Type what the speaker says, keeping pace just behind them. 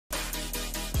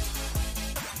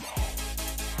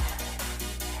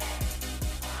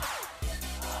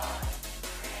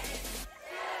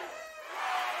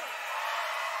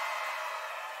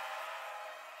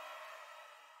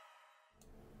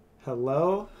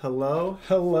Hello, hello,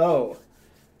 hello.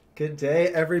 Good day,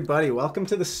 everybody. Welcome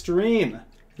to the stream.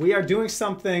 We are doing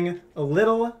something a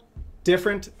little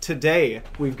different today.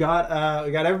 We got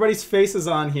everybody's faces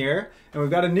on here, and we've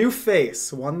got a new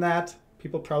face, one that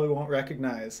people probably won't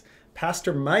recognize.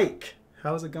 Pastor Mike,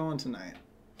 how's it going tonight?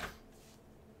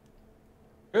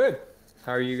 Good.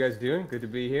 How are you guys doing? Good to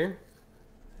be here.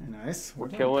 Nice. We're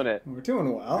killing it. We're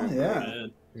doing well. Yeah.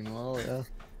 Doing well,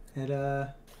 yeah.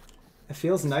 It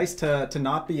feels nice to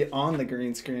not be on the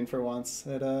green screen for once.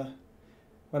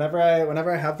 Whenever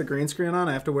I have the green screen on,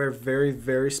 I have to wear very,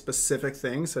 very specific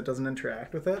things so it doesn't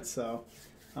interact with it. So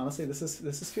honestly, this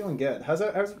is feeling good. How's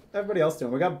everybody else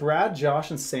doing? We got Brad,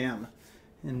 Josh, and Sam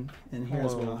in here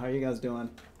as well. How are you guys doing?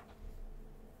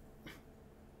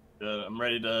 Good. I'm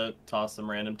ready to toss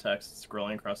some random text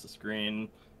scrolling across the screen,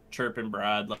 chirping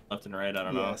Brad left and right. I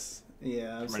don't know. Yes.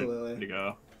 Yeah, absolutely. I'm ready to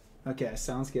go. Okay,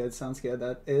 sounds good.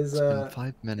 That is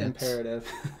 5 minutes. imperative.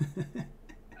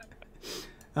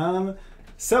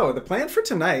 So the plan for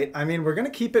tonight, I mean, we're gonna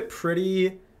keep it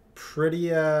pretty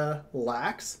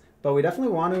lax, but we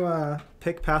definitely want to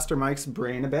pick Pastor Mike's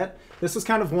brain a bit. This was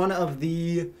kind of one of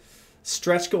the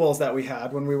stretch goals that we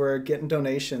had when we were getting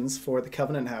donations for the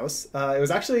Covenant House. It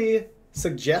was actually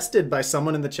suggested by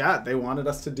someone in the chat. They wanted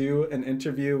us to do an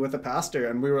interview with a pastor,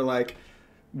 and we were like,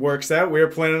 works out. We were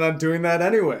planning on doing that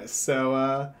anyways.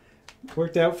 So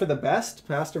worked out for the best.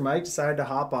 Pastor Mike decided to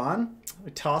hop on.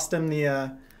 We tossed him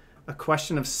a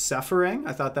question of suffering.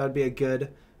 I thought that would be a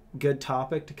good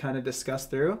topic to kind of discuss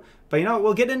through. But you know,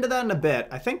 we'll get into that in a bit.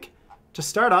 I think to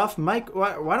start off, Mike,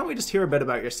 why don't we just hear a bit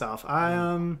about yourself?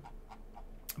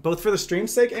 Both for the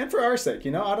stream's sake and for our sake.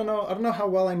 You know, I don't know how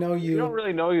well I know you. We don't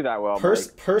really know you that well,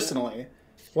 personally.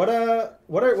 What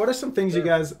are some things you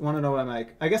guys want to know about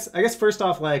Mike? I guess first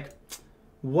off, like,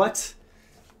 what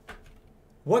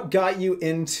got you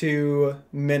into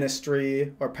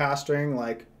ministry or pastoring?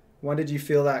 Like, when did you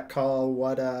feel that call?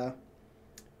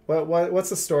 What's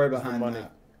the story behind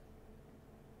that?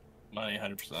 Money,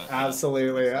 100%.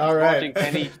 Absolutely. All right.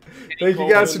 Thank you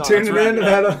guys for tuning in.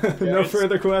 No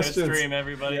further Good questions. stream,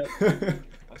 everybody.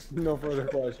 No further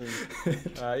questions.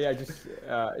 I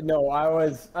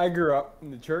grew up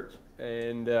in the church,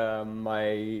 and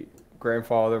my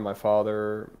grandfather, my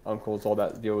father, uncles, all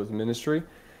that deal was ministry.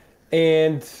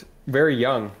 And very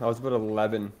young, I was about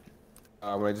 11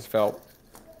 when I just felt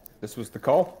this was the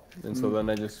call, and so then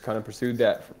I just kind of pursued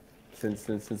that since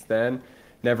then.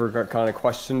 Never kind of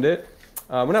questioned it.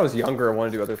 When I was younger, I wanted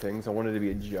to do other things. I wanted to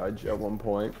be a judge at one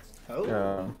point.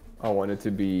 Oh. I wanted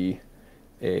to be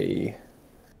a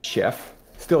chef.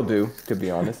 Still do, to be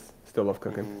honest. Still love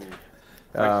cooking.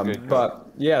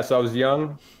 But yeah, so I was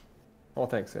young. Oh,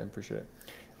 thanks, Sam. Appreciate it.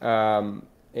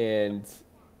 And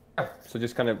yeah, so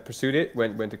just kind of pursued it.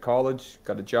 Went to college,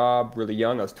 got a job really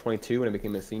young. I was 22 when I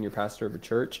became a senior pastor of a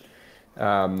church.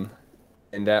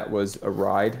 And that was a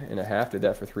ride and a half. Did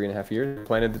that for 3.5 years.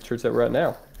 Planted the church that we're at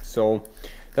now. So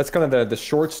that's kind of the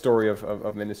short story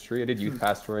of ministry. I did youth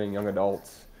pastoring, young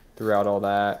adults throughout all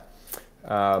that.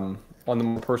 On the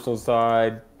more personal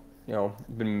side, you know,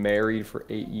 been married for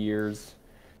 8 years.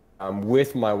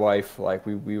 With my wife, like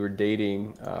we were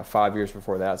dating 5 years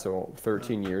before that, so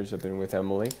 13 years I've been with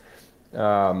Emily.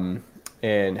 And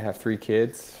have 3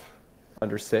 kids,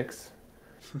 under 6,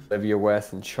 Olivia,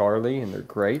 Wes, and Charlie, and they're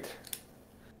great.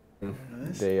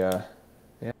 Nice. They,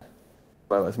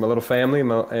 well, it's my little family and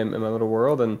my little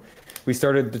world, and we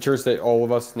started the church that all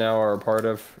of us now are a part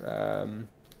of.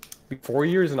 4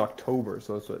 years in October,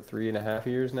 so it's what, 3.5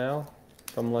 years now,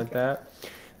 something like that.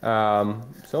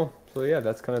 So yeah,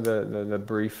 that's kind of the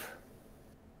brief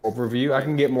overview. I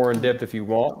can get more in depth if you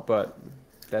want, but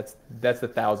that's the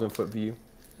 1,000-foot view.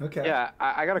 Okay. Yeah,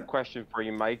 I got a question for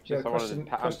you, Mike. Just I wanted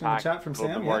to question in the chat from a little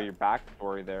Sam, bit more yeah. of your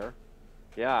backstory there.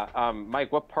 Yeah,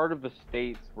 Mike, what part of the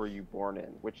States were you born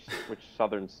in? Which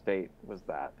southern state was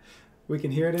that? We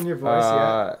can hear it in your voice.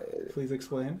 Yeah. Please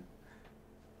explain.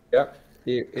 Yep.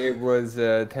 It was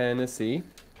Tennessee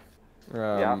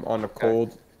on a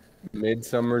cold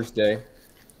midsummer's day.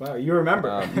 Wow, you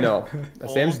remember? No,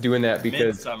 Sam's doing that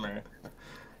because Midsummer.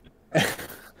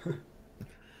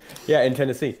 yeah, in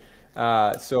Tennessee.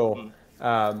 Yeah,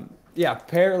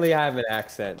 apparently I have an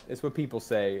accent. It's what people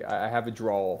say. I have a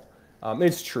drawl.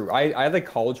 It's true. I had like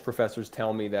college professors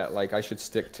tell me that like I should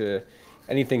stick to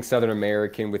anything Southern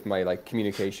American with my like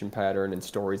communication pattern and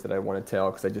stories that I want to tell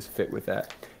because I just fit with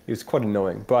that. It was quite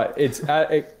annoying, but it's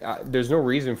there's no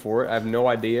reason for it. I have no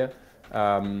idea.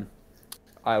 I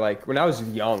like when I was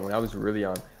really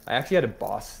young, I actually had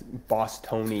a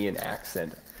Bostonian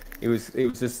accent. it was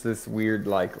just this weird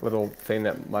like little thing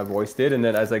that my voice did. And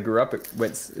then as I grew up, it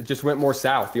just went more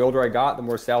south. The older I got, the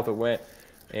more south it went.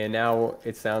 And now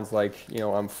it sounds like,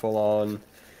 I'm full on.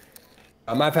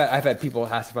 I've had people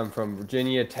ask if I'm from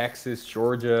Virginia, Texas,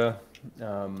 Georgia.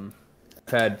 I've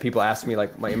had people ask me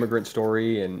like my immigrant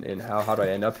story and how do I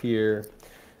end up here.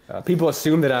 People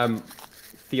assume that I'm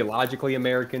theologically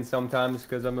American sometimes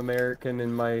because I'm American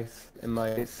in my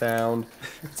sound.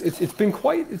 It's been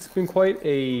quite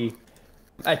a,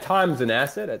 at times an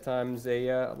asset, at times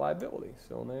a liability.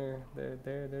 So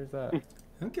there's that.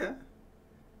 Okay.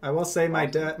 I will say my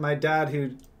dad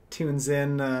who tunes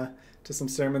in to some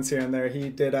sermons here and there, he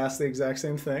did ask the exact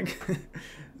same thing.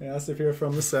 He asked if you're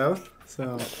from the South.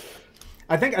 So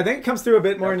I think it comes through a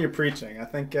bit more in your preaching. I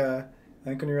think when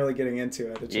you're really getting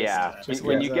into it. Just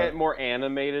when you get more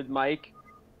animated, Mike,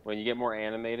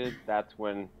 that's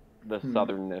when the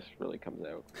southernness really comes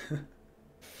out.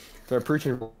 So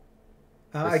preaching.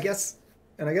 I guess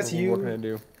you. What can I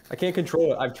do? I can't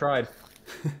control it. I've tried.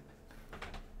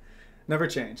 Never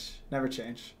change.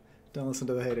 Don't listen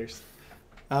to the haters.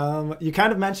 You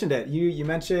kind of mentioned it. You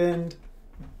mentioned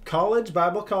college,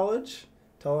 Bible college.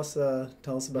 Tell us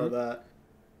about that.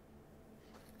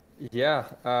 Yeah,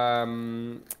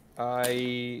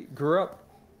 I grew up.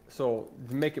 So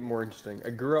to make it more interesting, I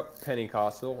grew up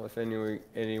Pentecostal. If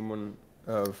anyone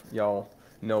of y'all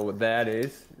know what that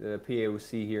is, the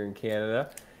PAOC here in Canada,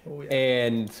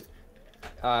 and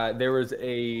there was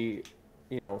a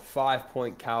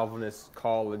 5-point Calvinist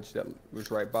college that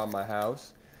was right by my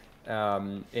house,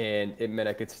 and it meant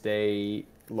I could stay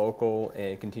local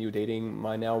and continue dating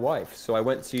my now wife. So I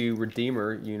went to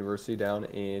Redeemer University down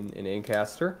in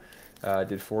Ancaster,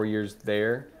 did 4 years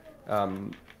there,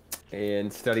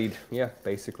 and studied,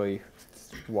 basically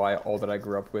why all that I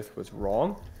grew up with was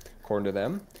wrong, according to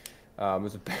them. It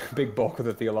was a big bulk of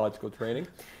the theological training,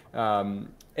 and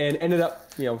ended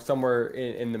up, somewhere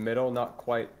in the middle, not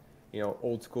quite,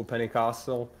 old school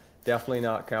Pentecostal, definitely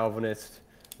not Calvinist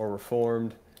or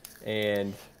Reformed,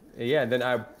 and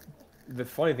then the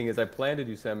funny thing is I planned to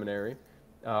do seminary,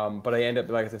 but I ended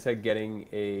up, like as I said, getting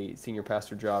a senior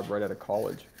pastor job right out of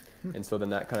college, and so then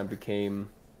that kind of became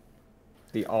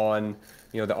the on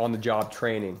the job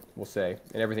training, we'll say,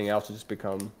 and everything else has just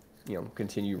become,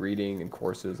 continue reading and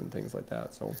courses and things like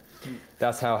that. So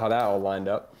that's how that all lined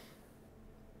up.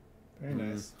 Very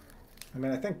nice. I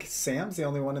mean, I think Sam's the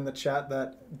only one in the chat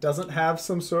that doesn't have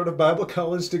some sort of Bible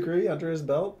college degree under his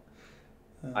belt.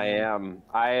 I'm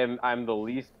the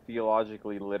least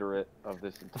theologically literate of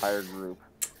this entire group.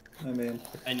 I mean,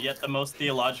 and yet the most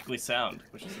theologically sound,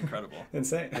 which is incredible.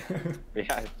 Insane.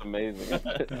 Yeah, it's amazing.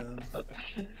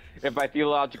 If by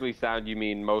theologically sound you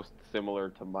mean most similar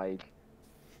to Mike,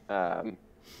 then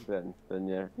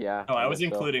yeah. No, I was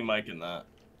including Mike in that.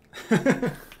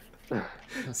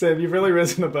 Sam, you've really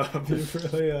risen above. You've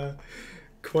really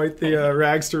quite the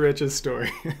rags to riches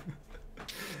story.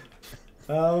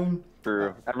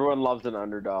 True. Everyone loves an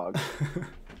underdog.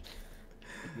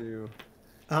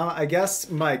 I guess,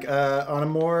 Mike, on a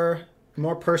more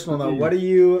personal note, what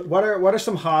are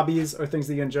some hobbies or things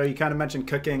that you enjoy? You kind of mentioned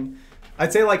cooking.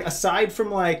 I'd say, like, aside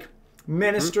from like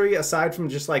ministry, aside from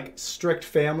just like strict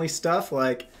family stuff,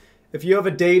 like if you have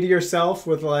a day to yourself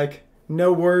with like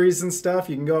no worries and stuff,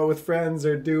 you can go out with friends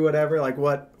or do whatever. Like,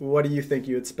 what do you think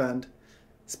you would spend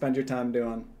your time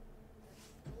doing?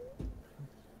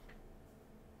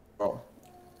 Well,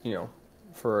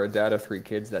 for a dad of 3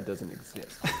 kids, that doesn't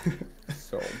exist.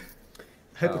 So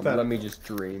let me just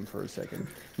dream for a second.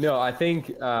 No, I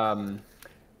think, that's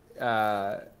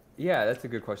a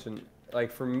good question.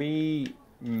 Like for me,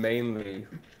 mainly,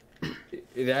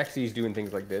 it actually is doing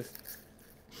things like this,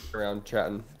 around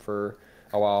chatting for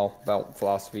a while about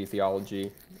philosophy,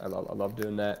 theology. I love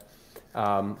doing that.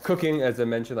 Cooking, as I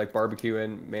mentioned, like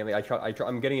barbecuing mainly.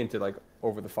 I'm getting into like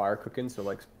over the fire cooking, so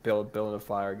like building a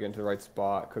fire, getting to the right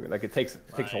spot, cooking. Like it takes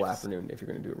a whole afternoon if you're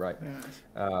gonna do it right.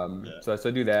 So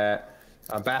I do that.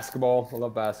 Basketball, I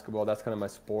love basketball. That's kind of my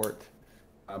sport.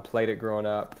 Played it growing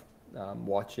up.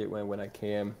 Watch it when I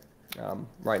can.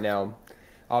 Right now,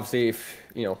 obviously, if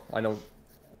I know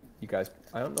you guys.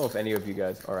 I don't know if any of you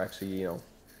guys are actually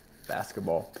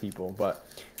basketball people, but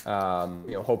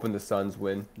hoping the Suns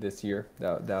win this year.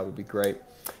 That would be great.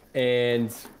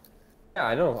 And yeah,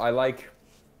 I know I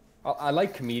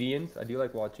like comedians. I do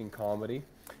like watching comedy.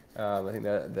 I think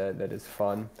that is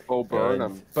fun. Oh, burn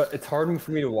them! But it's hard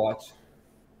for me to watch.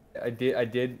 I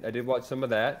did watch some of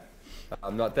that.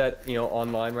 Not that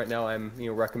online right now I'm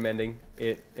recommending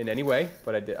it in any way,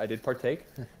 but I did partake.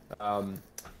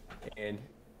 And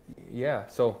yeah.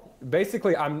 So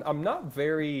basically, I'm not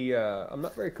very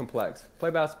complex. Play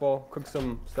basketball, cook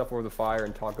some stuff over the fire,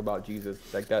 and talk about Jesus.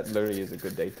 Like that literally is a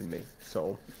good day to me.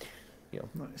 So, you know,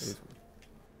 Nice. it's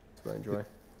what I enjoy.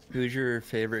 Who's your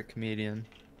favorite comedian?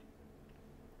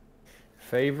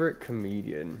 Favorite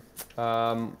comedian?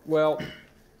 Well,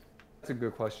 that's a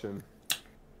good question.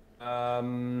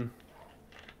 The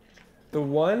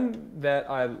one that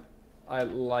I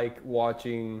like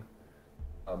watching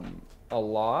a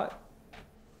lot.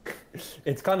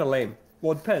 It's kind of lame.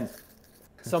 Well, it depends.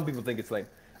 Some people think it's lame.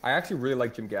 I actually really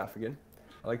like Jim Gaffigan.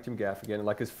 I like Jim Gaffigan. I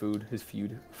like his food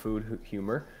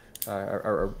humor. I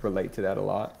relate to that a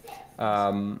lot.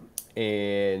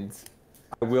 And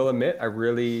I will admit, I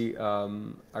really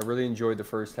enjoyed the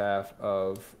first half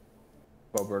of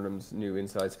Bo Burnham's new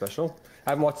Inside special. I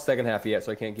haven't watched the second half yet,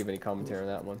 so I can't give any commentary on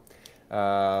that one.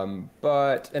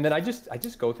 And then I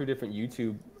just go through different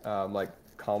YouTube like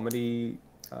comedy,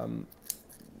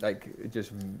 like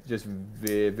just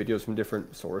videos from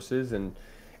different sources, and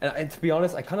to be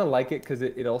honest, I kind of like it because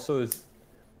it also is,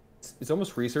 it's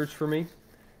almost research for me,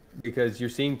 because you're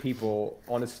seeing people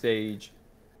on a stage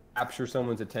capture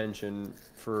someone's attention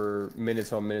for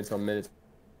minutes on minutes on minutes.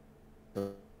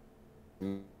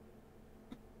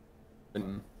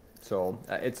 So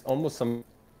it's almost some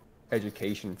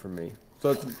education for me.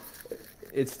 So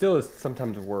it still is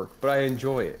sometimes work, but I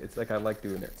enjoy it. It's like I like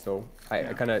doing it. So I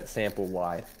kind of sample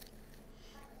wide.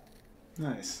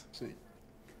 Nice. Sweet.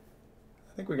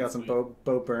 I think we got some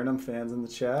Bo Burnham fans in the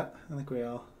chat. I think we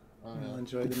all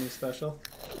enjoyed the new special.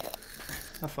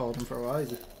 I followed him for a while.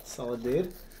 He's a solid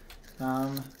dude.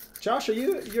 Josh,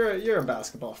 you're a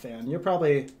basketball fan. You're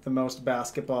probably the most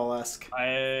basketball-esque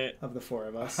of the four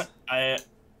of us. I'm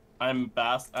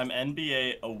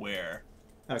NBA aware.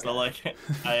 Okay. So like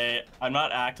I'm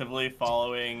not actively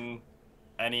following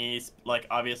any, like,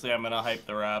 obviously I'm gonna hype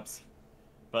the Raps,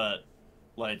 but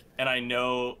like, and I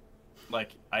know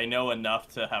enough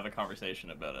to have a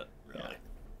conversation about it, really. Yeah.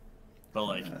 But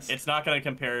like, it's not gonna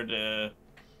compare to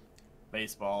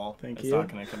baseball. It's not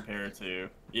gonna compare to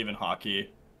even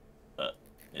hockey. But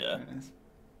yeah. Nice.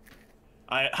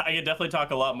 I could definitely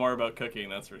talk a lot more about cooking,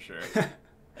 that's for sure.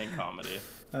 And comedy.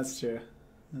 That's true.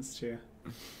 That's true.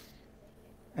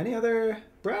 Any other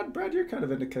Brad, you're kind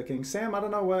of into cooking. Sam, I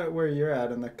don't know where you're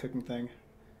at in the cooking thing.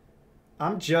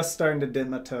 I'm just starting to dip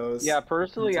my toes. Yeah,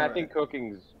 personally, I think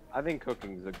cooking's a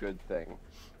good thing.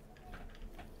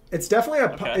 It's definitely a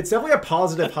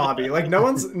positive hobby. Like no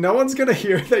one's gonna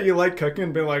hear that you like cooking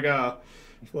and be like, oh,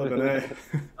 flippin' A.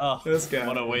 Oh, this guy.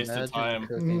 What a waste of time.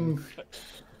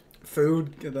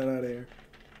 Food, get that out of here.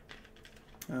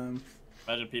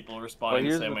 Imagine people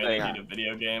responding the same way they do to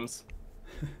video games.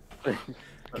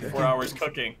 4 hours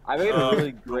cooking. I made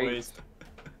a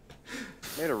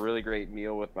really great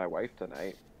meal with my wife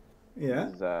tonight.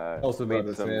 Yeah. Also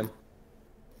made some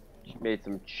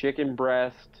chicken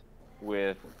breast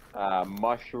with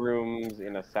mushrooms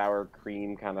in a sour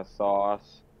cream kind of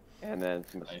sauce, and then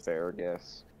some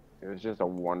asparagus. It was just a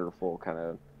wonderful kind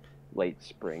of late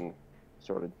spring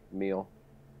sort of meal.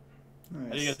 Nice. How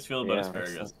do you guys feel about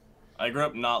asparagus? I grew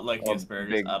up not liking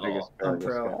asparagus at all.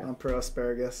 I'm pro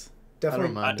asparagus.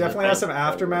 Definitely has some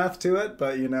aftermath to it,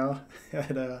 but you know,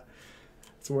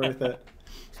 it's worth it.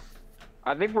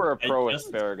 I think we're a pro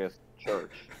asparagus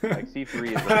church. Like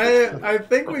C3 is. I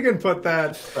think we can put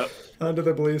that under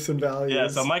the beliefs and values. Yeah,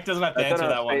 so Mike doesn't have to answer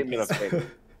that one.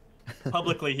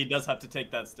 Publicly, he does have to take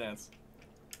that stance.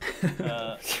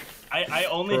 I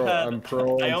only had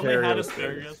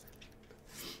asparagus.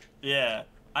 Yeah,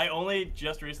 I only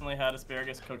just recently had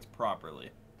asparagus cooked properly.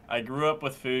 I grew up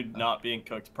with food not being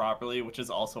cooked properly, which is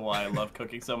also why I love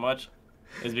cooking so much.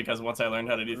 Is because once I learned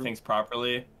how to do things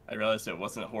properly, I realized it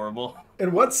wasn't horrible.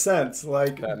 In what sense?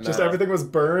 Like, just everything was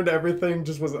burned, everything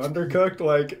just was undercooked?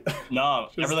 Like, no,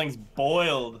 everything's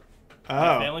boiled. Oh.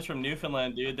 My family's from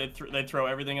Newfoundland, dude. They'd throw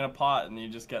everything in a pot, and you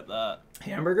just get that.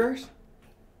 Hamburgers?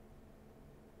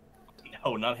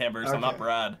 No, not hamburgers. Okay. I'm not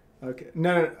Brad. Okay.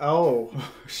 No. Oh,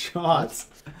 shots.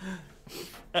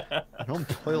 I don't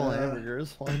boil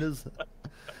hamburgers. Why does that?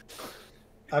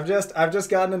 I've just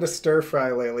gotten into stir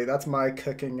fry lately. That's my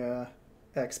cooking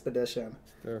expedition.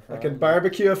 I can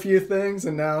barbecue a few things,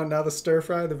 and now the stir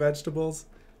fry, the vegetables,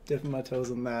 dipping my toes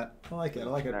in that. I like it.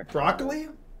 Broccoli,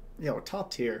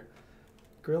 top tier.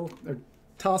 Grill or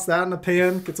toss that in a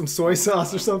pan. Get some soy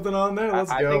sauce or something on there. Let's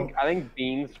go. I think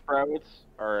bean sprouts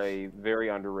are a very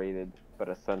underrated but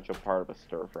essential part of a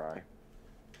stir fry.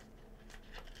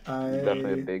 I'm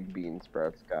definitely a big bean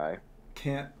sprouts guy.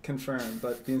 Can't confirm,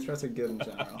 but bean sprouts are good in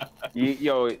general.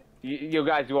 You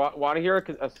guys, you want to hear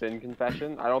a sin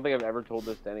confession? I don't think I've ever told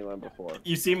this to anyone before.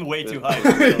 You seem way too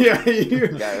hyped.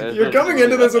 Yeah, you're coming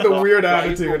into this with a weird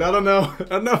attitude. I don't know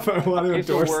if I want to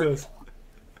endorse this.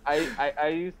 I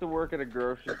used to work at a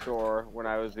grocery store when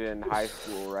I was in high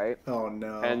school, right? Oh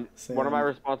no. And one of my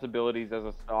responsibilities as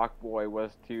a stock boy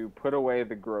was to put away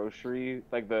the grocery,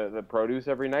 like the produce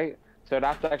every night. So I'd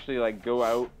have to actually like go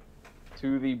out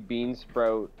to the bean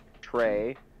sprout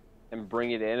tray and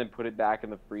bring it in and put it back in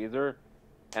the freezer.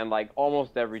 And like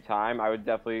almost every time I would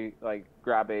definitely like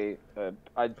grab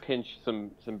I'd pinch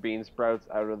some bean sprouts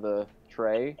out of the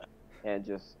tray and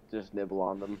just nibble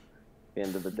on them at the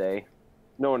end of the day.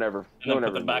 No one ever put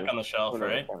them back on the shelf,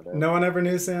 right? No one ever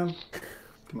knew, Sam?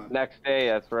 Come on. Next day,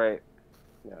 that's right.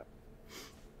 Yeah.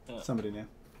 Somebody knew.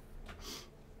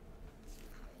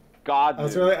 God I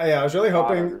was really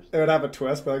hoping it would have a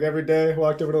twist, but like every day,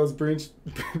 walked over to those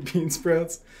bean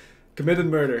sprouts, committed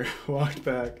murder, walked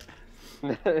back.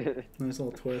 Nice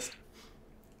little twist.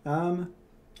 Not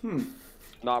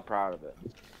proud of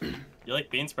it. You like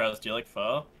bean sprouts? Do you like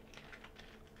pho?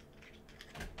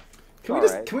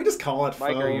 Can we just call it pho?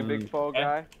 Mike, are you a big pho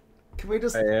guy? Can we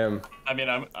just? I am. I mean,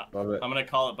 I'm gonna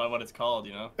call it by what it's called,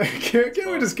 you know. Can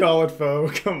we just call it pho?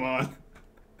 Come on.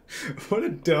 What a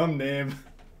dumb name.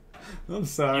 I'm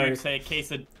sorry. Do you say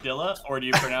quesadilla, or do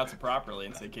you pronounce it properly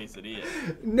and say quesadilla?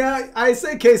 No, I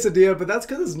say quesadilla, but that's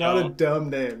because it's not a dumb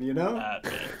name, you know? Man.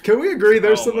 Can we agree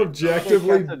there's some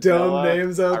objectively dumb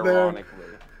names out there?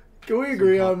 Can we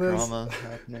agree on this? Drama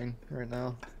happening right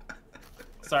now.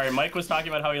 Sorry, Mike was talking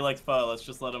about how he likes pho. Let's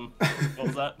just let him... What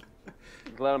was that?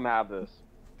 Let him have this.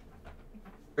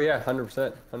 Yeah,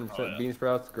 100%. 100%. Oh, yeah. Bean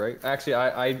sprouts, great. Actually,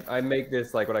 I make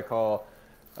this like what I call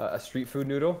a street food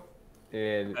noodle.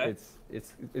 And okay.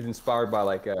 it's inspired by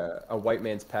like a white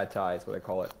man's pad thai is what I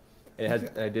call it. And it has,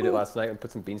 I did it last night and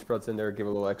put some bean sprouts in there, give it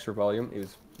a little extra volume. It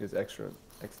was excellent.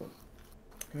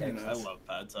 Nice. I love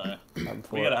pad thai. We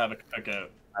We gotta have a cookout.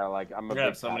 I'm We're gonna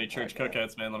have so many church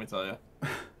cookouts, man. Let me tell you.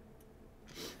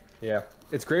 Yeah,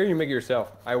 it's great when you make it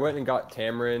yourself. I went and got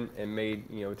tamarind and made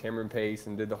tamarind paste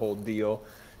and did the whole deal,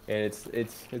 and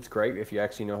it's great if you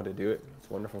actually know how to do it. It's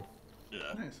wonderful. Yeah.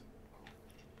 Nice.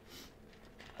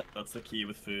 That's the key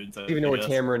with foods. You even know what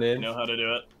tamarind is? You know how to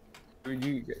do it.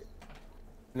 You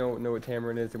know what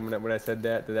tamarind is? And when I said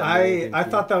that, I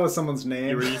thought that was someone's name.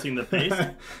 You were using the paste.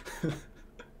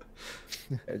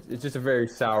 It's just a very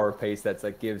sour paste that's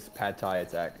like gives pad thai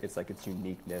its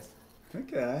uniqueness.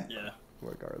 Okay. Yeah.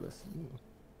 Regardless.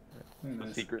 Very The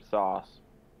nice. secret sauce.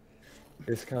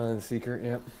 It's kind of the secret,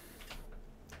 yep.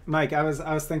 Mike, I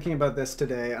was thinking about this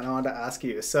today, and I wanted to ask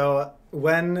you. So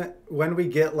when we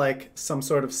get like some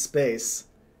sort of space,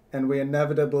 and we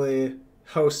inevitably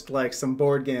host like some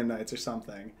board game nights or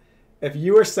something, if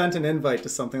you were sent an invite to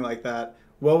something like that,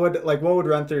 what would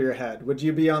run through your head? Would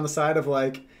you be on the side of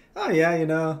like, oh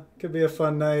yeah, could be a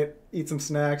fun night, eat some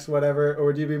snacks, whatever, or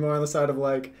would you be more on the side of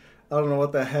like, I don't know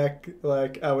what the heck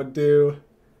like I would do,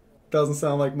 doesn't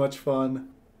sound like much fun,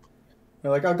 or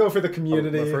like I'll go for the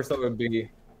community? My first thought would be,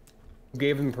 who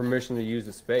gave them permission to use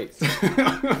the space?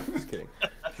 Just kidding.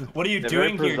 What are you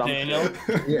doing here, Daniel?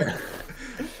 Yeah.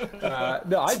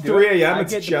 No, I It's do 3 it. a.m., I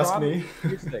it's get the just problem. me.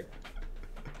 Here's the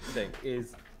thing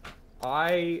is,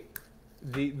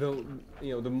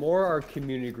 the more our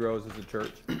community grows as a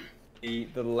church,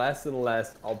 the less and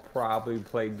less I'll probably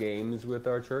play games with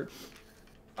our church,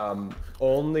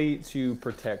 only to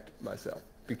protect myself,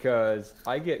 because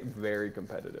I get very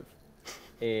competitive.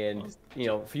 And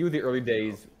a few of the early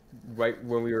days, right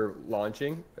when we were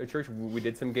launching a church, we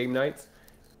did some game nights,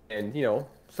 and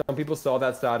some people saw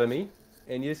that side of me,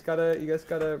 and you just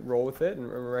gotta roll with it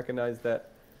and recognize that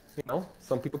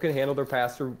some people can handle their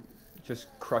pastor just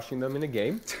crushing them in a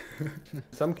game.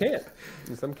 Some can't,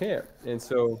 and some can't. And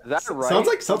so Is that right?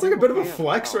 Sounds like a bit of a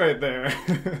flex right there.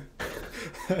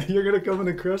 You're gonna come in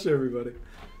and crush everybody.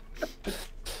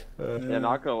 Yeah,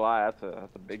 not gonna lie, that's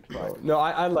a big fight. no,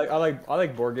 I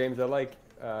like board games. I like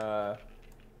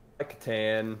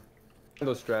Catan,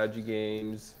 those strategy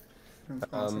games.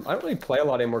 That's awesome. I don't really play a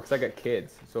lot anymore because I got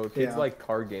kids. So kids Yeah. like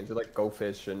card games. They like Go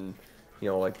Fish and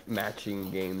like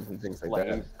matching games and things like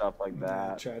Playing that. stuff like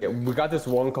that. Yeah, we got this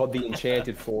one called the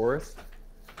Enchanted Forest.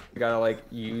 You gotta like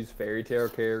use fairy tale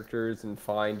characters and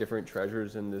find different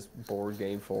treasures in this board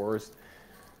game forest.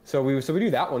 So we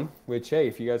do that one. Which, hey,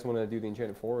 if you guys want to do the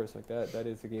Enchanted Forest like that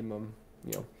is the game.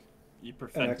 You An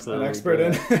perfect. expert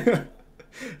in.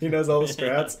 He knows all the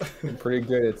strats. Pretty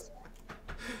good.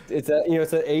 It's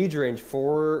an age range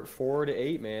 4 to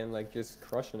 8, man. Like just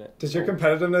crushing it. Does your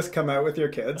competitiveness come out with your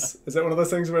kids? Is it one of those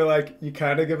things where like you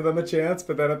kind of give them a chance,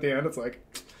 but then at the end it's like,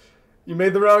 you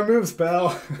made the wrong moves,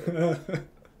 pal?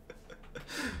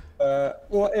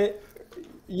 Well,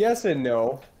 yes and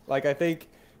no. Like I think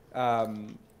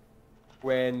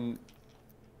when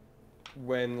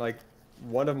like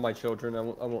one of my children, I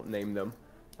won't name them,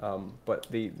 but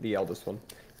the eldest one,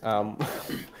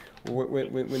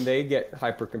 when they get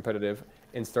hyper competitive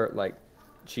and start like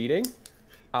cheating,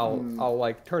 I'll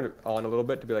like turn it on a little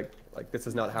bit to be like this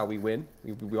is not how we win.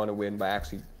 We want to win by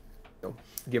actually,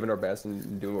 giving our best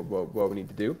and doing what we need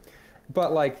to do.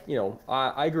 But like,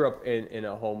 I grew up in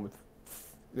a home with,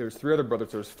 there's 3 other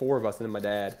brothers, there's 4 of us, and then my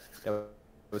dad that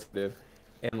was live,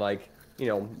 and like,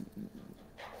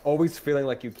 always feeling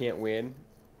like you can't win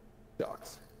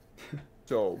sucks.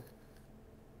 So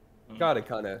gotta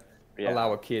kind of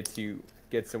allow a kid to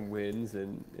get some wins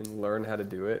and learn how to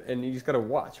do it, and you just gotta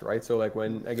watch, right? So like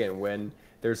when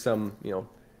there's some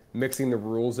mixing the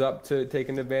rules up to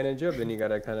taking advantage of, then you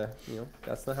gotta kind of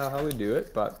that's not how we do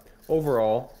it. But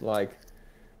overall, like,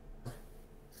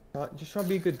 just try to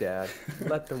be a good dad,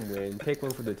 let them win, take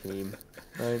one for the team,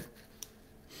 right?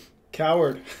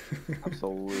 Coward.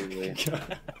 Absolutely.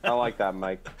 I like that,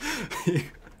 Mike.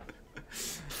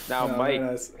 Now, Mike,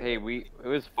 nice. hey, it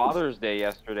was Father's Day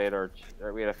yesterday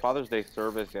at we had a Father's Day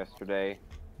service yesterday,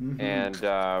 and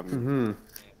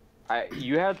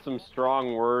you had some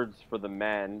strong words for the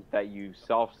men that you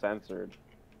self-censored.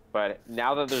 But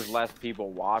now that there's less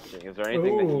people watching, is there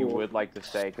anything that you would like to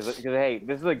say? Because hey,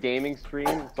 this is a gaming stream.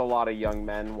 It's a lot of young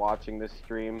men watching this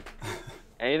stream.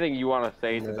 Anything you want to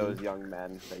say to those young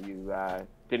men that you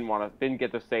didn't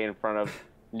get to say in front of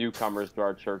newcomers to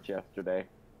our church yesterday?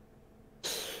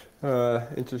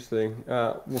 Interesting.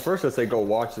 Well, first I'd say go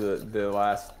watch the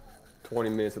last 20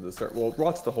 minutes of the sermon. Well,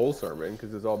 watch the whole sermon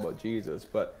because it's all about Jesus.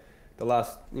 But the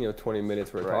last 20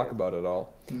 minutes where I talk about it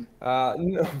all.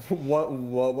 No,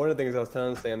 one of the things I was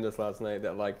telling Sam this last night,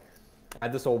 that like I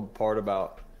had this whole part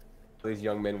about these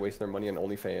young men wasting their money on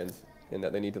OnlyFans and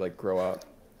that they need to like grow up.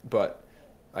 But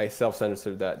I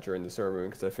self-censored that during the sermon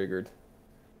because I figured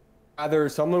either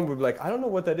someone would be like, I don't know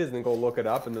what that is, and then go look it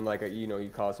up, and then like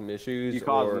you cause some issues. You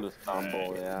cause them to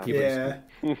stumble, yeah.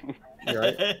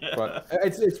 Right? But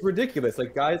it's ridiculous.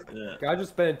 Like guys are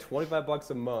spending $25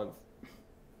 a month.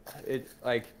 It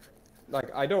like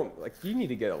I don't like, you need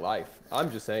to get a life.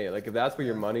 I'm just saying, like, if that's where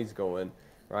your money's going,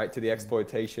 right, to the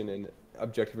exploitation and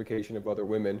objectification of other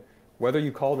women, whether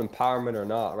you call it empowerment or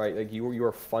not, right, like you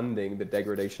are funding the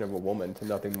degradation of a woman to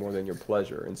nothing more than your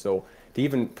pleasure. And so to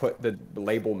even put the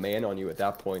label man on you at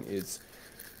that point is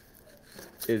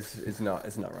not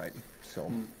right.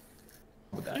 So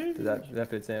with that, does that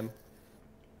fit, Sam?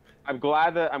 I'm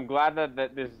glad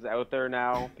that this is out there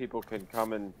now. People can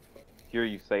come and hear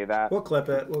you say that. We'll clip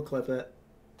it.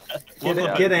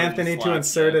 Get Anthony to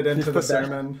insert it into the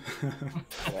sermon.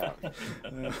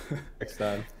 Next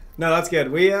time. No, that's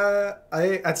good. We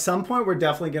at some point we're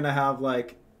definitely gonna have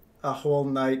like a whole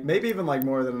night, maybe even like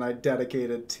more than a night,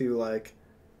 dedicated to like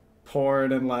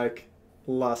porn and like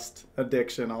lust,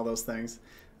 addiction, all those things.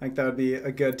 I think that would be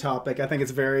a good topic. I think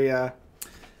it's a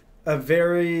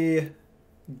very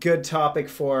good topic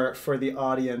for the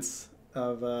audience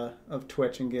of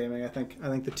Twitch and gaming. I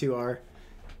think the two are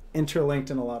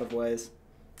interlinked in a lot of ways.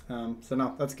 So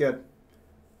no, that's good.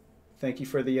 Thank you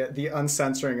for the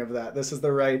uncensoring of that. This is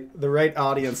the right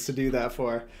audience to do that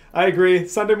for. I agree.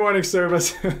 Sunday morning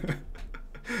service,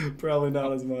 probably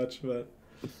not as much, but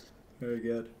very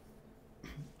good.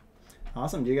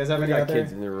 Awesome. Do you guys have any other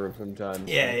kids in the room sometimes?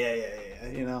 Yeah.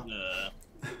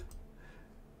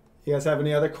 You guys have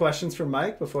any other questions for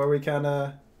Mike before we kind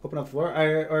of open up the floor?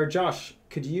 Or Josh,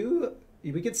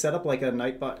 we could set up like a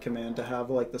Nightbot command to have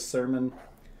like the sermon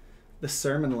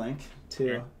link too.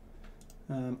 Sure.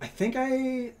 I think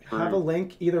I have a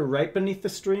link either right beneath the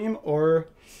stream, or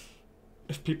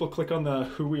if people click on the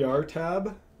Who We Are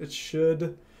tab,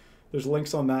 there's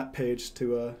links on that page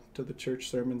to the church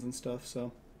sermons and stuff.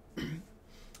 So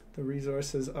the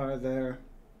resources are there.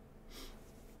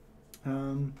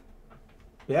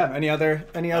 Yeah. Any other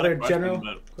general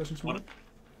questions from you?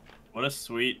 What a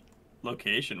sweet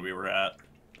location we were at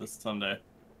this Sunday.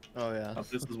 Oh yeah.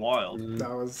 This is wild. It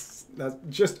was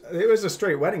a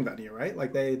straight wedding venue, right?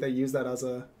 Like they use that as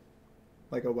a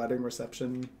wedding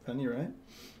reception venue, right?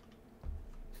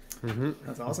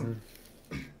 That's awesome.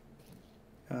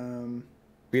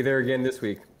 Be there again this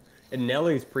week, and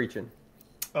Nelly's preaching.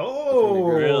 Oh,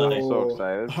 really? I'm so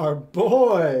excited. Our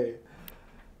boy,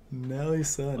 Nelly's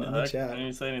son in the chat. I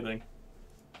didn't say anything.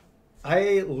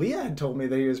 Leah had told me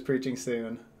that he was preaching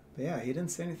soon. But yeah, he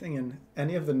didn't say anything in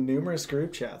any of the numerous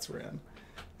group chats we're in.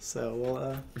 So we'll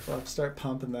have to start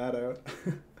pumping that out.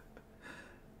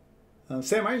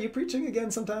 Sam, are you preaching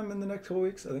again sometime in the next couple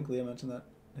weeks? I think Leah mentioned that.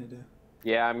 I do.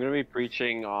 Yeah, I'm going to be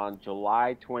preaching on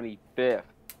July 25th.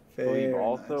 I believe Very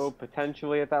also nice.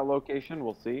 potentially at that location.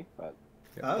 We'll see. But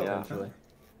Oh, yeah. Potentially.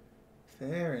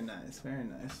 Very nice. Very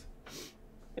nice.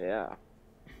 Yeah.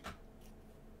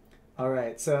 All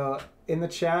right. So in the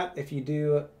chat, if you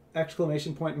do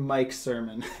 !Mike's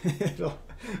sermon, it'll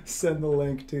send the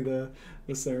link to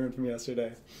the sermon from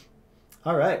yesterday.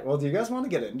 All right. Well, do you guys want to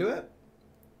get into it?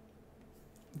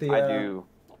 I do.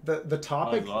 The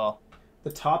topic. As well.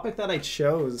 The topic that I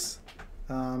chose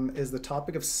is the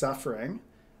topic of suffering.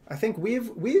 I think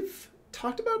we've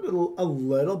talked about it a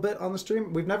little bit on the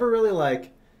stream. We've never really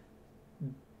like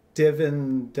dove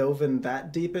in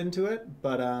that deep into it,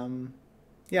 but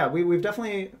yeah, we've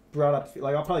definitely brought up,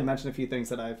 like, I'll probably mention a few things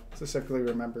that I specifically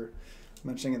remember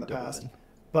mentioning in the past.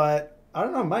 But I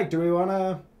don't know, Mike, do you want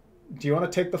to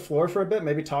take the floor for a bit?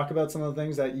 Maybe talk about some of the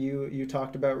things that you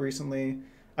talked about recently.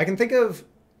 I can think of,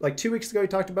 like, 2 weeks ago you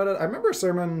talked about it. I remember a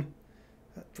sermon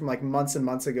from like months and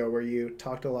months ago where you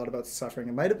talked a lot about suffering.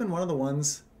 It might have been one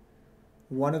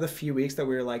of the few weeks that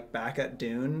we were like back at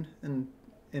Dune and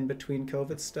in between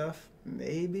COVID stuff.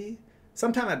 Maybe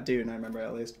sometime at Dune, I remember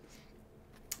at least.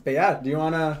 But yeah, do you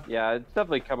want to? Yeah, it's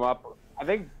definitely come up. I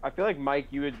feel like, Mike,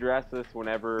 you address this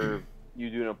whenever you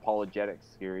do an apologetics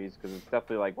series, because it's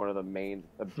definitely like one of the main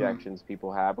objections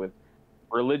people have with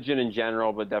religion in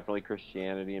general, but definitely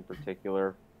Christianity in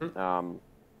particular.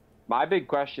 My big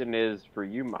question is for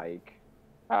you, Mike.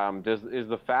 Is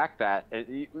the fact that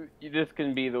this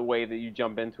can be the way that you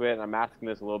jump into it, and I'm asking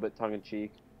this a little bit tongue in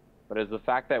cheek, but is the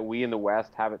fact that we in the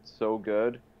West have it so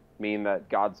good mean that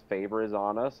God's favor is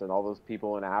on us, and all those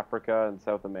people in Africa and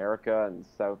South America and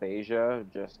South Asia,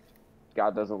 just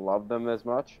God doesn't love them as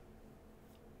much?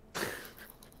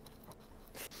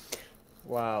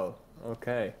 Wow.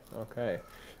 Okay.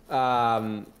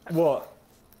 Well,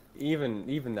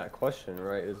 even that question,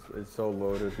 right, is so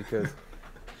loaded, because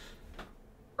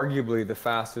arguably the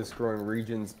fastest growing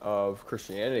regions of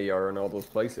Christianity are in all those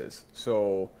places.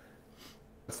 So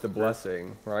it's the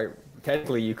blessing, right?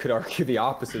 Technically, you could argue the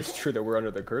opposite is true, that we're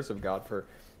under the curse of God for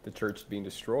the church being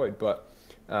destroyed, but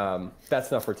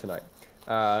that's not for tonight.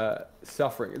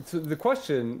 Suffering. So the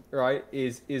question, right,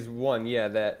 is one, yeah,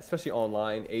 that especially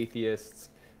online atheists,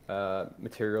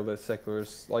 materialists,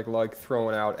 secularists like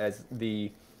thrown out as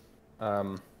the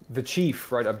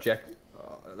chief, right, objecting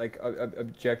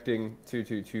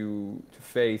to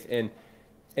faith, and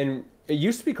it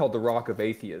used to be called the rock of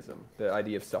atheism, the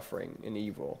idea of suffering and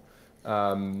evil,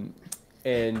 and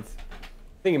I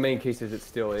think in many cases it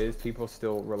still is. People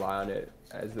still rely on it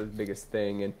as the biggest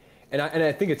thing, and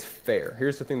I think it's fair.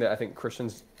 Here's the thing that I think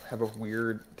Christians have a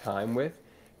weird time with,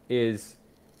 is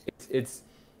it's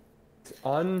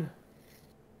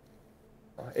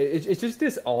just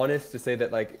dishonest to say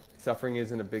that like suffering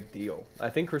isn't a big deal. I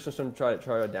think Christians try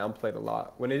to downplay it a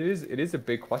lot when it is a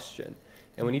big question,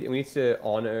 and we need to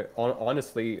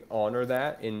honestly honor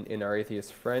that in our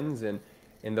atheist friends and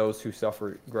in those who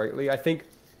suffer greatly. I think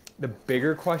the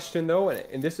bigger question, though,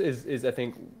 and this is I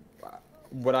think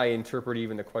what I interpret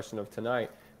even the question of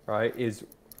tonight, right, is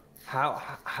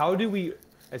how do we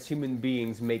as human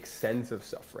beings make sense of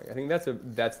suffering? I think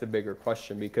that's the bigger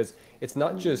question, because it's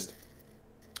not just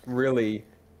really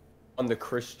on the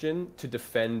Christian to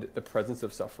defend the presence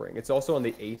of suffering. It's also on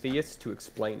the atheist to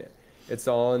explain it. It's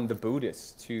on the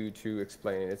Buddhist to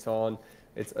explain it. It's on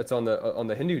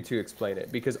the Hindu to explain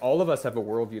it, because all of us have a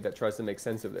worldview that tries to make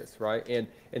sense of this, right? And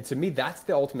to me, that's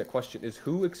the ultimate question: is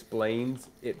who explains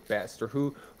it best, or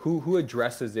who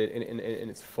addresses it in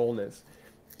its fullness.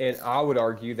 And I would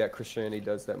argue that Christianity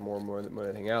does that more than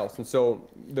anything else. And so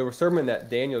the sermon that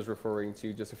Daniel's referring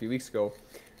to just a few weeks ago,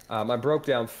 I broke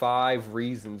down 5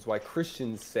 reasons why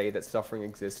Christians say that suffering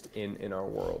exists in our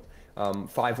world.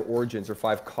 5 origins or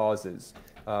 5 causes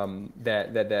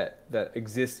that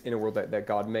exist in a world that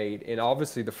God made. And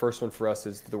obviously the first one for us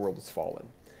is the world is fallen.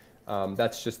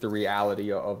 That's just the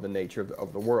reality of the nature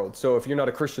of the world. So if you're not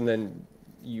a Christian, then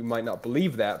you might not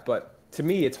believe that. But to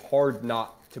me, it's hard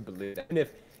not to believe that. And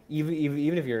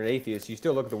even if you're an atheist, you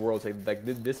still look at the world and say, like,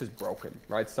 this is broken,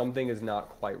 right? Something is not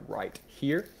quite right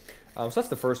here. So that's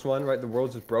the first one, right? The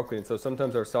world's just broken. And so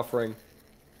sometimes our suffering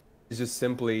is just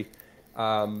simply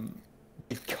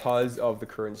because of the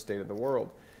current state of the world,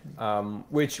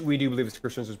 which we do believe as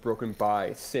Christians is broken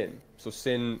by sin. So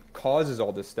sin causes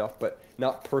all this stuff, but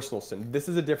not personal sin. This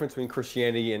is the difference between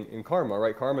Christianity and karma,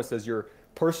 right? Karma says your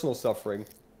personal suffering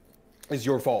is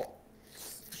your fault,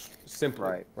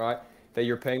 simply, right? That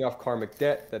you're paying off karmic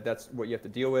debt, that's what you have to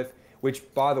deal with,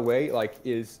 which, by the way, like,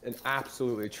 is an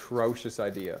absolutely atrocious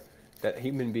idea that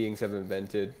human beings have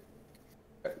invented,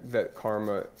 that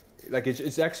karma like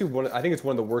it's actually I think it's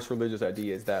one of the worst religious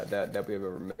ideas that we've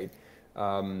ever made,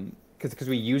 because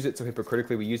we use it so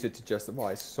hypocritically. We use it to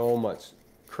justify so much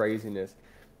craziness,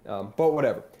 but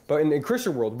whatever. But in the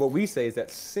Christian world, what we say is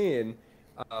that sin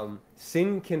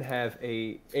can have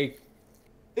a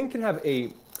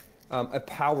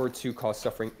power to cause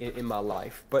suffering in my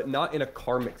life, but not in a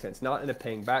karmic sense, not in a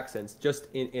paying back sense, just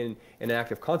in an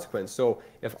active consequence. So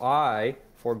if I,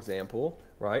 for example,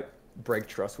 right, break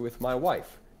trust with my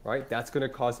wife, right, that's going to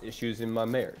cause issues in my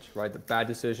marriage, right? The bad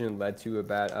decision led to a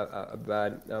bad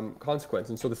consequence.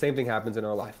 And so the same thing happens in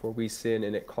our life where we sin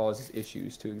and it causes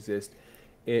issues to exist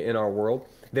in our world.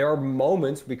 There are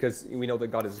moments, because we know that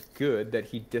God is good, that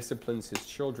he disciplines his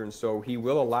children. So he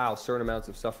will allow certain amounts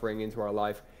of suffering into our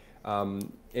life.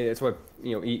 And it's what,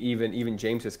 even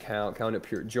James says, count it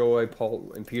pure joy.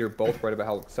 Paul and Peter both write about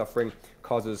how suffering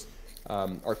causes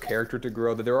our character to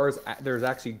grow. That there's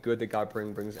actually good that God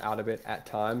brings out of it at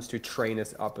times to train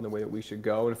us up in the way that we should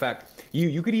go. In fact,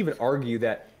 you could even argue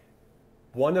that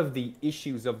one of the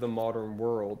issues of the modern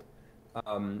world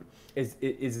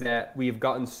is that we have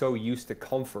gotten so used to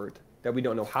comfort that we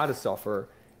don't know how to suffer,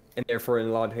 and therefore in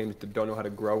a lot of times don't know how to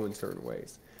grow in certain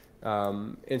ways.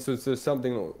 And so there's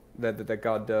something that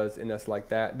God does in us like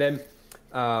that. Then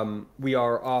we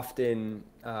are often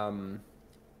and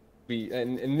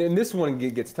this one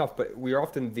gets tough, but we are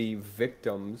often the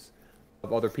victims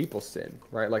of other people's sin,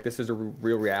 right? Like this is a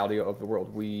real reality of the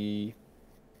world. We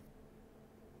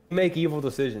make evil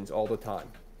decisions all the time.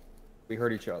 We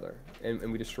hurt each other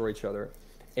and we destroy each other.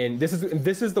 And this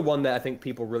is the one that I think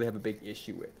people really have a big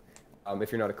issue with.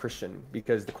 If you're not a Christian,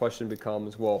 because the question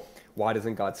becomes, well, why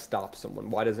doesn't God stop someone?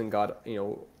 Why doesn't God,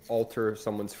 alter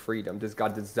someone's freedom? Does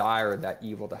God desire that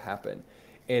evil to happen?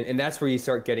 And that's where you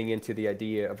start getting into the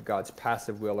idea of God's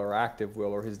passive will or active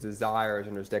will, or his desires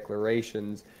and his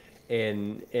declarations,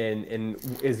 and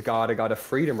is God a God of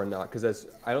freedom or not? Because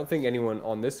I don't think anyone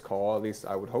on this call, at least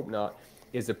I would hope not,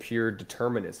 is a pure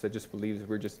determinist that just believes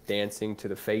we're just dancing to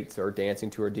the fates or dancing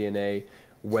to our DNA.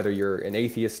 Whether you're an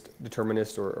atheist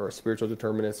determinist or a spiritual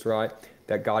determinist, right?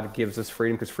 That God gives us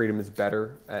freedom because freedom is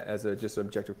better as a just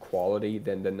objective quality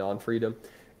than non-freedom.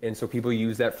 And so people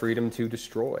use that freedom to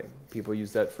destroy. People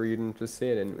use that freedom to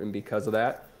sin. And because of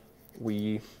that,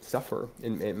 we suffer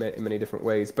in many different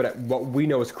ways. But what we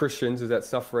know as Christians is that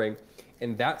suffering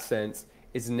in that sense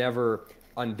is never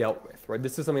undealt with, right?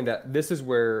 This is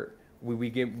where we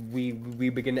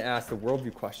begin to ask the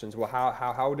worldview questions. Well,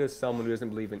 how does someone who doesn't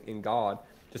believe in God,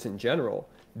 just in general,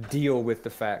 deal with the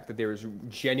fact that there is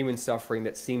genuine suffering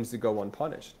that seems to go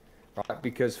unpunished, right?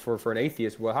 Because for an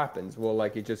atheist, what happens? Well,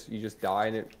 like you just die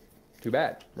and it's too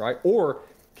bad, right? Or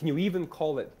can you even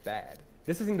call it bad?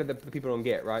 This is the thing that the people don't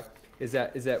get, right? Is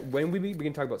that when we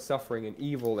begin to talk about suffering and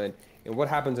evil and what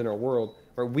happens in our world,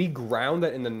 right, we ground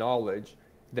that in the knowledge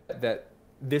that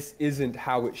this isn't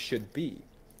how it should be.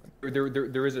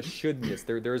 There is a shouldness,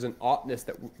 there is an oughtness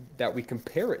that we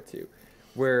compare it to,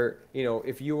 where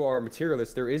if you are a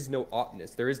materialist, there is no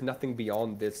oughtness, there is nothing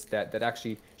beyond this that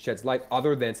actually sheds light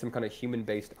other than some kind of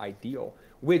human-based ideal,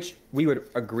 which we would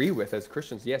agree with as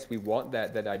Christians. Yes, we want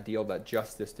that ideal, that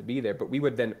justice to be there, but we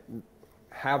would then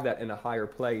have that in a higher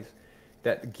place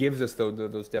that gives us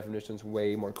those definitions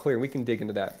way more clear. We can dig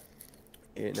into that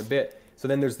in a bit. So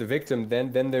then there's the victim.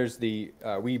 Then there's the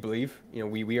we believe.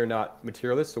 We are not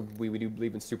materialists, so we do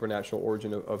believe in supernatural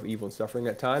origin of evil and suffering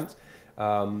at times.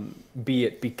 Be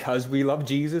it because we love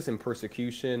Jesus and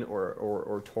persecution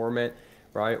or torment,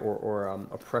 right, or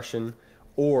oppression,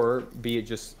 or be it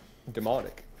just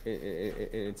demonic in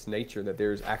its nature, that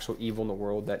there's actual evil in the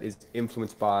world that is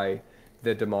influenced by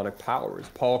the demonic powers.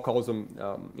 Paul calls them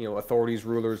authorities,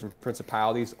 rulers, and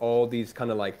principalities. All these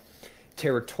kind of like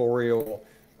territorial.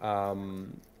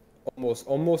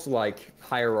 Almost like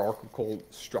hierarchical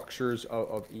structures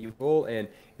of evil, and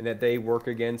that they work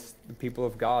against the people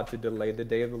of God to delay the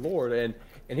day of the Lord. And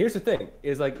here's the thing,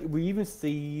 is like we even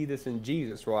see this in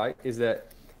Jesus, right? Is that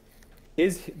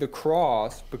the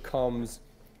cross becomes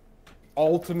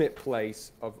ultimate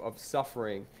place of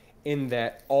suffering, in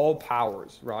that all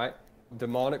powers, right?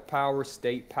 Demonic power,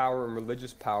 state power, and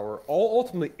religious power, all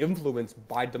ultimately influenced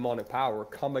by demonic power,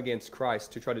 come against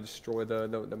Christ to try to destroy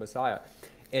the Messiah.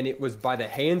 And it was by the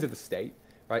hands of the state,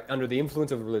 right, under the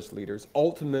influence of the religious leaders,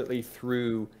 ultimately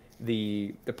through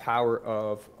the power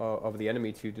of the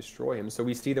enemy to destroy him. So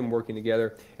we see them working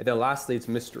together. And then lastly, it's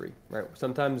mystery, right?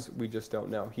 Sometimes we just don't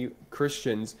know.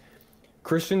 Christians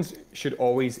should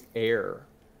always err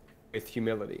with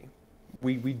humility.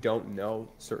 We don't know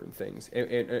certain things,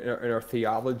 and our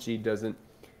theology doesn't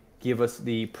give us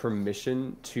the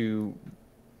permission to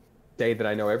say that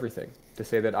I know everything, to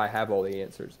say that I have all the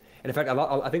answers. And in fact,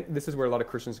 I think this is where a lot of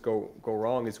Christians go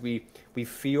wrong, is we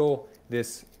feel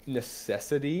this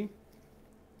necessity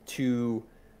to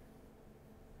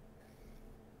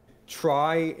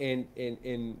try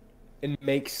and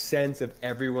make sense of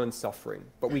everyone's suffering,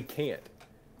 but we can't.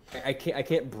 I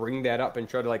can't bring that up and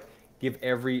try to like give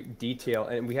every detail.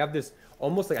 And we have this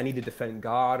almost like I need to defend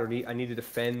God, or I need to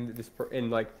defend this,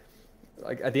 and like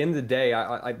at the end of the day,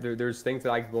 there's things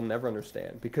that I will never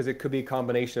understand, because it could be a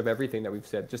combination of everything that we've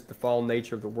said, just the fallen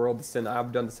nature of the world, the sin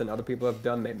I've done, the sin other people have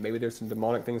done. Maybe there's some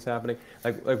demonic things happening.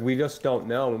 Like we just don't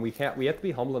know, and we have to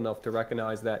be humble enough to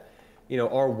recognize that, you know,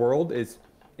 our world is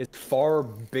far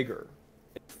bigger,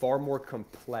 it's far more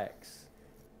complex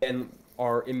than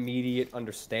our immediate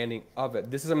understanding of it.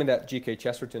 This is something that G.K.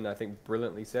 Chesterton, I think,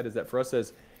 brilliantly said, is that for us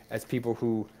as people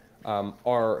who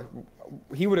are,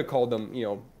 he would have called them, you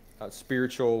know,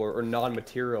 spiritual or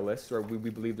non-materialists, or we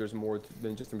believe there's more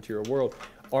than just the material world.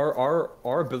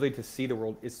 Our ability to see the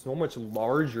world is so much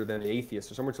larger than the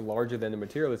atheist, or so much larger than the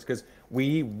materialist, because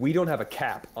we don't have a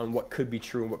cap on what could be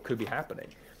true and what could be happening.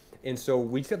 And so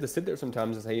we just have to sit there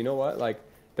sometimes and say, you know what, like,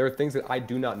 there are things that I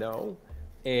do not know,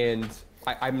 and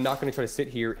I'm not going to try to sit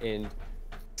here and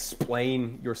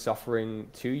explain your suffering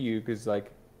to you, because like,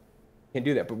 I can't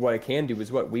do that. But what I can do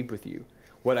is weep with you.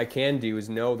 What I can do is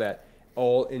know that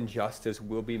all injustice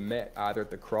will be met either at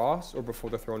the cross or before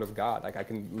the throne of God. Like, I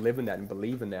can live in that and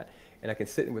believe in that, and I can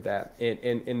sit with that.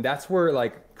 And that's where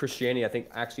like Christianity, I think,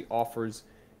 actually offers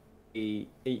a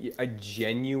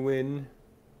genuine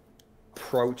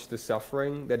approach to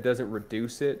suffering that doesn't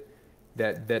reduce it,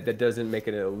 that doesn't make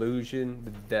it an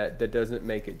illusion, that doesn't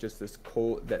make it just this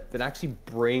cold, that actually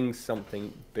brings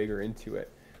something bigger into it.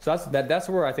 So that's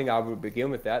where I think I would begin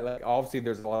with that. Like, obviously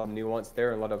there's a lot of nuance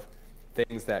there, and a lot of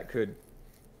things that could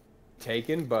be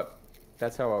taken, but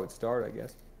that's how I would start, I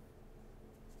guess.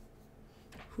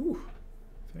 Whew.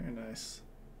 Very nice.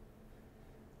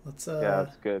 Let's Yeah,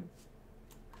 that's good.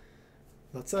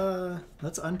 Let's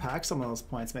unpack some of those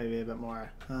points maybe a bit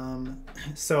more.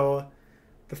 So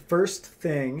the first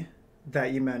thing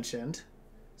that you mentioned,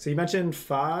 so you mentioned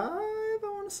five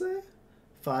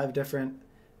different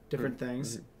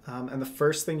things. And the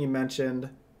first thing you mentioned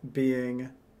being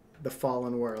the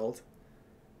fallen world.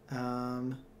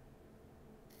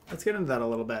 Let's get into that a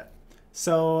little bit.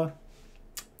 So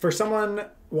for someone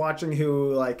watching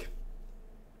who like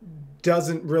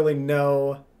doesn't really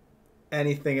know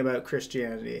anything about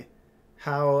Christianity,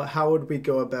 how would we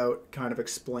go about kind of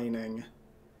explaining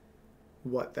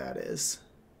what that is?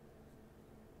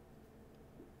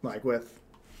 Like with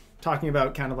talking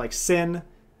about kind of like sin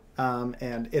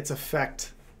and its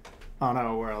effect on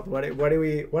our world. What do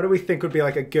we think would be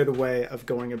like a good way of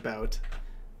going about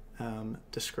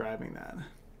describing that?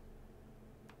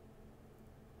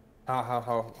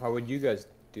 How would you guys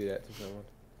do that to someone?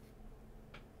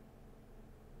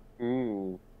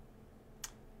 Ooh.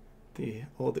 The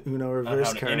old Uno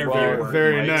reverse card. Well,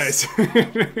 very nice.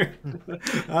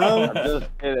 I'm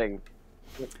just kidding.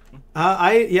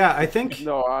 I think.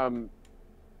 No.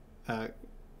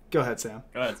 Go ahead, Sam.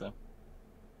 Go ahead, Sam.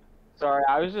 Sorry,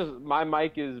 I was just my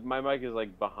mic is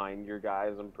like behind your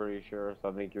guys. I'm pretty sure, so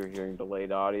I think you're hearing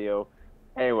delayed audio.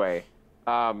 Anyway,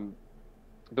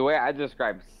 the way I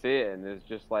describe sin is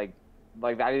just like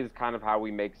that is kind of how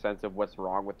we make sense of what's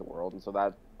wrong with the world, and so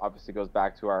that obviously goes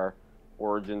back to our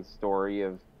origin story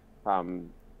of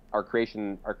our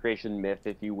creation myth,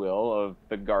 if you will, of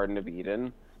the Garden of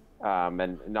Eden,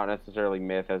 and not necessarily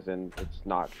myth as in it's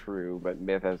not true, but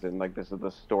myth as in like this is the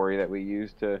story that we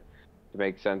use to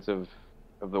make sense of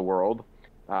the world,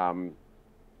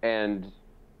 and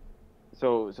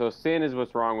so sin is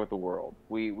what's wrong with the world.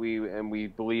 We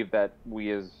believe that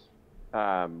we as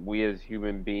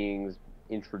human beings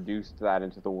introduced that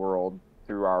into the world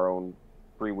through our own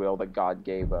free will that God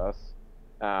gave us,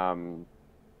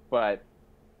 but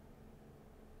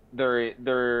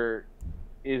there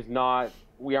is not.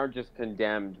 We aren't just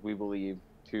condemned, we believe,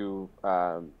 to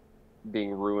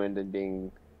being ruined and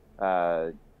being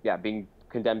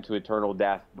condemned to eternal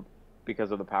death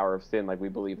because of the power of sin. Like, we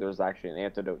believe there's actually an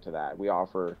antidote to that. We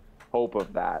offer hope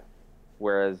of that.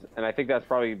 Whereas, and I think that's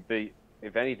probably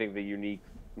if anything, the unique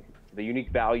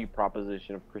value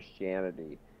proposition of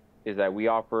Christianity is that we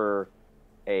offer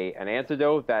an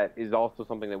antidote that is also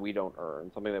something that we don't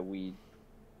earn, something that we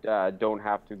don't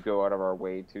have to go out of our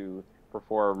way to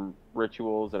perform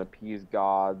rituals and appease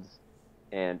gods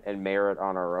and merit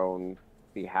on our own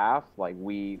behalf. Like,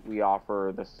 we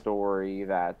offer the story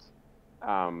that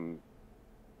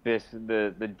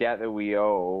the debt that we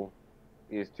owe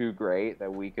is too great,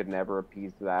 that we could never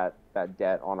appease that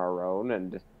debt on our own,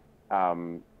 and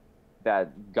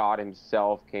that God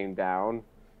himself came down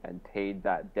and paid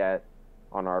that debt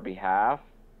on our behalf,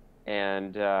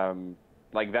 and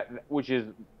like that, which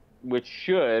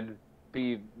should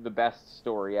be the best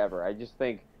story ever. I just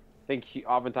think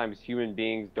oftentimes human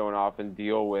beings don't often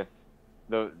deal with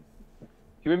the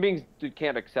human beings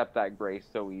can't accept that grace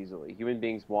so easily. Human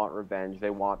beings want revenge.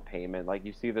 They want payment. Like,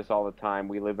 you see this all the time.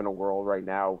 We live in a world right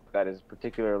now that is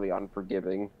particularly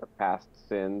unforgiving of past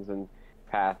sins and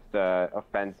past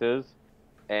offenses.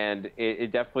 And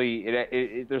it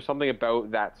definitely, there's something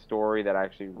about that story that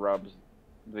actually rubs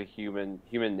the human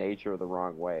nature the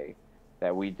wrong way.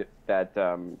 That we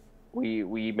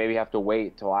maybe have to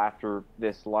wait till after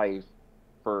this life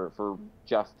for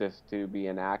justice to be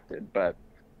enacted. But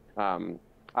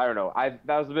I don't know.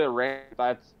 That was a bit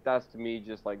random. That's to me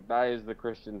just like, that is the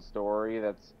Christian story.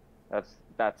 That's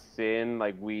sin.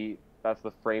 Like, that's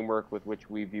the framework with which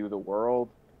we view the world.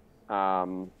 I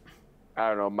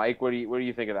don't know, Mike. What do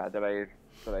you think of that? Did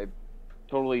I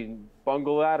totally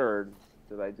bungle that, or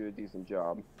did I do a decent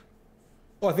job?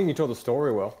 Well, I think you told the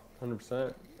story well,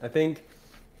 100%. I think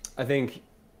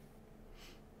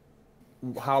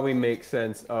how we make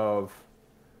sense of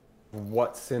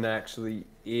what sin actually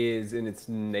is in its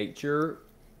nature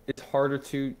is harder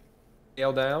to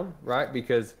nail down, right?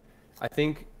 Because I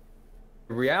think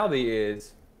the reality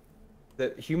is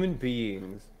that human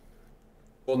beings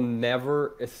will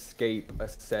never escape a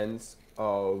sense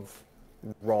of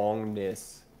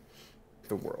wrongness in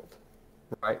the world,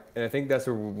 right? And I think that's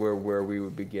where we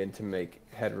would begin to make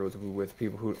headroads with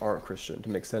people who aren't Christian, to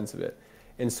make sense of it.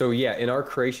 And so, yeah, in our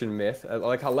creation myth, I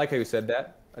like how you said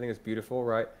that. I think it's beautiful,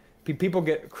 right?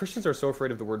 Christians are so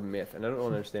afraid of the word myth, and I don't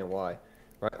understand why,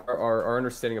 right? Our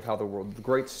understanding of how the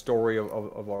great story of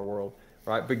our world,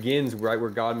 right, begins, right, where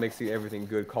God makes everything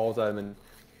good, calls Adam,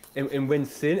 and when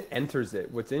sin enters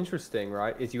it, what's interesting,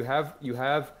 right, is you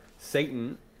have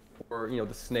Satan, or,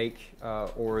 the snake,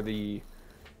 or the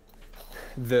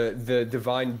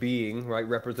divine being, right,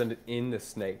 represented in the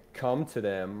snake, come to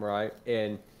them, right,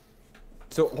 and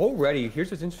so already, here's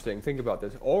what's interesting. Think about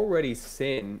this. Already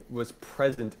sin was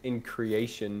present in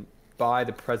creation by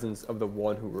the presence of the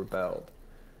one who rebelled,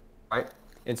 right?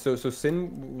 And so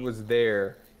sin was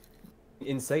there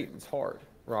in Satan's heart,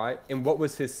 right? And what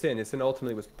was his sin? His sin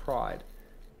ultimately was pride.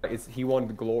 He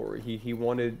wanted glory. He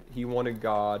wanted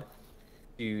God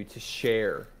to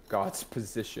share God's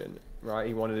position, right?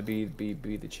 He wanted to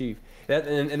be the chief.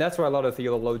 And that's why a lot of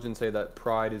theologians say that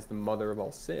pride is the mother of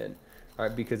all sin.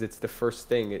 Right, because it's the first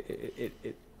thing.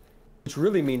 Which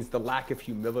really means the lack of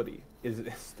humility is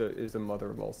the mother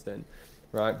of all sin,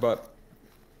 right? But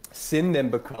sin then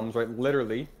becomes, right,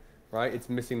 literally, right, it's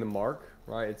missing the mark,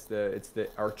 right? It's the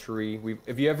archery.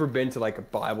 Have you ever been to like a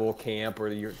Bible camp, or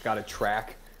you got a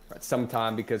track, right,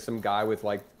 sometime because some guy with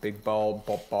like big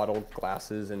bottle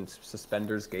glasses and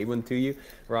suspenders gave one to you,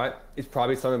 right? It's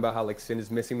probably something about how like sin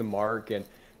is missing the mark, and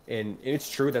it's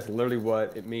true, that's literally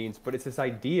what it means. But it's this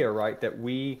idea, right, that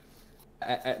we,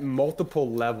 at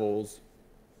multiple levels,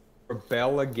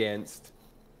 rebel against,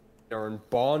 or in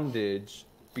bondage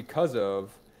because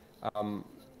of,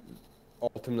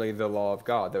 ultimately, the law of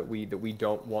God, that we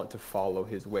don't want to follow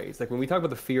his ways. Like, when we talk about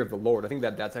the fear of the Lord, I think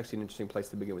that's actually an interesting place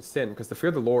to begin with sin, because the fear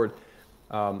of the Lord,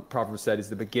 Proverbs said, is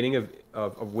the beginning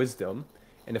of wisdom,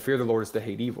 and the fear of the Lord is to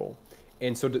hate evil.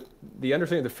 And so the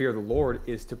understanding of the fear of the Lord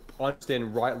is to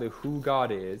understand rightly who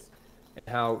God is and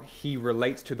how he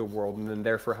relates to the world, and then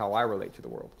therefore how I relate to the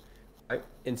world. Right?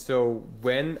 And so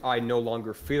when I no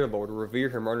longer fear the Lord, or revere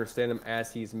him, or understand him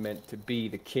as he's meant to be,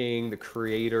 the king, the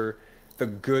creator, the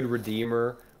good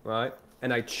redeemer, right?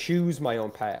 And I choose my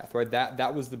own path, right?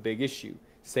 That was the big issue.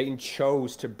 Satan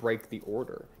chose to break the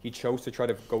order. He chose to try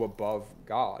to go above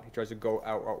God. He tries to go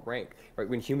outrank, right?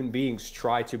 When human beings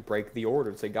try to break the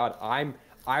order and say, God,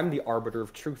 I'm the arbiter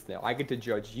of truth now. I get to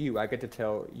judge you. I get to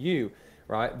tell you,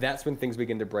 right? That's when things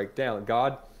begin to break down.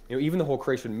 God, even the whole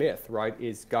creation myth, right,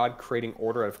 is God creating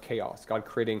order out of chaos. God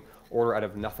creating order out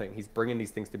of nothing. He's bringing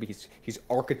these things to be. He's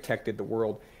architected the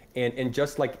world. And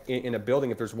just like in a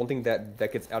building, if there's one thing that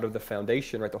gets out of the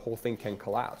foundation, right, the whole thing can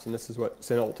collapse. And this is what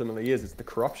sin ultimately is. It's the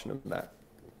corruption of that.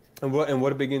 And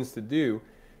what it begins to do,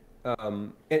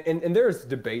 and there's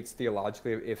debates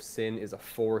theologically if sin is a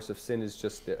force, if sin is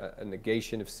just a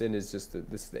negation, if sin is just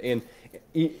and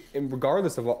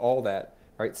regardless of all that,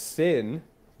 right, sin,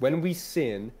 when we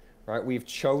sin, right, we've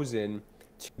chosen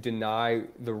to deny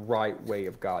the right way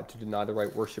of God, to deny the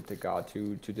right worship to God,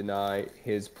 to deny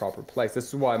his proper place. This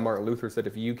is why Martin Luther said,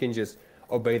 if you can just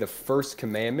obey the first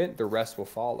commandment, the rest will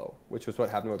follow, which was what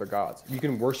happened with other gods. If you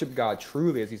can worship God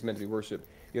truly as he's meant to be worshipped,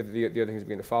 the other things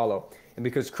begin to follow. And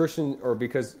because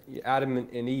because Adam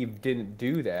and Eve didn't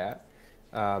do that,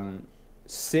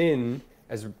 Sin,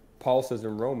 as Paul says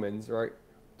in Romans, right,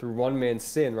 through one man's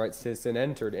sin, right, sin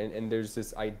entered, and there's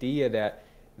this idea that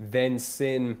then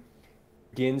sin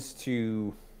begins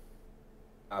to,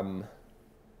 some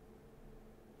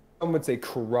would say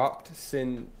corrupt.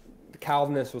 Sin.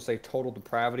 Calvinists will say total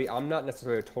depravity. I'm not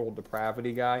necessarily a total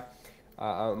depravity guy.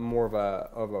 I'm more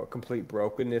of a complete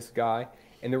brokenness guy.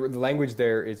 And the language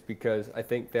there is because I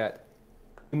think that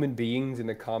human beings in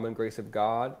the common grace of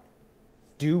God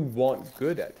do want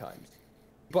good at times.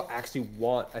 People actually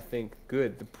want, I think,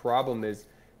 good. The problem is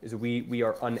we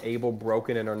are unable,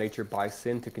 broken in our nature by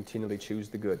sin, to continually choose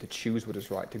the good, to choose what is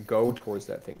right, to go towards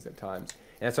that things at times.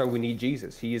 And that's why we need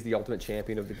Jesus. He is the ultimate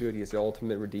champion of the good. He is the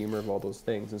ultimate redeemer of all those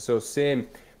things. And so sin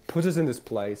puts us in this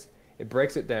place. It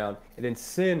breaks it down. And then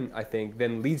sin, I think,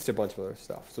 then leads to a bunch of other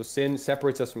stuff. So sin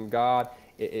separates us from God.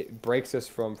 It breaks us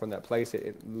from that place.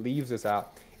 It leaves us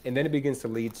out. And then it begins to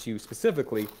lead to,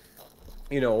 specifically,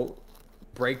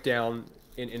 breakdown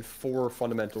in four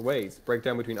fundamental ways.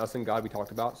 Breakdown between us and God, we talked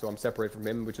about. So I'm separated from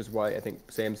him, which is why I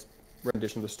think Sam's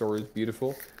rendition of the story is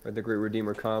beautiful, where the great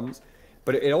Redeemer comes.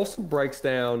 But it also breaks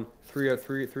down three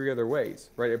other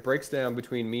ways, right? It breaks down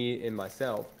between me and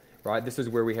myself, right? This is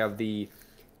where we have the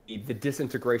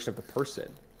disintegration of the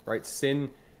person, right? Sin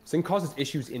causes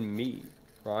issues in me,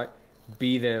 right?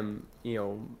 Be them,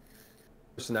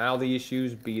 personality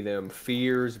issues, be them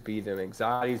fears, be them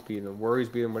anxieties, be them worries,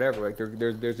 be them whatever. Like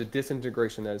there's a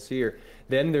disintegration that is here.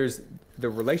 Then there's the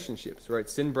relationships, right?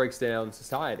 Sin breaks down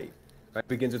society, right? It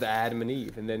begins with Adam and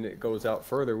Eve, and then it goes out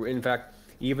further. In fact,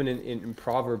 even in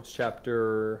Proverbs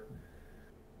chapter,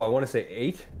 I want to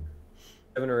say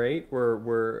 7 or 8,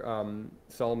 where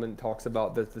Solomon talks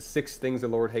about the 6 things the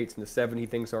Lord hates and the 7 he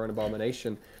thinks are an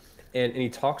abomination. And he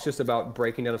talks just about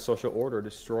breaking down a social order,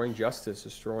 destroying justice,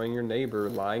 destroying your neighbor,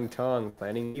 lying tongue,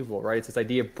 planning evil, right? It's this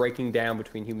idea of breaking down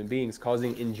between human beings,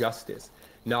 causing injustice,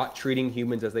 not treating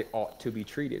humans as they ought to be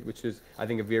treated, which is, I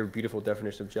think, a very beautiful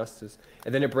definition of justice.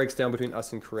 And then it breaks down between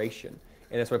us and creation.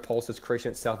 And that's why Paul says creation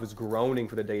itself is groaning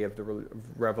for the day of the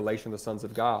revelation of the sons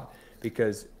of God,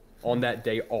 because on that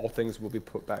day, all things will be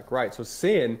put back right. So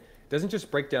sin doesn't just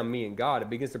break down me and God. It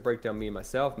begins to break down me and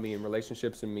myself, me and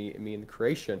relationships, and me and the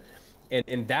creation.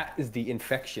 And that is the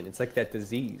infection. It's like that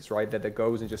disease, right, that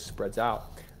goes and just spreads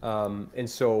out. And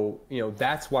so,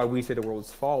 that's why we say the world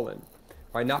is fallen,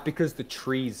 right? Not because the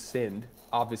trees sinned.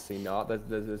 Obviously not.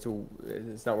 That's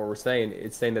not what we're saying.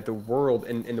 It's saying that the world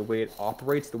and the way it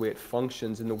operates, the way it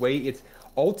functions, and the way it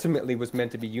ultimately was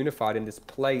meant to be unified in this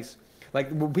place. Like,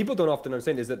 what people don't often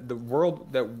understand is that the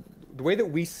way that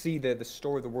we see the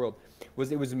story of the world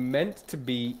was, it was meant to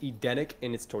be Edenic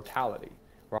in its totality,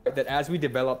 right? That as we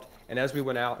developed and as we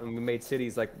went out and we made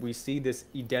cities, like, we see this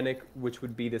Edenic, which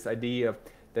would be this idea of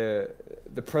the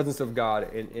presence of God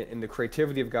and the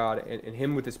creativity of God and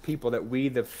him with his people, that we,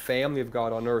 the family of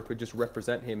God on earth, would just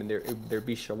represent him, and there'd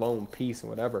be shalom, peace, and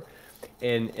whatever.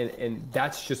 And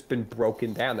that's just been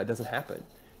broken down. That doesn't happen.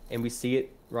 And we see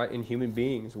it, right, in human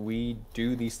beings. We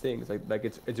do these things. Like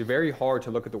it's very hard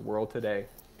to look at the world today,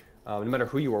 no matter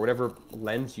who you are, whatever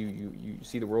lens you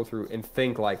see the world through, and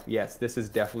think like, yes, this is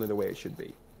definitely the way it should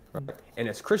be. Right? And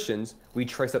as Christians, we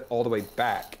trace that all the way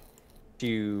back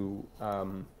to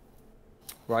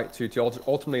right, to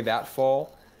ultimately that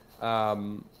fall,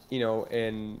 and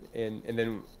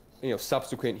then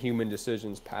subsequent human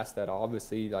decisions past that,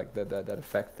 obviously, like that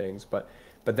affect things, but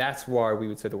that's why we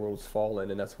would say the world's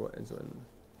fallen, and that's what. And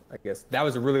I guess that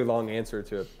was a really long answer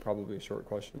to probably a short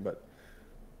question, but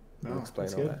I'll explain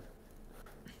all good.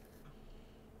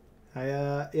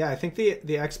 that. I think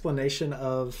the explanation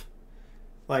of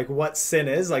like what sin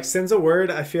is, like, sin's a word,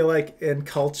 I feel like in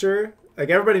culture, like,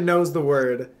 everybody knows the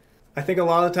word. I think a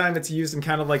lot of the time it's used in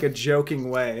kind of like a joking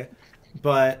way,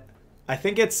 but I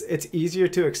think it's easier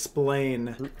to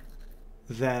explain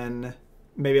than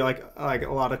maybe like a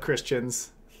lot of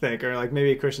Christians think, or like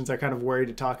maybe Christians are kind of worried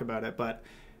to talk about it. But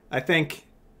I think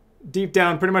deep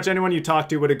down, pretty much anyone you talk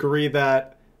to would agree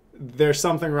that there's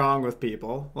something wrong with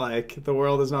people. Like, the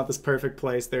world is not this perfect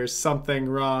place. There's something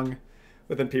wrong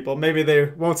within people. Maybe they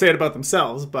won't say it about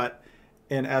themselves, but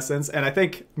in essence. And I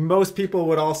think most people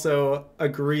would also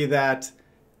agree that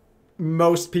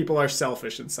most people are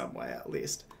selfish in some way, at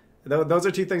least. Those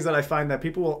are two things that I find that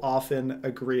people will often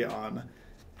agree on.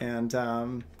 And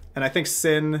I think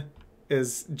sin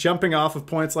is jumping off of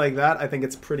points like that. I think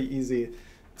it's pretty easy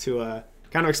to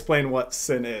kind of explain what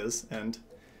sin is, and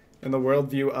in the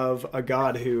worldview of a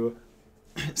God who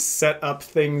set up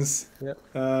things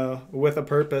with a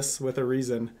purpose, with a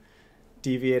reason,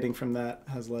 deviating from that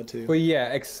has led to. Well, yeah,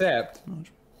 except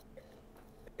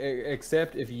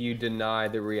except if you deny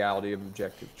the reality of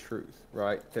objective truth,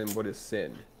 right? Then what is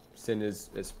sin? Sin is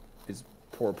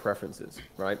poor preferences,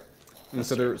 right? And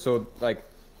so like,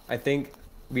 I think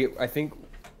we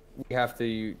have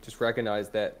to just recognize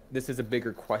that this is a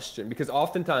bigger question, because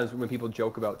oftentimes when people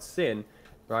joke about sin,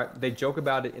 right, they joke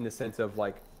about it in the sense of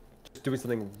like just doing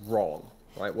something wrong,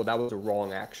 right? Well, that was a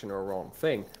wrong action or a wrong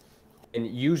thing. And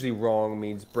usually wrong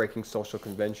means breaking social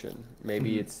convention.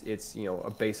 Maybe it's you know, a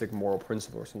basic moral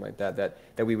principle or something like that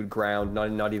we would ground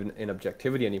not even in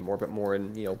objectivity anymore, but more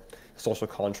in, you know, social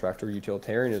contract or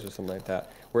utilitarianism or something like that.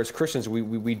 Whereas Christians,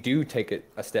 we do take it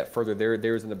a step further.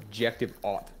 There is an objective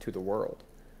ought to the world,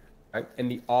 right? And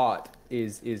the ought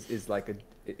is like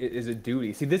a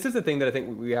duty. See, this is the thing that I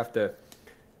think we have to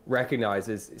recognize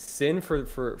is sin for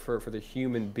the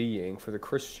human being, for the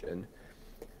Christian,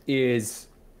 is.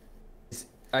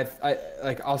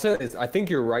 I'll say this. I think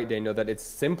you're right, Daniel, that it's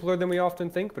simpler than we often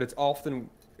think, but it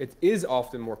is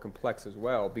often more complex as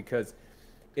well, because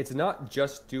it's not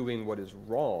just doing what is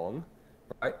wrong,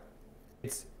 right?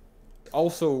 It's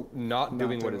also not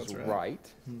doing what is right.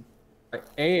 Right?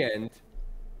 And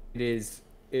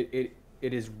it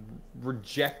is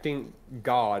rejecting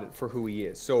God for who He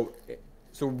is. So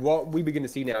what we begin to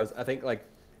see now is, I think, like,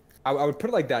 I would put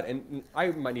it like that, and I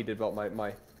might need to develop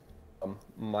my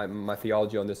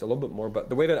theology on this a little bit more, but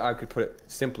the way that I could put it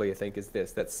simply, I think, is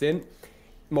this: that sin,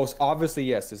 most obviously,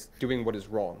 yes, is doing what is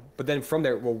wrong. But then from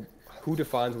there, well, who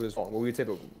defines what is wrong? Well, we'd say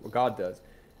what God does.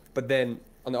 But then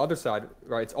on the other side,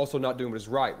 right, it's also not doing what is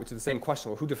right, which is the same question.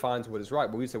 Well, who defines what is right?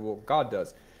 Well, we say, well, God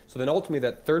does. So then ultimately,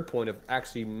 that third point of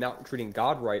actually not treating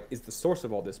God right is the source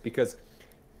of all this, because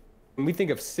when we think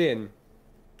of sin,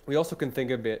 we also can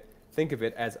think of it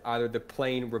as either the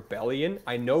plain rebellion.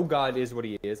 I know God is what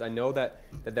He is. I know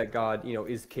that God, you know,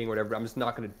 is king or whatever, but I'm just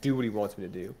not going to do what He wants me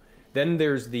to do. Then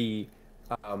there's the,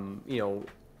 you know,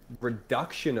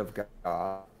 reduction of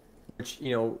God, which,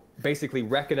 you know, basically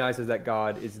recognizes that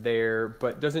God is there,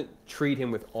 but doesn't treat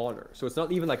Him with honor. So it's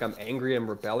not even like I'm angry and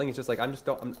rebelling. It's just like I'm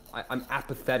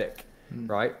apathetic,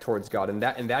 right, towards God,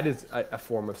 and that is a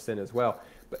form of sin as well.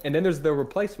 And then there's the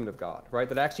replacement of God, right?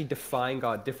 That actually define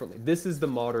God differently. This is the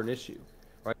modern issue,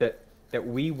 right? That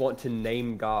we want to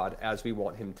name God as we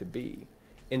want Him to be.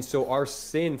 And so our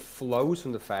sin flows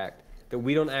from the fact that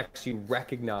we don't actually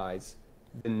recognize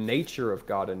the nature of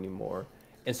God anymore.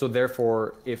 And so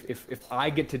therefore, if I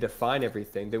get to define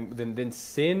everything, then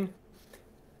sin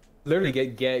literally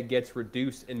gets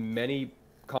reduced in many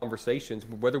conversations,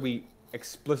 whether we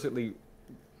explicitly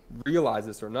realize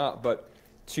this or not, but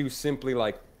to simply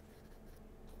like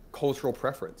cultural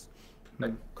preference,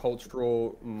 like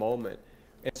cultural moment.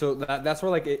 And so that's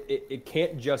where like it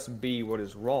can't just be what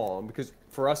is wrong, because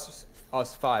for us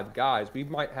five guys,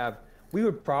 we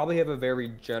would probably have a very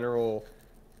general,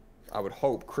 I would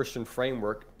hope, Christian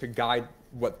framework to guide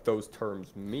what those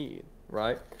terms mean,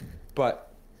 right?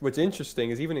 But what's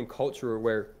interesting is even in culture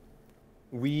where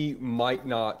we might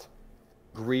not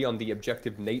agree on the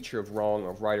objective nature of wrong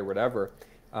or right or whatever,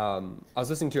 I was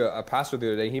listening to a pastor the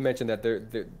other day. He mentioned that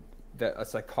that a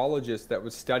psychologist that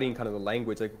was studying kind of the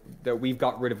language, like that we've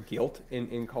got rid of guilt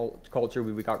in culture,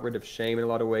 we got rid of shame in a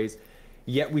lot of ways,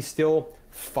 yet we still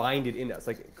find it in us.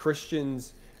 Like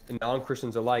Christians and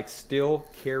non-Christians alike still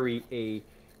carry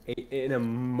an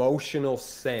emotional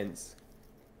sense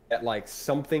that like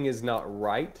something is not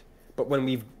right. But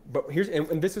here's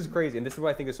and this is crazy, and this is what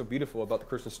I think is so beautiful about the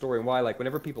Christian story, and why, like,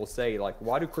 whenever people say, like,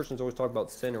 why do Christians always talk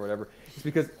about sin or whatever, it's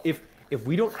because if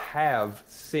we don't have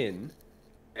sin,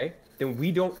 okay, then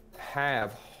we don't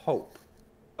have hope.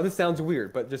 Well, this sounds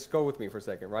weird, but just go with me for a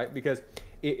second, right? Because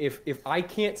if I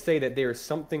can't say that there is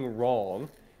something wrong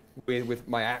with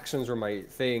my actions or my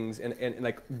things, and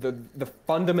like the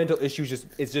fundamental issue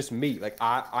is just me, like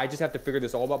I just have to figure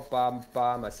this all out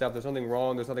by myself, there's nothing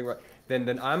wrong, there's nothing right,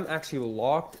 then I'm actually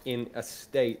locked in a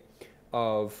state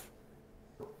of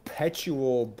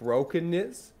perpetual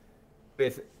brokenness,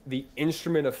 with the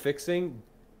instrument of fixing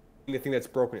the thing that's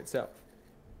broken itself.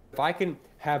 If I can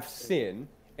have sin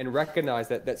and recognize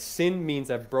that sin means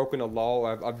I've broken a law,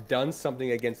 I've done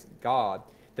something against God,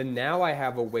 then now I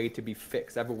have a way to be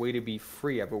fixed. I have a way to be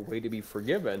free. I have a way to be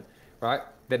forgiven, right?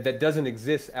 That doesn't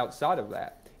exist outside of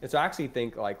that. And so I actually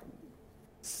think like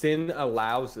sin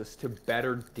allows us to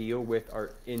better deal with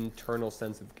our internal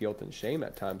sense of guilt and shame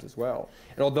at times as well.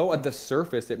 And although at the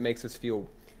surface it makes us feel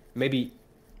maybe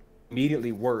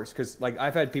immediately worse, because like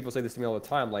I've had people say this to me all the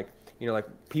time, like, you know, like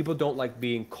people don't like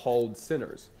being called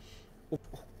sinners. Well,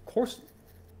 of course,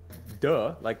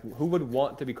 duh. Like who would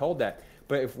want to be called that?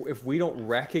 But if we don't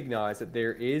recognize that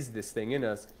there is this thing in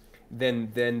us,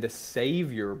 then the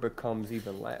Savior becomes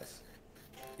even less.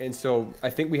 And so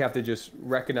I think we have to just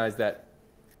recognize that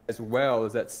as well,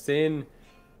 is that sin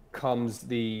comes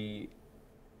the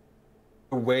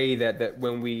way that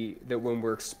when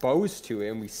we're exposed to it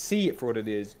and we see it for what it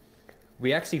is,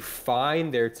 we actually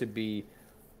find there to be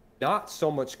not so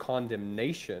much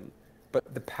condemnation,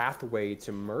 but the pathway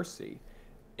to mercy.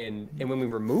 And when we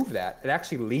remove that, it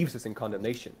actually leaves us in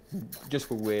condemnation, just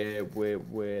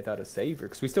without a savior,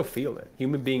 because we still feel it.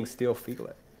 Human beings still feel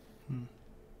it.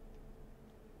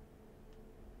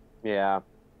 Yeah,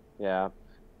 yeah.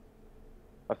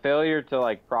 A failure to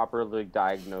like properly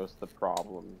diagnose the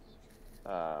problems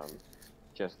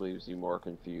just leaves you more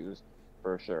confused,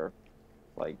 for sure.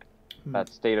 Like that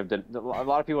state of a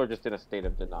lot of people are just in a state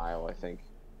of denial, I think,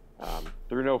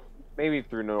 through no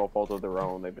fault of their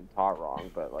own. They've been taught wrong,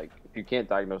 but like if you can't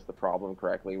diagnose the problem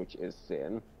correctly, which is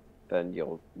sin, then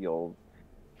you'll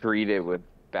treat it with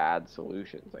bad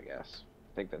solutions, I guess.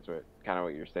 I think that's what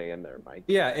you're saying there, Mike.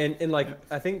 Yeah, and like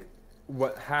I think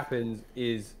what happens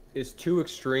is two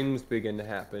extremes begin to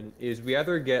happen. Is we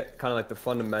either get kind of like the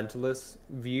fundamentalist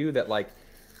view that like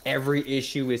every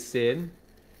issue is sin,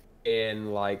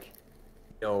 and like,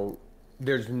 you know,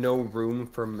 there's no room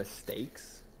for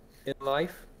mistakes in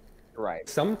life. Right.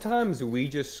 Sometimes we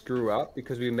just screw up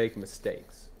because we make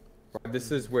mistakes. Right?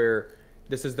 This is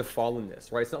the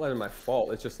fallenness, right? It's not like my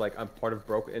fault. It's just like I'm part of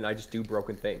broken, and I just do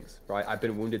broken things, right? I've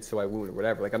been wounded, so I wound, or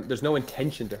whatever. Like there's no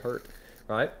intention to hurt,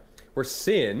 right? Where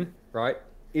sin, right,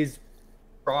 is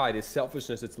pride, is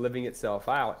selfishness. It's living itself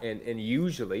out, and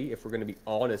usually, if we're going to be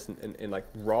honest and like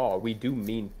raw, we do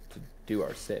mean to do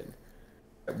our sin.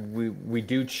 We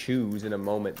do choose in a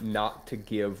moment not to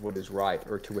give what is right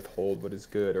or to withhold what is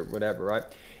good or whatever, right?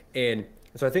 And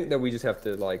so I think that we just have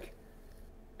to like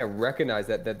recognize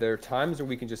that there are times where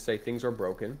we can just say things are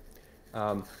broken,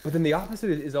 but then the opposite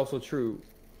is also true.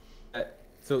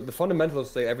 So the fundamentalists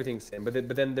say everything's sin,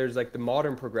 but then there's like the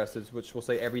modern progressives, which will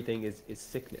say everything is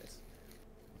sickness,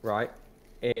 right?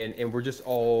 And we just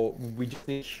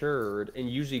need cured, and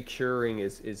usually curing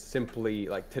is simply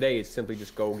like today is simply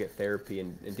just go get therapy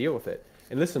and deal with it.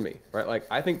 And listen to me, right? Like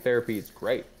I think therapy is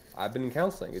great. I've been in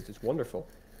counseling; it's just wonderful,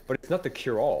 but it's not the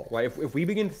cure all, right? If we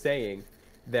begin saying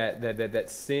that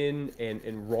sin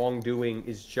and wrongdoing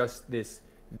is just this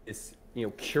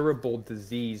curable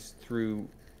disease through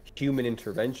human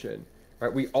intervention,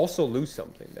 right? We also lose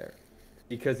something there,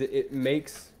 because it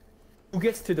makes who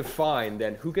gets to define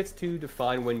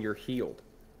when you're healed,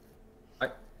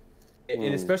 right?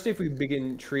 And especially if we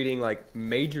begin treating like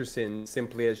major sin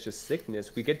simply as just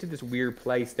sickness, we get to this weird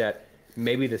place that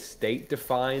maybe the state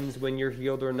defines when you're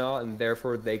healed or not, and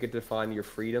therefore they could define your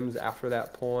freedoms after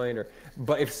that point.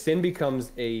 But if sin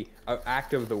becomes an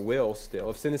act of the will, still,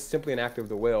 if sin is simply an act of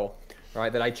the will,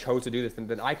 right, that I chose to do this,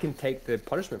 then I can take the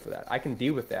punishment for that. I can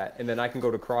deal with that, and then I can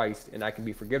go to Christ and I can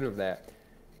be forgiven of that.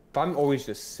 If I'm always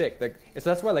just sick, like, so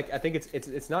that's why, like, I think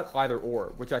it's not either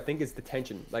or, which I think is the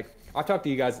tension. Like, I've talked to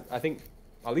you guys, I think,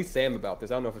 at least Sam about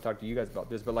this. I don't know if I talked to you guys about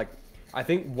this, but like, I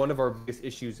think one of our biggest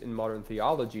issues in modern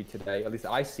theology today, at least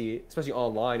I see it, especially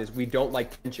online, is we don't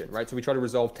like tension, right? So we try to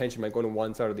resolve tension by going to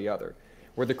one side or the other.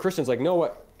 Where the Christian's like, no,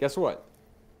 what? Guess what?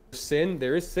 Sin,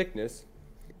 there is sickness.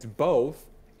 It's both,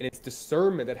 and it's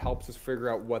discernment that helps us figure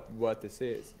out what this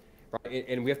is, right?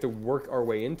 And we have to work our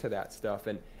way into that stuff.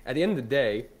 And at the end of the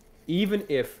day, even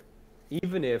if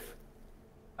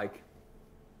like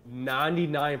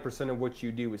 99% of what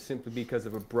you do is simply because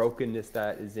of a brokenness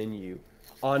that is in you,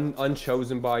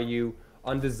 unchosen by you,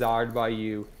 undesired by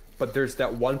you, but there's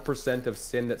that 1% of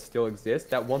sin that still exists.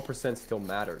 That 1% still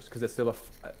matters, because it's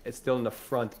still an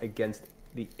affront against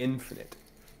the infinite.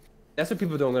 That's what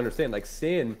people don't understand. Like,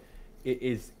 sin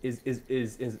is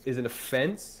an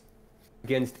offense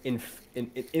against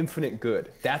infinite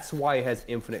good. That's why it has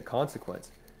infinite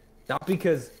consequence. Not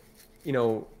because, like,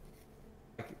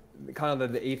 kind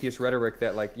of the atheist rhetoric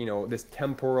that, like, this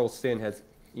temporal sin has,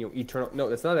 eternal. No,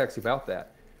 it's not actually about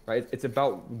that, right? It's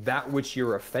about that which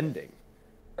you're offending,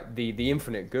 the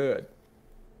infinite good,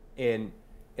 and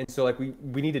so, like,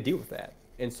 we need to deal with that.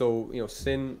 And so,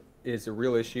 sin is a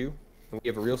real issue, and we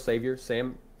have a real savior.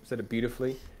 Sam said it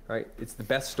beautifully, right? It's the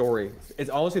best story. It's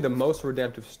honestly the most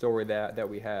redemptive story that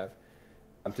we have,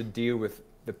 to deal with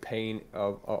the pain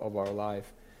of our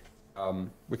life,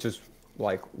 which is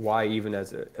like why even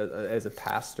as a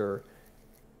pastor,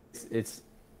 it's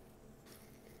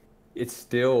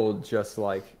still just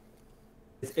like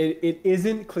it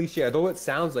isn't cliche, although it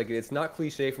sounds like it. It's not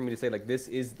cliche for me to say, like, this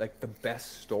is like the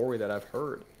best story that I've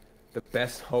heard, the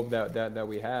best hope that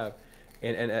we have,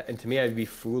 and to me, I'd be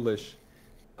foolish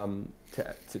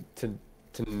to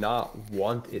not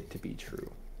want it to be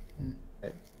true.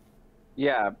 Right?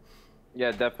 Yeah,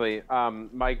 Yeah, definitely.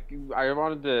 Mike, I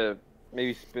wanted to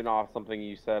maybe spin off something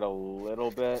you said a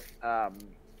little bit.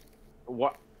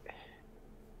 What,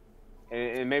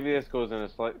 and maybe this goes in a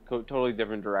totally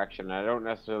different direction. I don't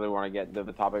necessarily want to get into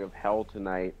the topic of hell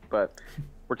tonight, but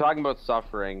we're talking about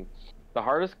suffering. The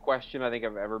hardest question I think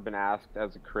I've ever been asked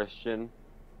as a Christian,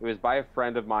 it was by a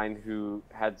friend of mine who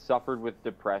had suffered with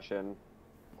depression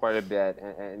quite a bit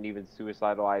and even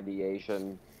suicidal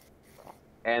ideation.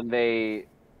 And they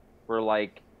were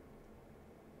like,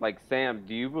 Sam,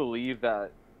 do you believe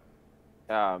that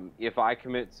if I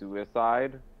commit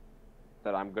suicide,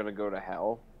 that I'm gonna go to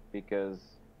hell because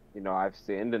I've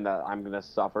sinned and that I'm gonna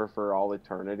suffer for all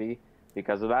eternity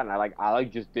because of that? And I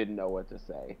just didn't know what to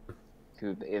say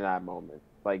in that moment.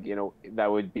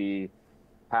 That would be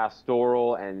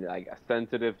pastoral and like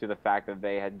sensitive to the fact that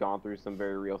they had gone through some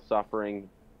very real suffering,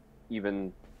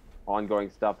 even ongoing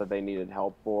stuff that they needed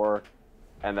help for,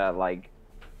 and that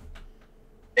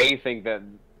they think that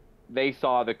they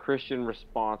saw the Christian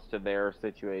response to their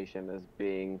situation as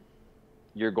being,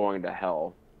 you're going to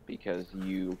hell because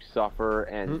you suffer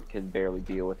and can barely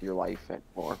deal with your life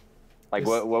anymore. Like,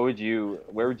 what would you,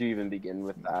 where would you even begin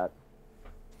with that?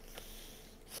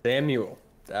 Samuel,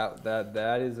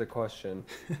 that is a question.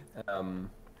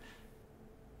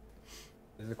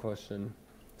 Is a question.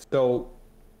 So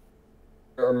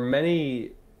there are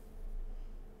many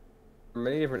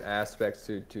different aspects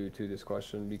to this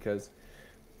question, because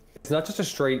it's not just a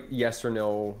straight yes or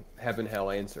no, heaven hell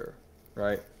answer,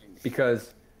 right?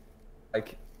 Because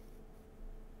like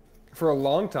for a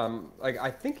long time, like I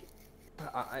think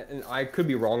and I could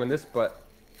be wrong on this, but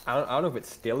I don't know if it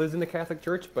still is in the Catholic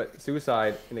Church, but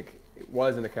suicide it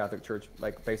was in the Catholic Church,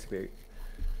 like basically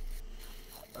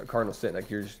a cardinal sin. Like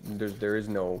there's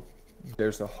no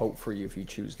hope for you if you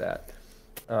choose that.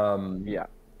 Yeah.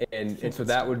 And so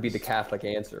that would be the Catholic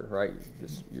answer, right?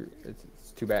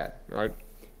 It's too bad, right?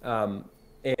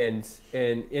 And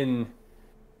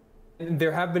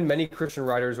there have been many Christian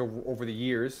writers over the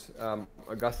years.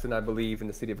 Augustine, I believe, in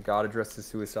the City of God addresses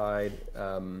suicide.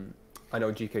 I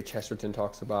know G.K. Chesterton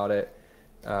talks about it.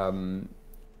 And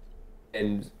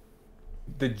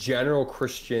the general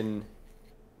Christian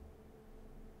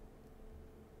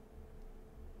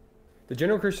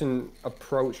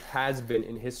approach has been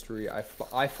in history,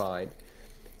 I find,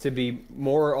 to be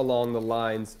more along the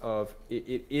lines of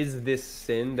it is this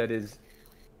sin that is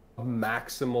a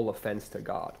maximal offense to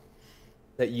God,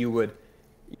 that you would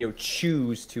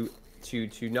choose to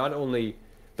not only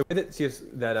the way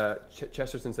that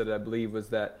Chesterton said it, I believe, was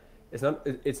that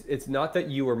it's not that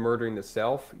you are murdering the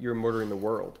self, you're murdering the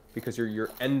world, because you're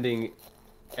ending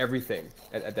everything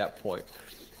at that point.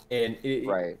 And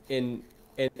Right.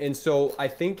 And so I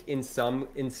think in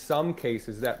some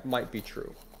cases that might be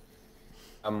true.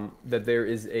 That there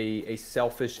is a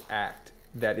selfish act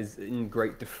that is in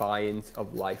great defiance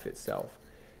of life itself.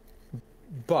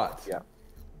 But Yeah.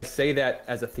 I say that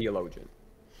as a theologian.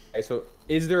 Okay, so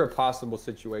is there a possible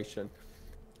situation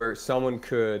where someone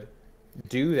could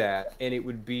do that and it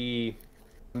would be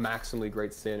a maximally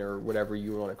great sin, or whatever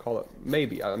you want to call it?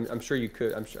 Maybe. I'm sure you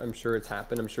could. I'm sure it's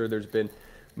happened. I'm sure there's been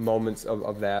moments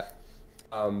of that.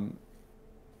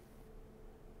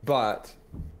 But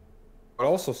I'd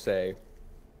also say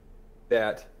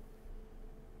that,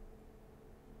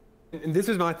 and this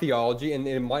is my theology, and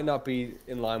it might not be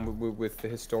in line with the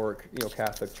historic,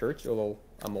 Catholic Church, although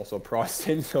I'm also a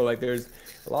Protestant, so like there's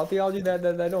a lot of theology that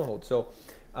I don't hold. So,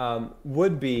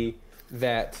 would be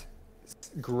that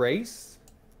grace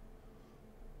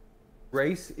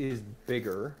is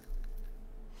bigger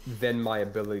than my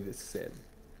ability to sin.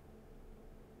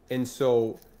 And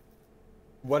so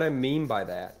what I mean by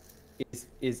that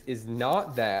is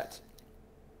not that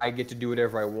I get to do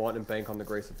whatever I want and bank on the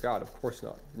grace of God. Of course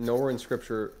not. Nowhere in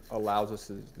Scripture allows us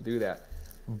to do that.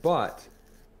 But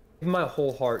in my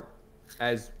whole heart,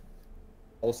 as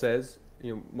Paul says,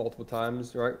 multiple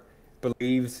times, right,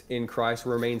 believes in Christ,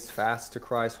 remains fast to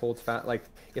Christ, holds fast. Like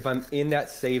if I'm in that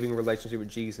saving relationship with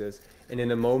Jesus, and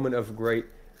in a moment of great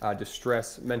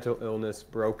distress, mental illness,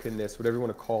 brokenness, whatever you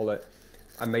want to call it,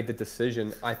 I made the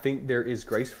decision. I think there is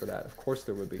grace for that. Of course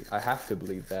there would be. I have to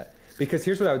believe that. Because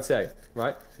here's what I would say,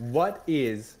 right? What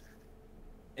is,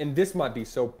 and this might be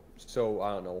so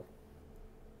I don't know,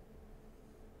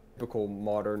 typical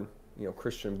modern,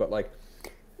 Christian, but like,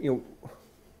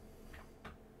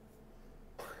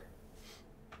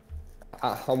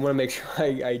 I want to make sure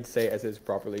I say it as is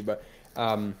properly, but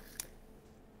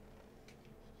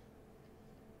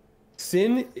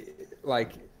sin,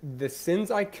 like the sins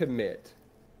I commit,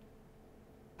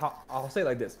 I'll say it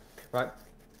like this, right?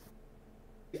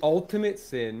 The ultimate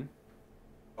sin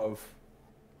of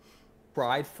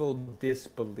prideful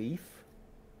disbelief,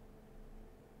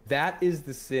 that is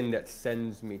the sin that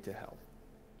sends me to hell.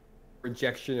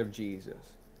 Rejection of Jesus.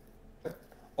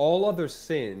 All other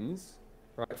sins,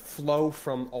 right, flow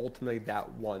from ultimately that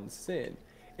one sin.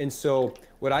 And so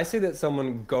would I say that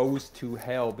someone goes to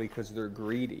hell because they're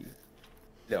greedy?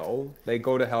 No, they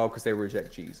go to hell because they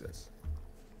reject Jesus.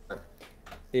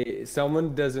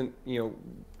 Someone doesn't,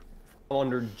 fall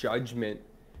under judgment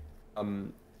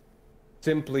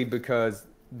simply because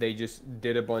they just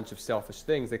did a bunch of selfish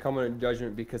things. They come under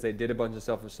judgment because they did a bunch of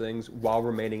selfish things while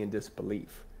remaining in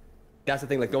disbelief. That's the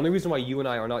thing. Like, the only reason why you and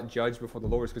I are not judged before the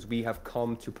Lord is because we have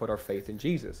come to put our faith in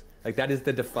Jesus. Like, that is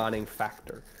the defining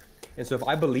factor. And so if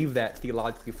I believe that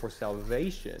theologically for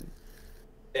salvation,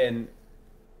 then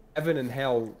heaven and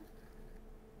hell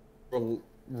will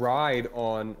ride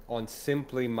on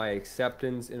simply my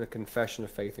acceptance and a confession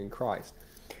of faith in Christ.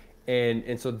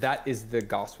 And so that is the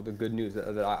gospel, the good news,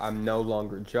 that I'm no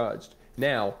longer judged.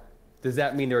 Now, does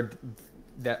that mean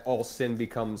that all sin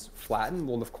becomes flattened?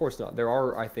 Well, of course not. There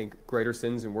are, I think, greater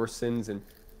sins and worse sins, and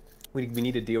we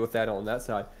need to deal with that on that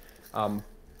side.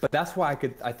 But that's why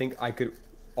I think I could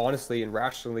honestly and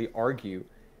rationally argue,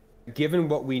 given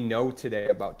what we know today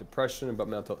about depression, about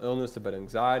mental illness, about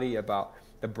anxiety, about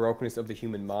the brokenness of the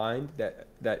human mind,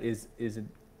 that is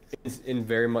in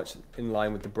very much in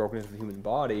line with the brokenness of the human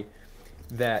body,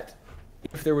 that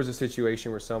if there was a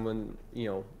situation where someone,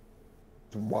 was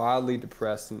wildly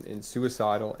depressed and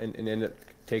suicidal and ended up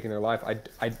taking their life,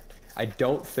 I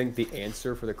don't think the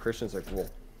answer for the Christians is like, well,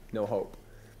 no hope.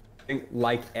 I think,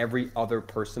 like every other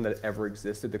person that ever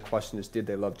existed, the question is, did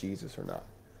they love Jesus or not?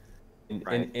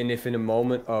 And if in a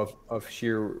moment of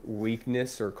sheer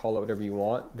weakness, or call it whatever you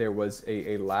want, there was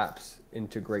a lapse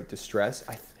into great distress,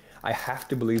 I have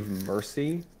to believe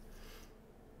mercy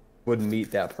would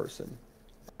meet that person.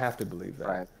 I have to believe that.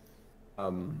 Right.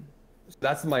 So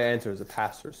that's my answer as a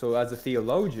pastor. So as a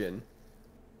theologian,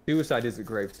 suicide is a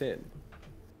grave sin.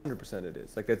 100% it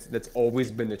is. Like, that's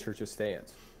always been the church's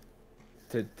stance.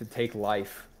 To take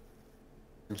life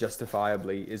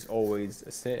justifiably is always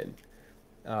a sin.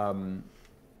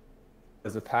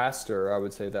 As a pastor, I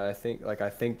would say that I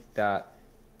think that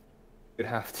we'd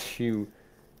have to be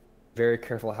very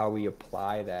careful how we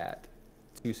apply that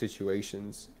to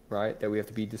situations, right? That we have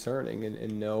to be discerning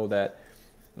and know that,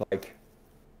 like,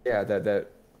 yeah, that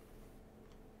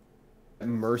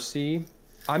mercy.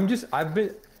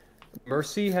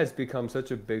 Mercy has become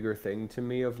such a bigger thing to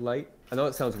me of late. I know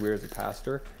it sounds weird as a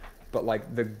pastor, but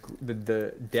like the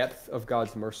depth of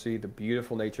God's mercy, the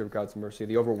beautiful nature of God's mercy,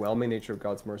 the overwhelming nature of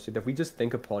God's mercy, that if we just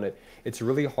think upon it, it's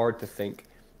really hard to think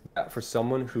that for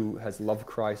someone who has loved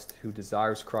Christ, who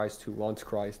desires Christ, who wants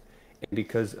Christ, and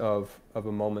because of a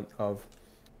moment of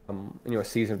a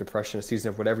season of depression, a season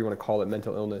of whatever you want to call it,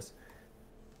 mental illness,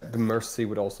 the mercy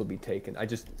would also be taken. I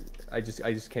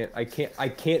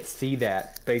can't see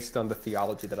that based on the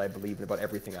theology that I believe in about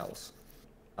everything else.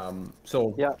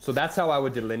 So that's how I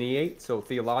would delineate. So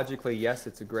theologically, yes,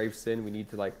 it's a grave sin. We need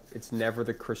to, it's never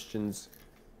the Christian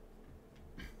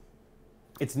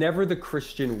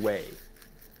way.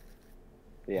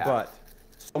 Yeah. But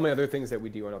so many other things that we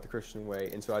do are not the Christian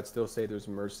way, and so I'd still say there's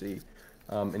mercy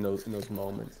in those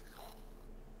moments.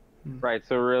 Right.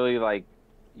 So really,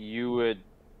 you would.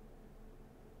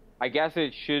 I guess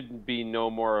it should be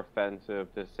no more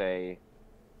offensive to say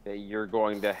that you're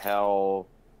going to hell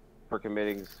for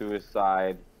committing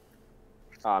suicide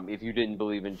if you didn't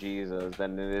believe in Jesus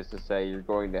than it is to say you're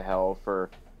going to hell for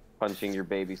punching your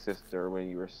baby sister when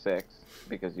you were 6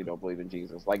 because you don't believe in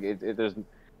Jesus.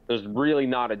 There's really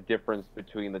not a difference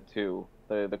between the two.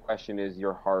 The question is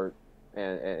your heart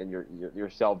and your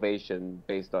salvation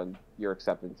based on your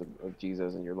acceptance of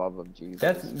Jesus and your love of Jesus.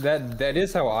 That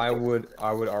is how I would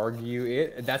argue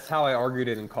it. That's how I argued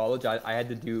it in college. I had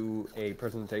to do a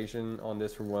presentation on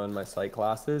this for one of my psych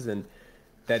classes, and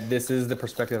that this is the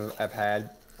perspective I've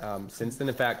had since then.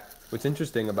 In fact, what's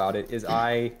interesting about it is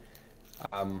I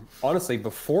honestly,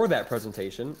 before that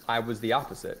presentation, I was the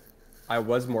opposite. I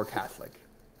was more Catholic.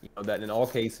 That in all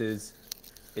cases,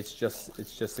 it's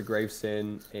just a grave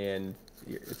sin, and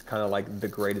it's kind of like the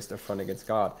greatest affront against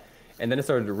God. And then I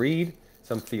started to read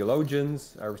some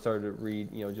theologians. I started to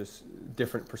read, just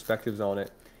different perspectives on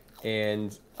it,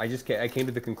 and I came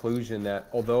to the conclusion that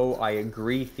although I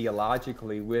agree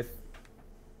theologically with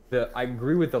the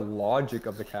logic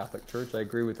of the Catholic Church, I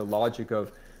agree with the logic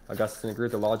of Augustine, I agree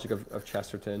with the logic of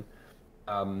Chesterton.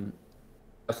 I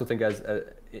also think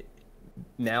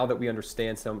now that we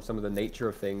understand some of the nature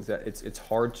of things, that it's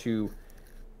hard to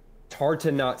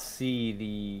not see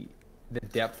the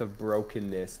depth of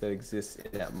brokenness that exists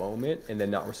in that moment and then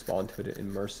not respond to it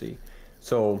in mercy.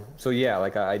 So yeah,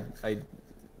 like I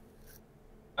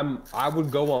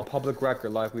would go on public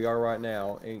record like we are right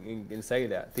now and say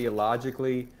that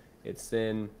theologically it's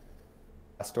sin,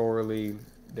 pastorally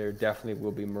there definitely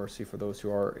will be mercy for those who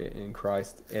are in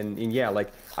Christ. And yeah,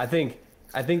 like I think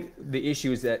the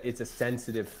issue is that it's a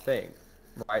sensitive thing,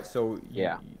 right? So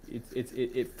Yeah.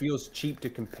 it feels cheap to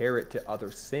compare it to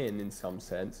other sin in some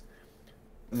sense.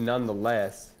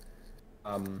 Nonetheless,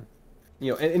 and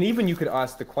even you could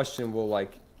ask the question, well,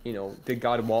 like, did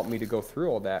God want me to go through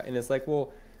all that? And it's like,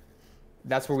 well,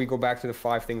 that's where we go back to the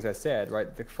 5 things I said,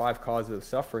 right? The 5 causes of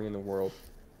suffering in the world.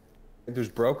 There's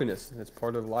brokenness. That's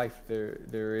part of life.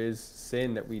 There is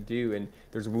sin that we do, and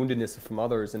there's woundedness from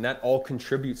others, and that all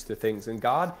contributes to things. And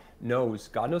God knows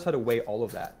how to weigh all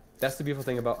of that. That's the beautiful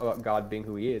thing about God being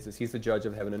who He is He's the judge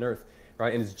of heaven and earth,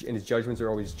 right? And His judgments are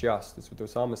always just. That's what the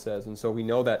psalmist says. And so we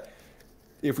know that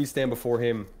if we stand before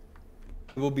Him,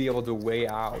 we'll be able to weigh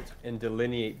out and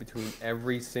delineate between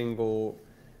every single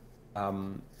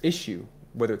issue,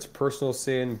 whether it's personal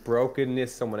sin,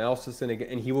 brokenness, someone else's sin,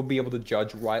 and He will be able to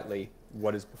judge rightly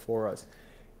what is before us.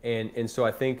 And so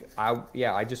I think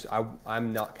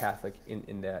I'm not Catholic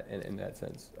in that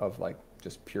sense of like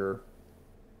just pure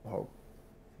hope.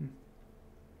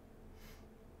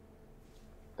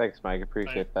 Thanks, Mike.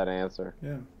 Appreciate that answer.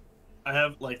 Yeah. I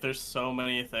have there's so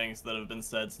many things that have been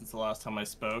said since the last time I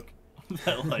spoke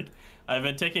that I've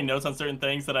been taking notes on certain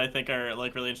things that I think are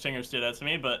really interesting or stood out to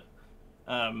me, but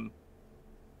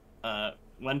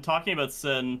when talking about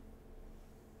sin,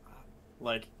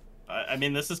 I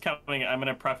mean, this is coming. I'm going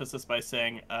to preface this by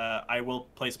saying I will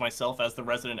place myself as the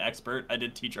resident expert. I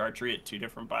did teach archery at 2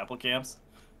 different Bible camps,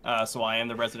 so I am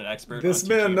the resident expert. This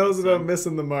man knows about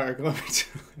missing the mark. Let me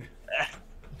tell you.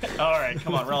 All right,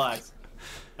 come on, relax.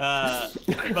 But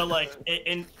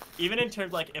even in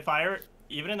terms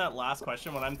even in that last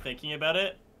question, when I'm thinking about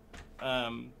it,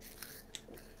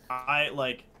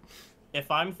 if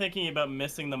I'm thinking about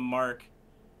missing the mark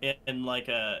in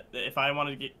if I want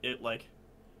to get it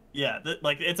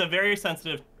it's a very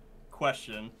sensitive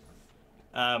question.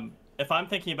 If I'm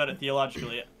thinking about it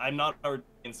theologically, I'm not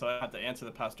ordained, so I have to answer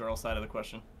the pastoral side of the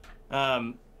question.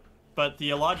 But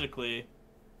theologically,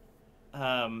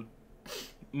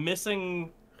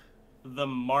 missing the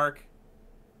mark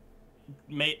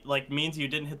means you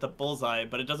didn't hit the bullseye,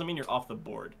 but it doesn't mean you're off the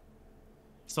board.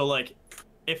 So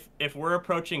if we're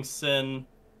approaching sin,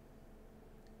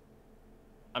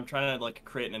 I'm trying to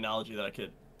create an analogy that I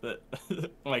could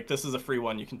this is a free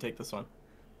one, you can take this one.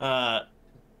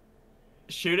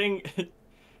 Shooting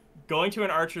going to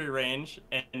an archery range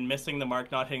and missing the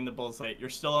mark, not hitting the bullseye, you're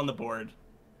still on the board.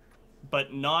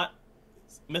 But not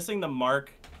missing the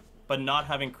mark but not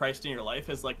having Christ in your life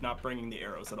is like not bringing the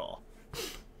arrows at all.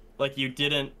 You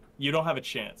don't have a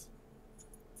chance.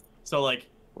 So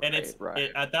and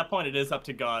at that point it is up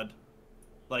to God.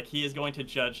 He is going to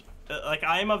judge.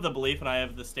 I am of the belief, and I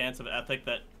have the stance of ethic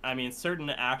that, I mean, certain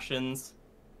actions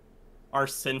are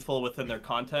sinful within their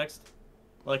context.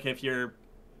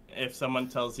 If someone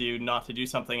tells you not to do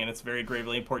something and it's very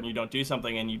gravely important you don't do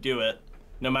something and you do it,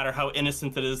 no matter how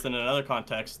innocent it is in another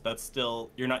context, that's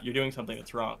still, you're doing something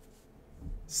that's wrong.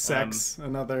 Sex,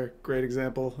 another great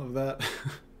example of that.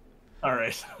 All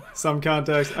right. Some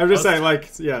context. I'm just saying,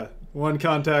 one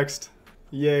context,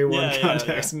 yay, one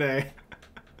context, nay.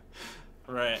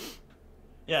 Right.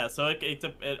 Yeah, so it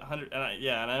 100,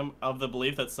 and I'm of the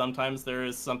belief that sometimes there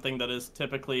is something that is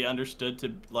typically understood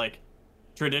to,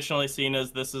 traditionally seen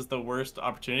as this is the worst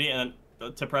opportunity, and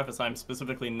to preface, I'm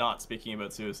specifically not speaking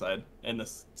about suicide in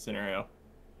this scenario.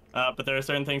 But there are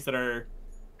certain things that are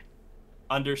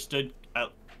understood,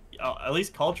 at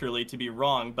least culturally, to be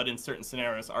wrong, but in certain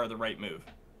scenarios are the right move,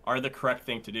 are the correct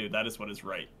thing to do. That is what is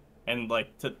right. And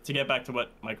to get back to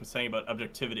what Mike was saying about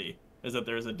objectivity, is that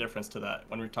there is a difference to that.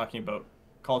 When we're talking about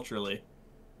culturally,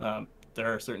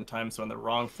 there are certain times when the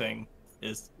wrong thing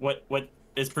is what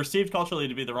is perceived culturally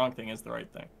to be the wrong thing is the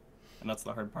right thing, and that's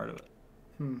the hard part of it.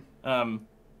 To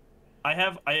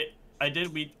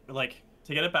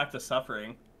get it back to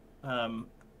suffering,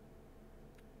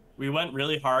 we went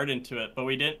really hard into it, but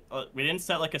we didn't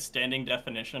set a standing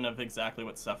definition of exactly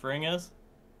what suffering is.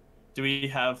 Do we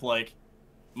have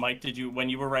Mike, when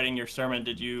you were writing your sermon,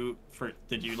 did you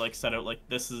set out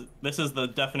this is the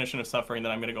definition of suffering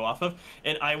that I'm going to go off of?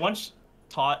 And I once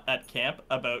taught at camp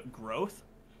about growth,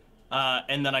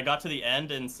 and then I got to the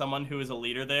end, and someone who was a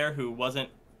leader there who was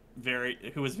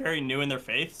very new in their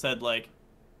faith said I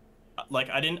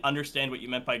didn't understand what you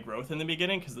meant by growth in the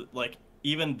beginning, because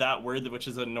even that word, which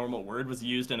is a normal word, was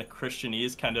used in a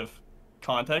Christianese kind of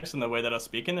context in the way that I was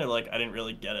speaking. They're I didn't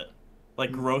really get it.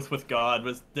 Growth with God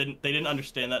they didn't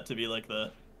understand that to be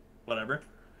whatever.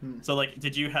 So like,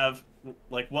 did you have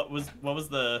like what was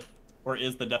the or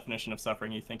is the definition of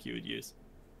suffering you think you would use?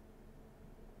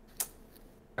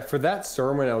 For that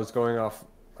sermon, I was going off.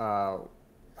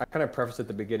 I kind of prefaced at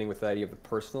the beginning with the idea of the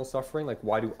personal suffering. Like,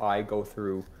 why do I go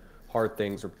through hard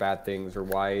things or bad things, or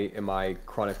why am I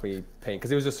chronically pain?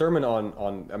 Because it was a sermon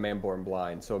on a man born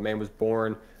blind. So a man was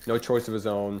born, no choice of his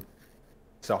own,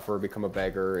 suffer, become a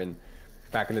beggar, and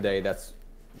back in the day, that's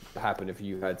happened if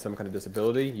you had some kind of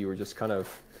disability. You were just kind of,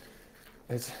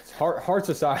 it's hard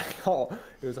society.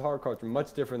 It was a hard culture,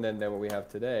 much different than what we have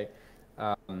today.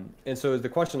 And so the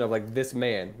question of like this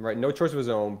man, right, no choice of his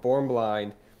own, born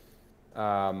blind,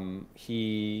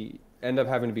 he ended up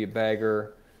having to be a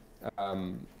beggar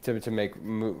to make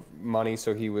money.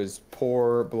 So he was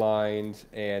poor, blind,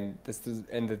 and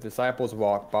the disciples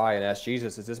walked by and asked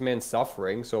Jesus, "Is this man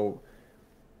suffering? So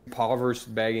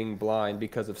impoverished, begging, blind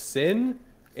because of sin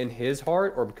in his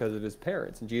heart or because of his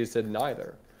parents?" And Jesus said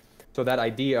neither. So that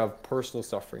idea of personal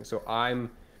suffering. So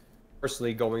I'm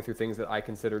personally going through things that I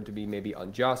consider to be maybe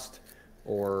unjust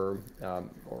or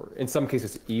in some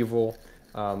cases evil.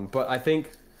 But I think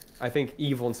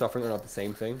evil and suffering are not the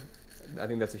same thing. I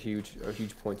think that's a huge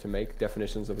point to make.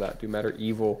 Definitions of that do matter.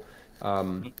 Evil,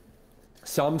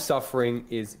 some suffering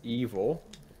is evil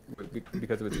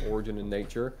because of its origin in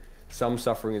nature. Some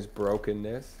suffering is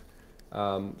brokenness.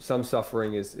 Some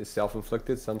suffering is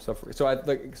self-inflicted. Some suffering.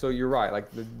 So you're right. Like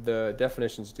the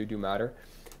definitions do matter.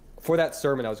 For that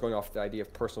sermon, I was going off the idea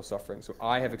of personal suffering. So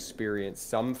I have experienced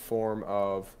some form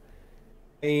of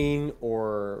pain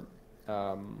or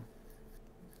I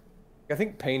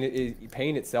think pain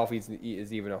itself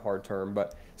is even a hard term,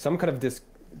 but some kind of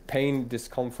pain,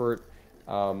 discomfort,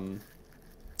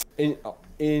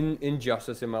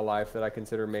 injustice in my life that I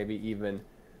consider maybe even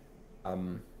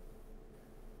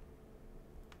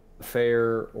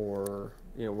fair or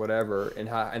whatever, and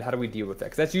how do we deal with that?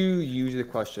 Because that's usually the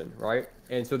question, right?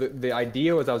 And so the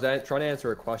idea was I was trying to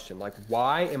answer a question like,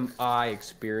 why am I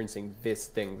experiencing this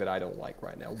thing that I don't like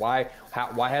right now? Why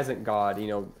hasn't God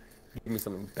give me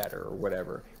something better or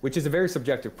whatever? Which is a very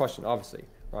subjective question, obviously,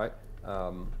 right?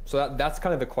 So that's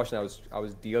kind of the question I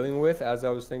was dealing with as I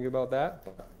was thinking about that.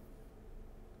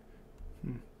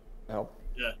 Help.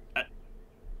 Yeah,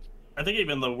 I think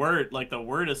even the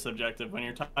word is subjective when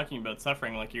you're talking about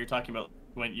suffering. Like you're talking about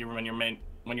when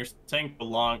you're saying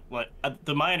prolonged. Like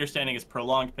my understanding is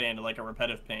prolonged pain, like a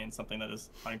repetitive pain, something that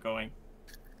is ongoing,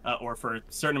 or for a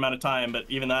certain amount of time. But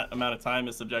even that amount of time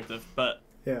is subjective. But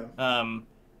yeah.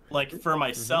 Like for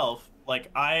myself,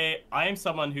 like I am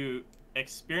someone who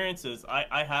experiences.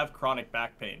 I have chronic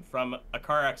back pain from a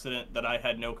car accident that I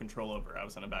had no control over. I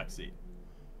was in a back seat.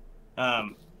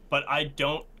 But I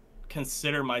don't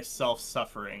consider myself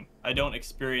suffering. I don't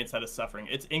experience that as suffering.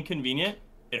 It's inconvenient.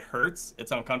 It hurts.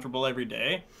 It's uncomfortable every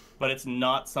day, but it's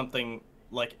not something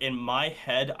like in my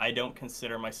head, I don't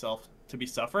consider myself to be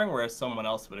suffering, whereas someone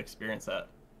else would experience that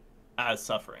as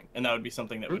suffering. And that would be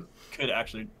something that could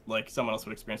actually, like someone else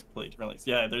would experience completely differently.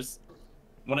 Yeah, there's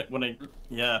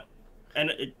yeah.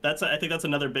 And I think that's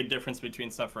another big difference between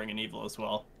suffering and evil as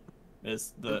well,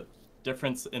 is the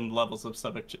difference in levels of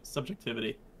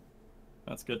subjectivity.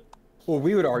 That's good. Well,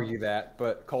 we would argue that,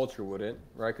 but culture wouldn't,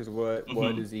 right? Because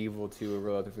what is evil to a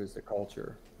relativistic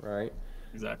culture, right?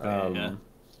 Exactly. Yeah.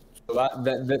 So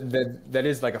that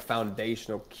is like a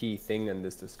foundational key thing in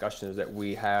this discussion, is that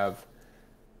we have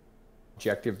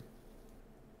objective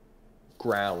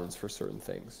grounds for certain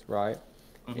things, right?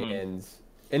 And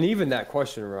even that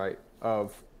question, right,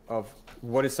 of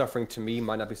what is suffering to me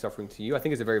might not be suffering to you, I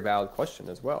think is a very valid question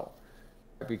as well,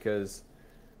 because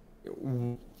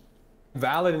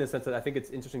valid in the sense that I think it's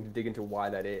interesting to dig into why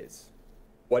that is.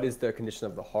 What is the condition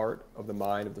of the heart, of the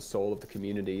mind, of the soul, of the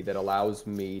community that allows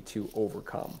me to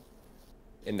overcome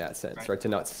in that sense, right? To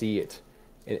not see it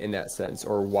in that sense,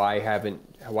 or why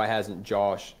hasn't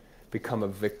Josh become a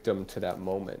victim to that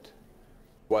moment?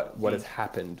 What has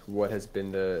happened? What has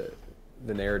been the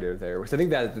narrative there? Which I think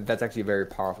that's actually a very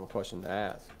powerful question to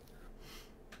ask.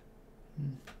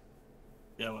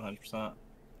 Yeah, 100%.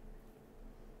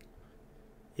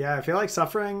 Yeah, I feel like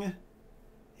suffering,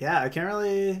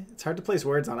 it's hard to place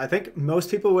words on. I think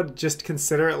most people would just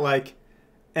consider it like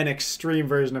an extreme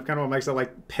version of kind of what Mike said,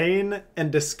 like pain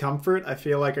and discomfort, I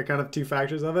feel like are kind of two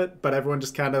factors of it, but everyone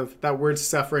just kind of, that word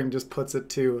suffering just puts it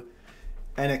to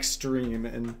an extreme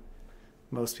in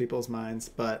most people's minds.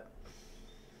 But,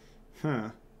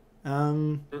 I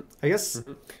guess.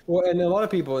 Well, and a lot of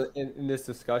people in this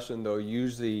discussion, though,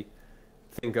 usually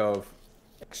think of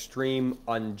extreme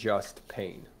unjust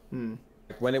pain.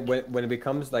 When it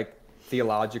becomes like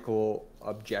theological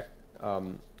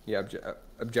objecting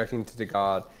to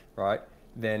God, right?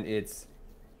 then it's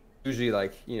usually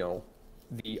like,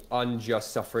 the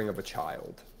unjust suffering of a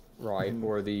child, right?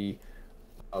 Or the,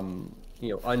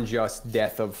 unjust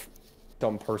death of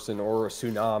some person, or a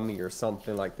tsunami or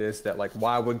something like this, that like,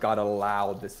 why would God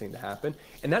allow this thing to happen?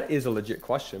 And that is a legit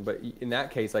question. But in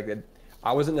that case, like,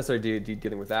 I wasn't necessarily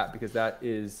dealing with that, because that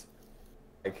is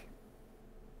like,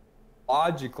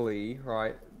 logically,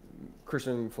 right?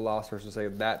 Christian philosophers will say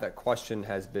that question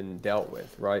has been dealt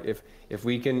with, right? If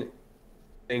we can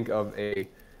think of a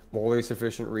morally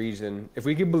sufficient reason, if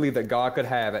we can believe that God could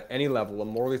have at any level a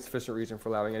morally sufficient reason for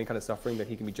allowing any kind of suffering, then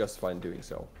he can be justified in doing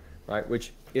so, right?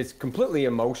 Which is completely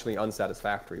emotionally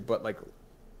unsatisfactory, but like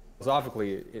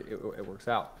philosophically it works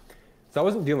out. So I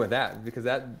wasn't dealing with that, because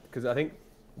I think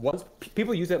once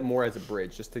people use it more as a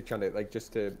bridge, just to kind of like,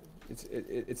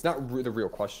 it's not the real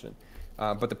question.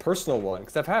 But the personal one,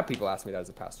 because I've had people ask me that as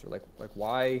a pastor, like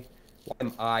why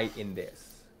am I in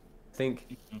this? I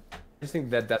just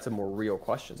think that that's a more real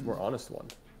question, it's a more honest one.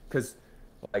 Because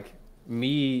like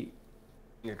me,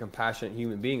 being a compassionate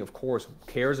human being, of course,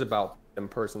 cares about them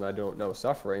person I don't know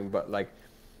suffering, but like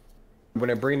when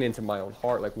I bring it into my own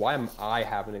heart, like why am I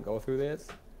having to go through this?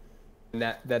 And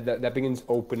that begins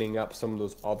opening up some of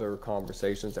those other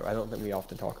conversations that I don't think we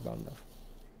often talk about enough.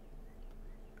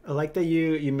 I like that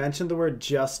you mentioned the word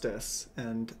justice,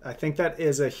 and I think that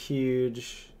is a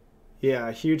huge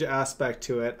aspect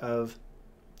to it. Of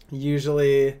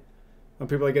usually when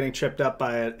people are getting tripped up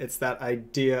by it, it's that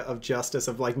idea of justice,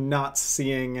 of like not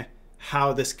seeing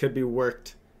how this could be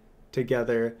worked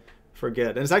together for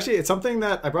good. And it's something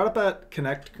that I brought up at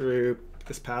Connect group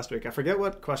this past week. I forget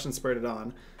what question spurred it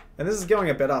on, and this is going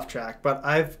a bit off track, but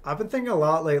I've been thinking a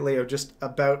lot lately of just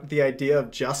about the idea of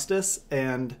justice,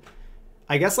 and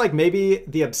I guess like maybe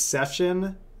the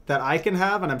obsession that I can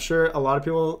have, and I'm sure a lot of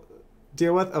people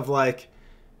deal with, of like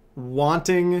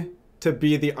wanting to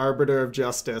be the arbiter of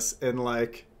justice in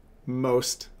like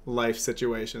most life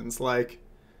situations. Like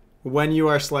when you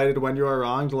are slighted, when you are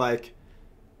wronged, like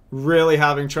really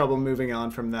having trouble moving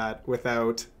on from that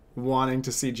without wanting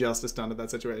to see justice done to that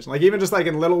situation. Like even just like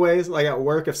in little ways, like at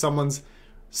work, if someone's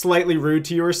slightly rude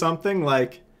to you or something,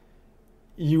 like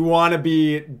you want to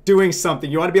be doing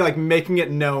something. You want to be like making it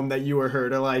known that you were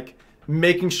hurt, or like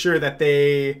making sure that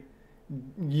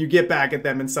you get back at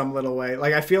them in some little way.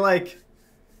 Like I feel like,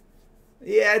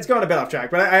 yeah, it's going a bit off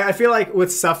track, but I feel like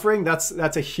with suffering, that's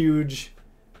a huge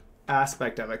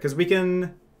aspect of it, because we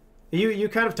can. You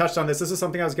kind of touched on this. This is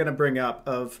something I was going to bring up,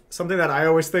 of something that I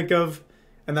always think of,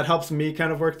 and that helps me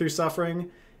kind of work through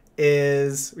suffering.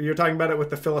 Is you're talking about it with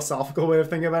the philosophical way of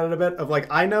thinking about it a bit, of like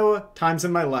I know times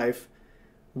in my life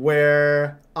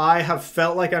where I have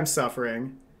felt like I'm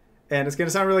suffering, and it's going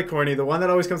to sound really corny. The one that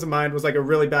always comes to mind was like a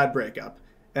really bad breakup.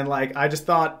 And like, I just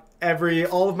thought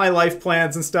all of my life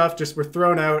plans and stuff just were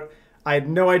thrown out. I had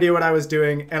no idea what I was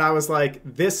doing. And I was like,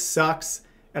 this sucks.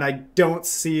 And I don't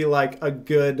see like a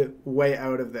good way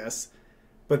out of this.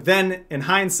 But then in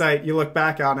hindsight, you look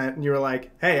back on it and you were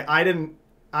like, hey,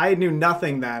 I knew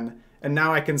nothing then. And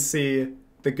now I can see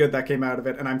the good that came out of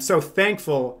it. And I'm so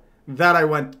thankful that I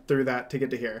went through that to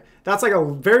get to here. That's like a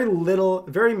very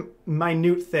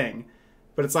minute thing,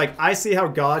 but it's like I see how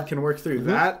God can work through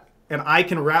that, and I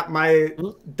can wrap my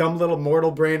dumb little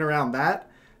mortal brain around that.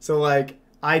 So like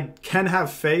I can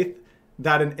have faith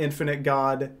that an infinite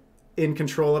God in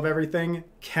control of everything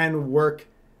can work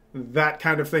that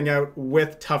kind of thing out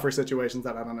with tougher situations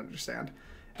that I don't understand.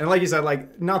 And like you said,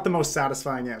 like not the most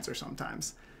satisfying answer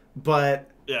sometimes, but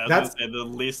yeah, that's the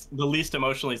least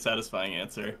emotionally satisfying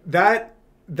answer. That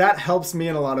helps me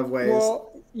in a lot of ways.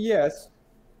 Well, yes,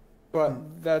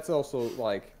 but that's also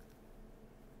like,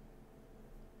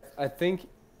 I think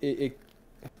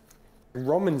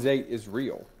Romans 8 is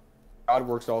real. God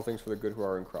works all things for the good who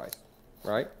are in Christ,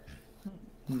 right?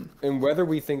 And whether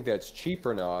we think that's cheap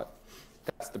or not,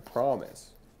 that's the promise.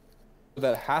 So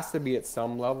that has to be at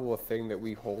some level a thing that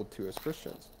we hold to as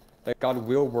Christians. That God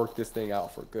will work this thing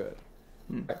out for good.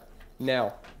 Right?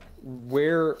 Now,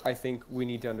 where I think we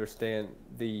need to understand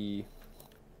the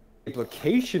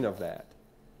implication of that,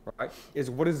 right, is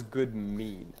what does good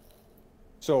mean?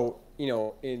 So,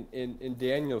 in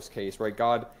Daniel's case, right,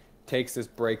 God takes this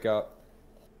breakup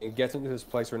and gets into this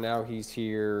place where now he's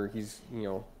here, he's,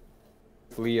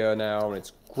 with Leah now, and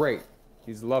it's great.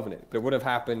 He's loving it. But it would have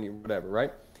happened, whatever,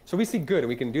 right? So we see good, and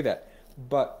we can do that.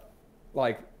 But,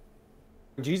 like,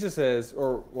 Jesus says,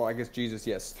 I guess Jesus,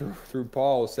 yes, through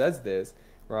Paul says this,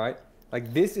 right?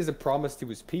 Like, this is a promise to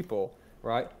his people,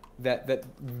 right? That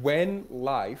when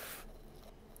life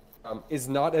is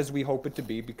not as we hope it to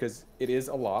be, because it is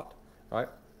a lot, right?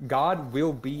 God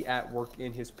will be at work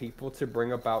in his people to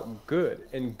bring about good,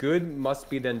 and good must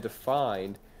be then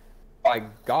defined by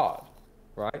God,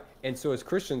 right? And so as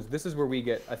Christians, this is where we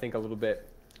get, I think, a little bit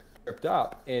tripped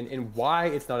up, and why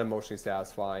it's not emotionally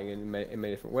satisfying in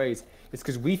many different ways is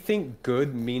because we think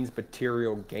good means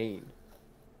material gain,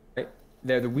 right?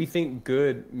 That we think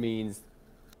good means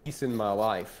peace in my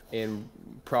life and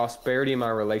prosperity in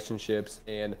my relationships,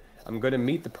 and I'm going to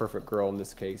meet the perfect girl in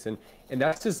this case, and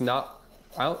that's just not.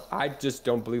 I just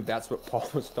don't believe that's what Paul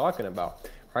was talking about,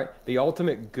 right? The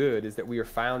ultimate good is that we are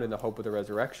found in the hope of the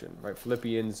resurrection, right?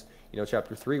 Philippians,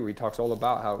 chapter 3, where he talks all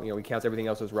about how, he counts everything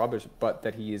else as rubbish, but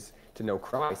that he is to know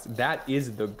Christ. That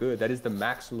is the good. That is the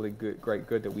maximally good, great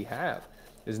good that we have,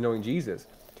 is knowing Jesus.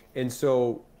 And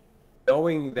so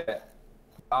knowing that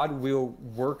God will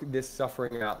work this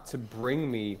suffering out to bring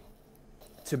me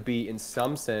to be, in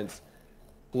some sense,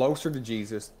 closer to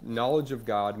Jesus, knowledge of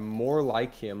God, more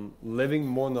like him, living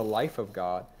more in the life of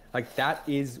God, like that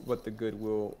is what the good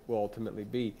will ultimately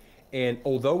be. And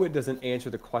although it doesn't answer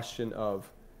the question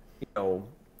of,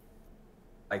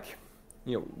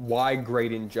 why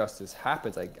great injustice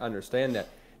happens, I understand that.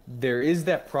 There is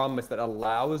that promise that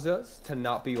allows us to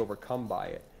not be overcome by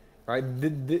it, right?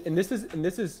 And this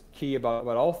is key about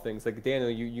all things. Like Daniel,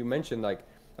 you mentioned like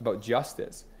about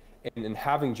justice. And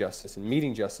having justice and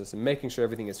meeting justice and making sure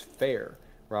everything is fair,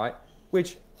 right?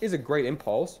 Which is a great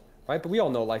impulse, right? But we all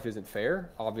know life isn't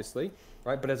fair, obviously,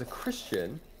 right? But as a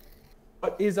Christian,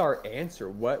 what is our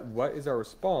answer? What is our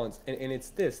response? And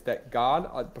it's this, that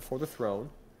God, before the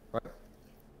throne, right,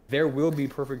 there will be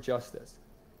perfect justice.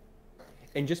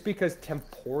 And just because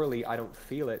temporally I don't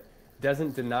feel it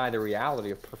doesn't deny the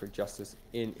reality of perfect justice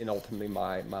in ultimately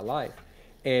my life.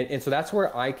 And so that's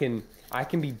where I can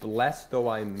be blessed though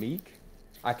I'm meek.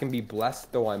 I can be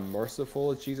blessed though I'm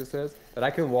merciful, as Jesus says, that I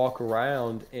can walk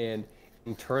around and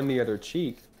turn the other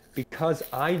cheek because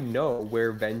I know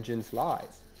where vengeance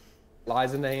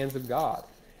lies in the hands of God.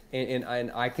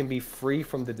 And I can be free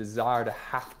from the desire to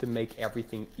have to make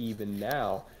everything even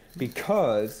now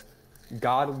because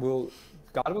God will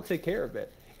take care of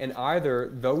it. And either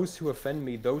those who offend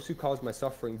me, those who cause my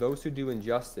suffering, those who do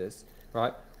injustice,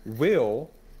 right,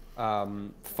 will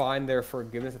find their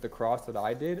forgiveness at the cross that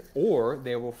I did, or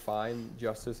they will find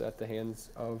justice at the hands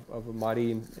of a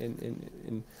mighty,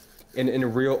 in a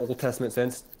real Old Testament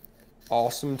sense,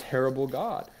 awesome, terrible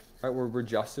God, right? Where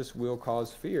justice will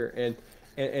cause fear.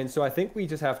 And so I think we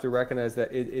just have to recognize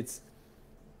that it's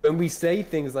when we say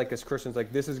things like as Christians,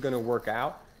 like this is going to work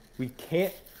out, we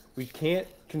can't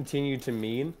continue to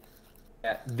mean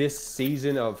that this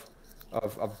season of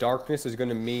darkness is going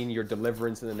to mean your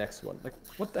deliverance in the next one. Like,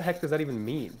 what the heck does that even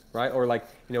mean, right? Or like,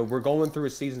 we're going through a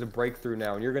season of breakthrough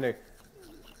now, and you're going to,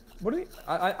 what do you,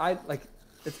 I like,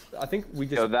 I think we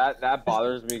just... that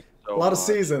bothers me so much. A lot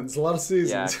of seasons.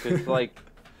 Yeah, because like...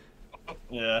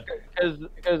 Yeah.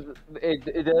 Because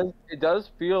it does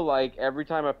feel like every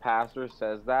time a pastor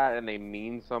says that and they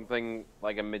mean something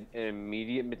like an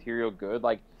immediate material good,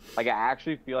 like I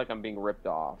actually feel like I'm being ripped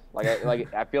off.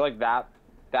 I feel like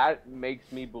that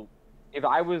makes me if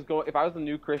I was a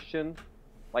new Christian,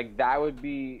 like that would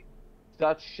be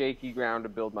such shaky ground to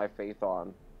build my faith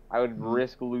on. I would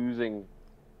risk losing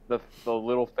the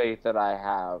little faith that I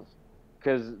have,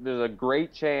 because there's a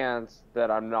great chance that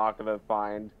I'm not going to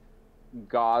find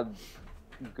God's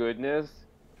goodness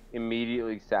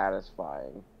immediately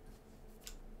satisfying.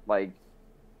 Like,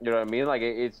 you know what I mean? Like,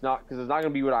 it's not, because it's not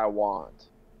going to be what I want.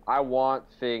 I want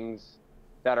things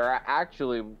that are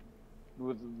actually,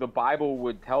 the Bible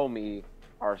would tell me,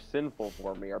 are sinful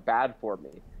for me, are bad for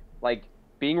me. Like,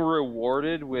 being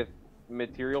rewarded with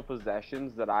material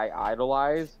possessions that I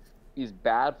idolize is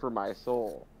bad for my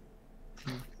soul.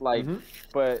 Like,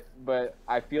 but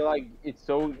I feel like it's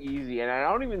so easy, and I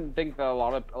don't even think that a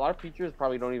lot of preachers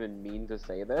probably don't even mean to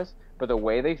say this, but the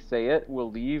way they say it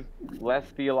will leave less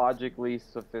theologically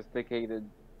sophisticated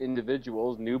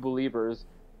individuals, new believers,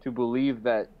 to believe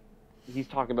that he's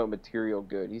talking about material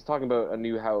good. He's talking about a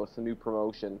new house, a new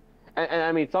promotion, and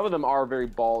I mean, some of them are very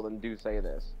bald and do say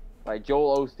this. Like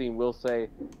Joel Osteen will say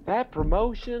that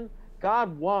promotion,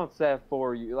 God wants that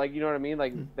for you. Like, you know what I mean?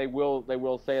 Like, they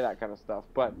will say that kind of stuff.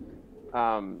 But,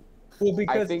 well,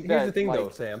 because I think here's that, the thing, like, though,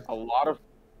 Sam. A lot of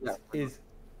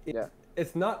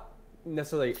it's not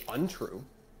necessarily untrue,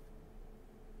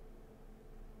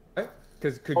 right?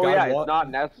 Because it's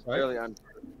not necessarily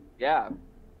untrue. Yeah,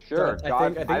 sure. So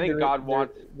I think God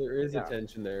wants. There is a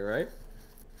tension there,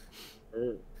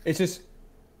 right? It's just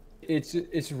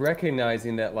it's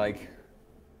recognizing that, like,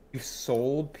 you've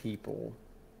sold people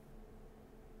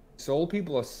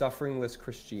a sufferingless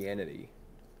Christianity.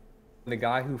 And the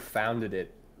guy who founded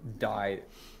it died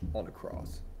on the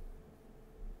cross.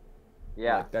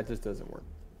 Yeah. Like, that just doesn't work.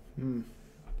 Hmm.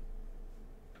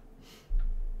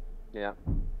 Yeah.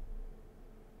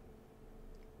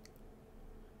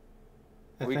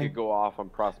 We could go off on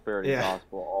prosperity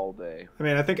gospel all day. I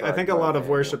mean, I think a lot of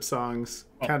worship songs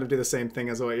kind of do the same thing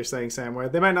as what you're saying, Sam, where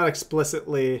they might not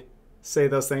explicitly say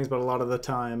those things, but a lot of the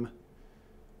time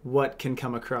what can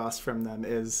come across from them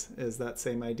is that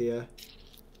same idea.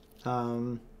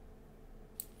 Trying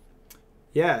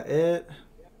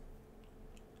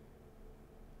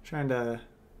to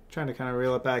kind of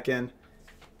reel it back in.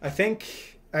 I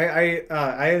think I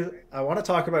want to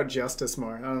talk about justice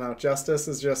more. I don't know. Justice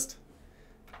has just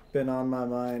been on my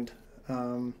mind.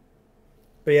 But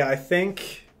yeah, I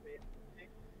think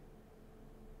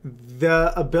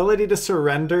the ability to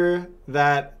surrender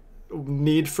that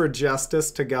need for justice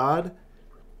to God,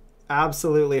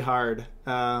 absolutely hard.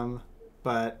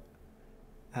 But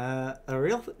a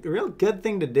real good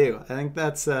thing to do. I think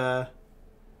that's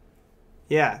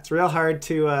it's real hard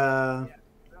to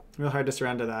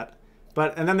surrender that.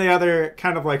 And then the other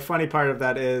kind of like funny part of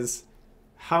that is,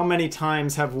 how many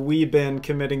times have we been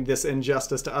committing this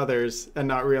injustice to others and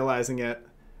not realizing it?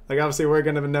 Like, obviously we're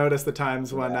going to notice the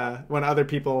times when other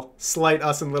people slight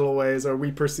us in little ways, or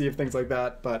we perceive things like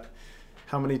that, but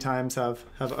how many times have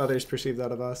others perceived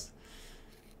that of us?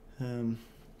 Well,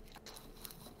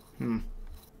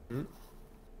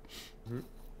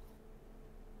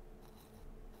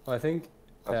 I think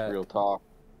that's real talk.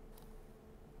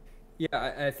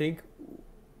 Yeah, I think,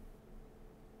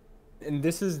 and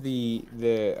this is the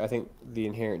I think the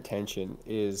inherent tension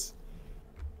is,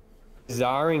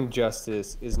 desiring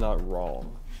justice is not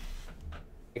wrong.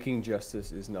 Making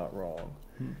justice is not wrong.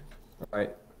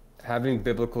 Right? Having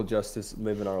biblical justice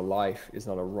live in our life is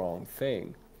not a wrong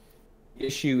thing. The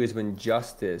issue is when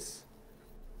justice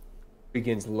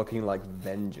begins looking like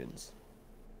vengeance,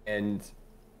 and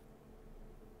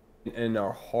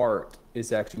our heart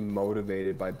is actually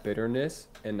motivated by bitterness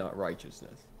and not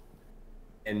righteousness.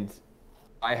 And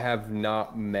I have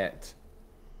not met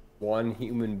one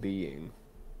human being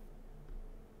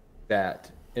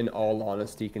that, in all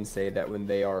honesty, can say that when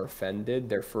they are offended,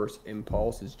 their first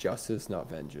impulse is justice, not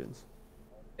vengeance.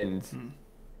 And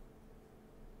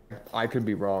I could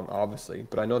be wrong, obviously,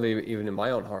 but I know that even in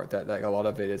my own heart that like a lot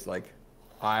of it is like,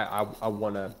 I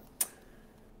want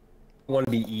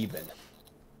to be even.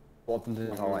 I want them to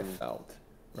know how I felt,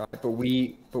 right? But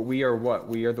we are what?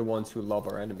 We are the ones who love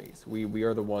our enemies. We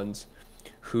are the ones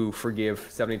who forgive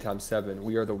 70 times 7.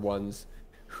 We are the ones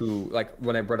who, like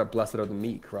when I brought up blessed are the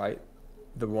meek, right?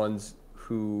 The ones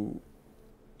who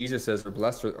Jesus says are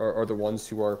blessed are the ones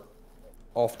who are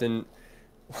often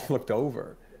looked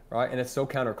over, right? And it's so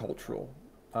countercultural.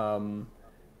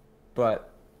 But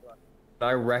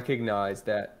I recognize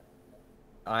that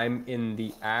I'm in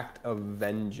the act of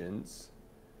vengeance.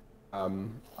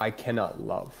 I cannot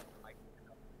love.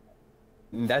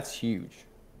 And that's huge.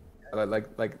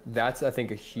 Like that's, I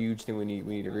think, a huge thing we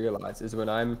need to realize is when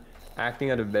I'm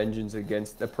acting out of vengeance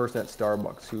against the person at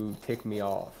Starbucks who ticked me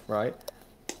off, right?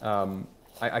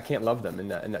 I can't love them in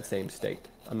that same state.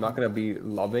 I'm not going to be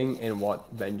loving and want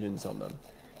vengeance on them.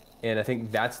 And I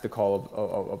think that's the call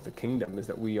of the kingdom, is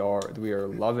that we are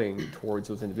loving towards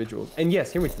those individuals. And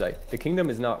yes, hear me today. The kingdom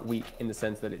is not weak in the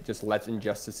sense that it just lets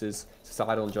injustices,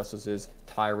 societal injustices,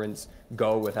 tyrants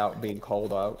go without being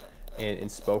called out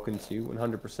and spoken to.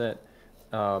 100%.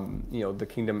 The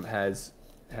kingdom has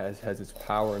its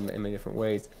power in many different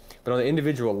ways. But on the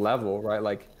individual level, right?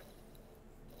 Like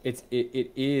it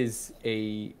is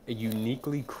a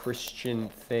uniquely Christian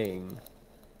thing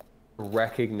to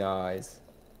recognize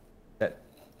that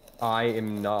I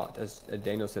am not, as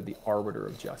Daniel said, the arbiter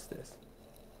of justice.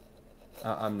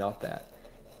 I'm not that.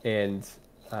 And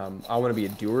I want to be a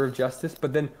doer of justice.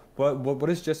 But then what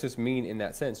does justice mean in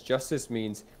that sense? Justice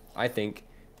means, I think,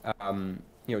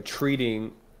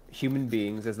 treating human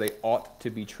beings as they ought to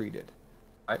be treated,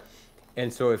 right?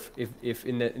 And so if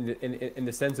in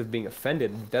the sense of being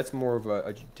offended, that's more of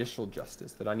a judicial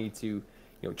justice, that I need to,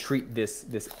 treat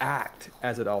this act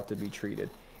as it ought to be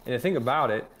treated. And the thing about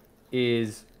it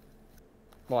is,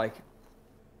 like,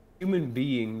 human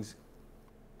beings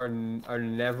are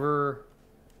never.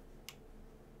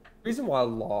 The reason why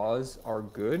laws are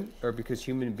good are because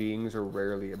human beings are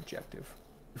rarely objective,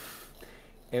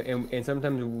 and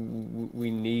sometimes we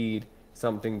need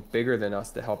something bigger than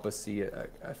us to help us see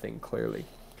a thing clearly,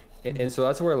 and so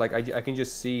that's where, like, I can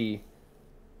just see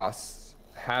us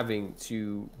having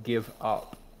to give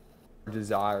up our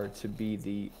desire to be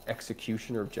the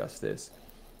executioner of justice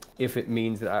if it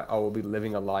means that I will be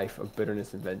living a life of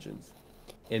bitterness and vengeance.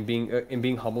 and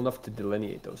being humble enough to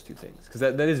delineate those two things, because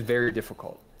that is very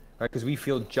difficult, right? Because we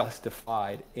feel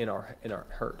justified in our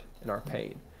hurt, in our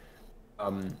pain,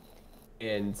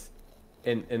 and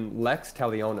lex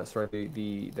talionis, right?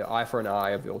 The eye for an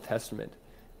eye of the Old Testament,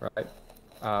 right?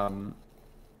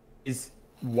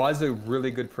 Was a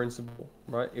really good principle,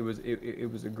 right? It was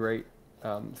a great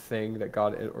thing that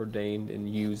God ordained and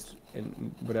used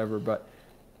and whatever. But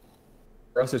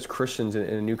for us as Christians in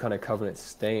a new kind of covenant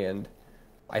stand,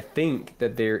 I think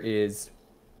that there is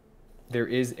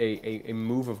a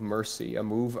move of mercy, a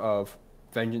move of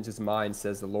vengeance is mine,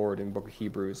 says the Lord in the book of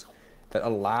Hebrews, that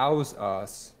allows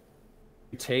us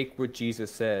to take what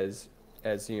Jesus says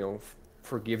as,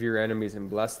 forgive your enemies and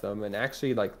bless them, and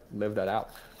actually like live that out.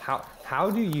 How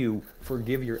do you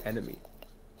forgive your enemy,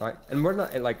 right? And we're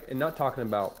not talking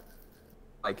about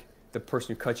like the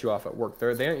person who cuts you off at work.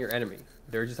 They aren't your enemy.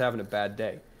 They're just having a bad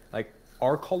day. Like,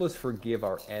 our call is forgive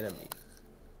our enemy.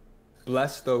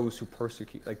 Bless those who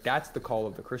persecute. Like, that's the call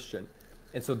of the Christian.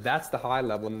 And so that's the high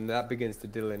level, and that begins to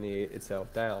delineate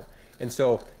itself down. And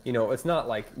so, it's not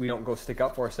like we don't go stick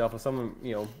up for ourselves. If someone,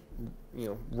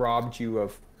 robbed you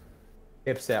of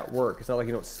tips at work, it's not like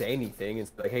you don't say anything.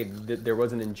 It's like, hey, there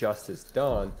was an injustice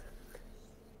done.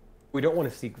 We don't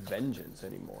want to seek vengeance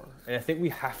anymore. And I think we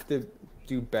have to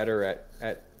do better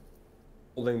at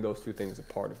holding those two things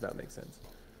apart, if that makes sense.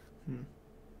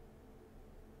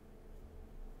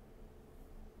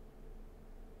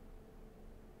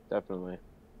 Definitely.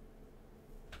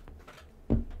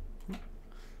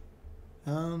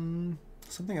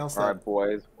 Something else. All right,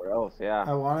 boys. What else? Yeah.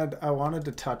 I wanted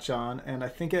to touch on, and I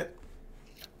think it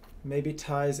maybe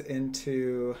ties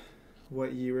into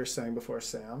what you were saying before,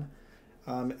 Sam,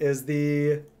 is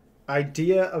the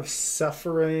idea of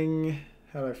suffering.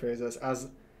 How do I phrase this? As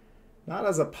not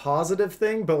as a positive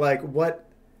thing, but like what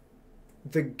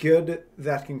the good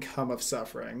that can come of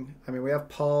suffering. I mean, we have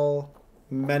Paul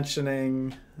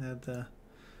mentioning that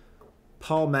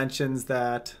Paul mentions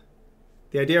that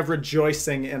the idea of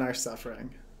rejoicing in our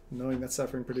suffering, knowing that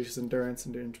suffering produces endurance,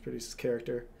 endurance produces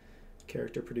character,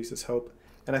 character produces hope.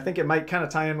 And I think it might kind of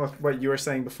tie in with what you were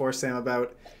saying before, Sam,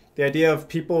 about the idea of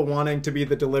people wanting to be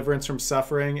the deliverance from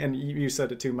suffering. And you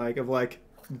said it too, Mike, of like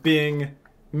being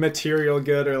material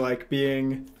good, or like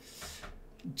being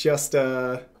just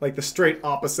like the straight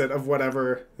opposite of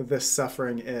whatever this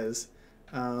suffering is.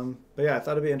 But yeah, I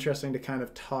thought it'd be interesting to kind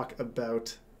of talk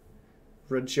about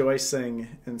rejoicing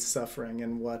in suffering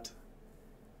and what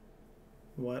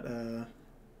we mean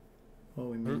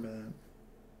by that.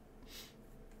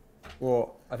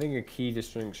 Well, I think a key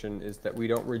distinction is that we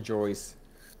don't rejoice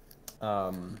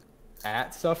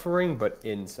at suffering, but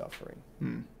in suffering.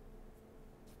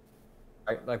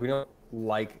 Right? Like, we don't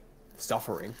like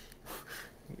suffering.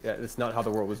 It's not how the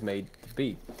world was made to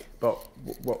be. But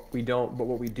what we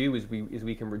do is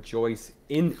we can rejoice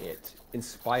in it, in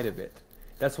spite of it.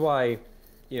 That's why,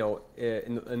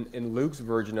 in Luke's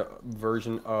version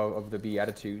of the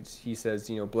Beatitudes, he says,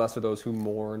 blessed are those who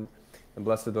mourn, and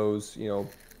blessed are those, who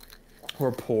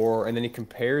are poor, and then he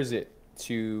compares it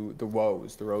to the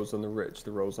woes on the rich,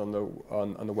 the woes on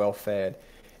the well-fed,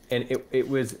 and it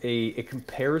was a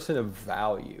comparison of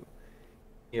value.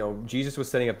 Jesus was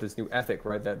setting up this new ethic,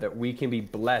 right? That we can be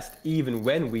blessed even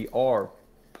when we are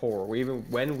poor, even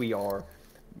when we are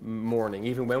mourning,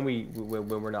 even when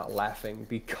we're not laughing,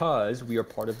 because we are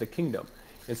part of the kingdom.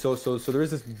 And so there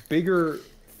is this bigger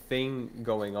thing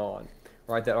going on,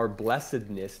 right? That our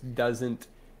blessedness doesn't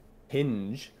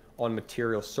hinge on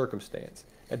material circumstance.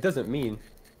 It doesn't mean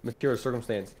material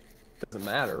circumstance doesn't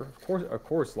matter. Of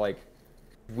course, like,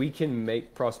 we can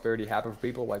make prosperity happen for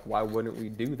people. Like, why wouldn't we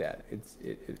do that?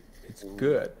 It's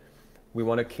good. We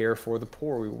want to care for the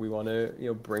poor. We want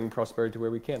to bring prosperity to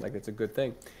where we can. Like, it's a good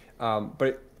thing.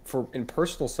 But in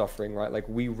personal suffering, right? Like,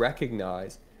 we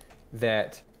recognize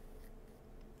that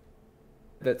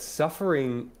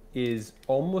suffering is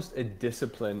almost a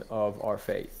discipline of our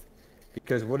faith,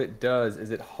 because what it does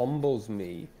is it humbles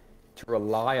me to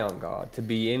rely on God, to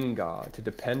be in God, to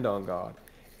depend on God,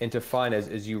 and to find,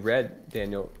 as you read,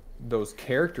 Daniel, those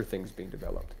character things being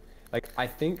developed. Like, I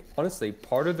think, honestly,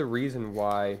 part of the reason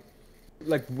why,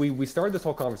 like, we started this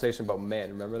whole conversation about men,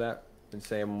 remember that? And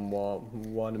Sam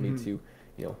wanted me to,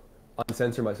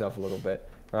 uncensor myself a little bit,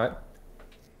 right?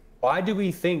 Why do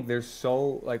we think there's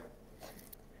so, like,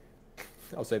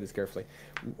 I'll say this carefully,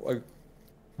 like,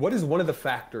 what is one of the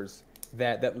factors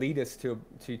that lead us to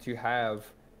have,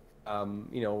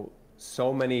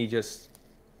 so many just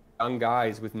young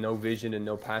guys with no vision and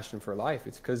no passion for life?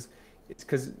 It's because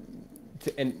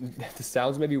and this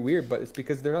sounds maybe weird, but it's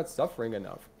because they're not suffering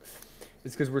enough.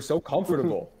 It's because we're so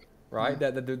comfortable, right?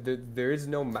 That there is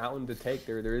no mountain to take.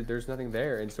 There's nothing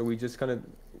there, and so we just kind of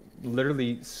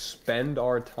literally spend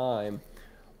our time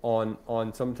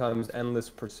on sometimes endless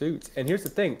pursuits. And here's the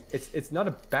thing: it's not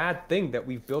a bad thing that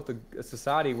we've built a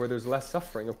society where there's less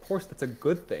suffering. Of course, that's a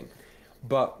good thing.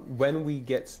 But when we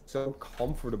get so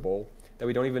comfortable that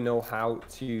we don't even know how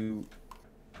to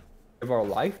give our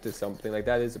life to something, like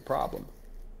that is a problem.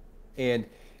 And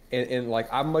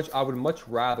like I would much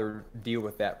rather deal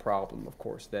with that problem, of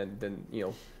course, than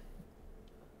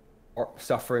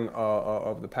suffering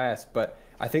of the past. But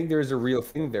I think there's a real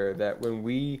thing there that when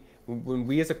we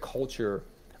as a culture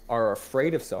are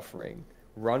afraid of suffering,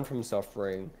 run from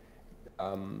suffering,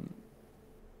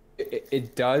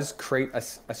 it does create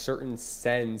a certain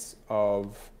sense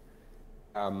of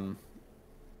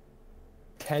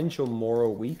potential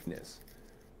moral weakness.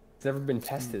 It's never been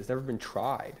tested. It's never been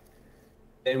tried.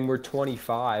 And we're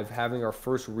 25, having our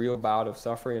first real bout of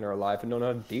suffering in our life and don't know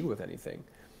how to deal with anything.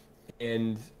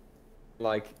 And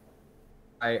like,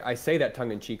 I say that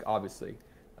tongue in cheek, obviously,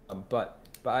 but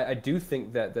I do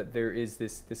think that there is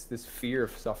this fear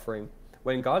of suffering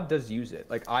when God does use it.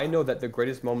 Like, I know that the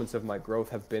greatest moments of my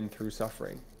growth have been through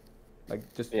suffering,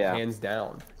 like just hands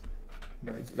down.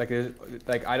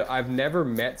 I've never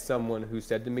met someone who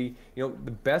said to me, the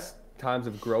best times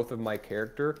of growth of my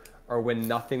character are when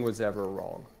nothing was ever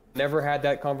wrong. Never had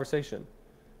that conversation.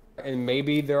 And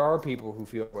maybe there are people who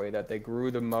feel the way that they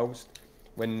grew the most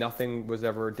when nothing was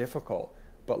ever difficult.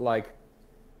 But like,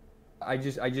 I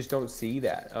just don't see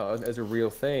that as a real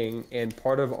thing. And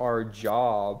part of our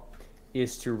job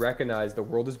is to recognize the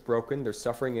world is broken, there's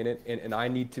suffering in it, and I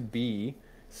need to be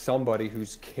somebody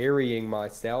who's carrying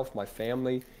myself, my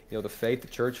family, the faith, the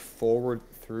church forward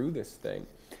through this thing.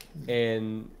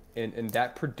 And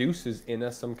that produces in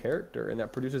us some character, and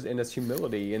that produces in us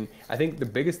humility. And I think the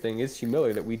biggest thing is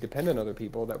humility, that we depend on other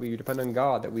people, that we depend on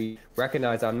God, that we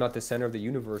recognize I'm not the center of the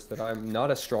universe, that I'm not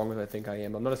as strong as I think I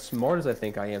am, I'm not as smart as I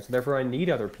think I am, so therefore I need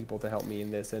other people to help me in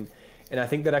this. And I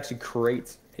think that actually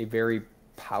creates a very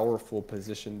powerful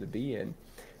position to be in,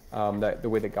 that the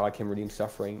way that God can redeem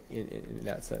suffering in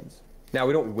that sense. Now,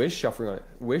 we don't wish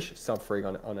suffering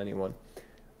on anyone.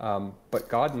 But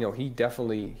God, he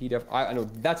definitely, I know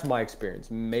that's my experience.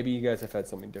 Maybe you guys have had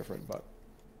something different, but.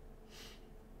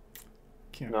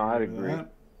 Can't I'd agree. I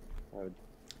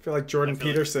feel like Jordan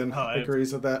Peterson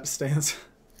agrees with that stance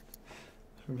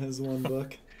from his one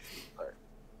book.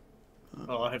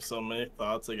 Oh, I have so many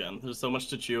thoughts again. There's so much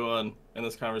to chew on in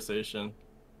this conversation.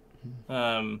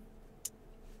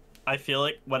 I feel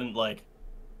like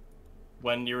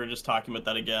when you were just talking about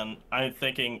that again, I'm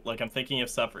thinking of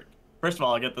suffering. First of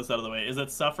all, I'll get this out of the way. Is it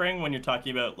suffering when you're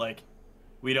talking about, like,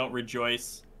 we don't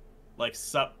rejoice, like,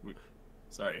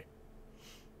 sorry.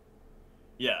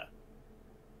 Yeah.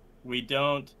 We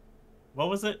don't... What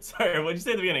was it? Sorry, what did you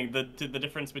say at the beginning? The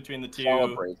difference between the two...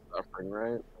 Celebrate suffering,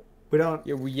 right? We don't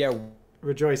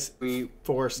rejoice we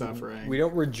for suffering. We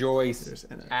don't rejoice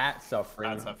at suffering.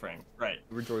 At suffering, right.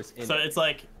 We rejoice in it. So it's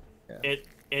like,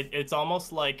 it's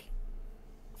almost like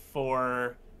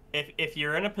for... If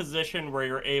you're in a position where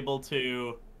you're able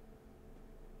to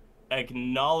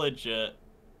acknowledge it,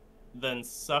 then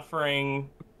suffering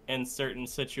in certain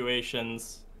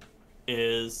situations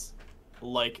is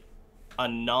like a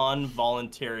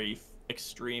non-voluntary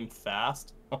extreme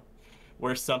fast,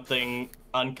 where something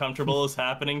uncomfortable is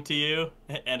happening to you,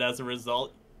 and as a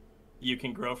result, you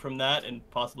can grow from that and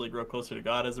possibly grow closer to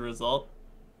God as a result.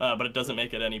 But it doesn't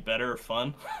make it any better or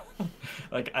fun.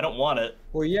 Like, I don't want it.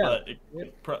 Well, yeah.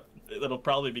 But it'll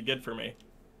probably be good for me.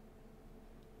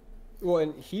 Well,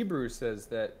 and Hebrews says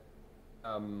that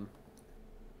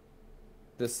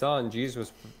the Son,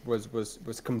 Jesus,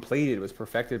 was completed, was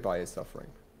perfected by his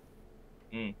suffering.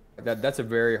 That's a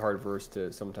very hard verse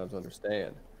to sometimes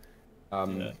understand.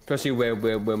 Especially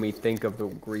when we think of the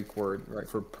Greek word, right,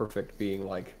 for perfect being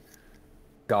like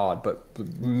God, but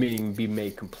meaning be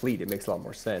made complete. It makes a lot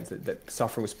more sense that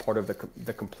suffering was part of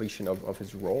the completion of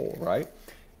his role, right?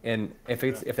 And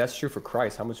if that's true for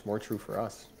Christ, how much more true for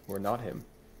us? We're not him.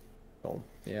 So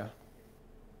yeah.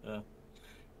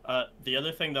 The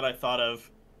other thing that I thought of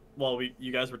while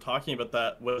you guys were talking about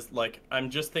that was, like, I'm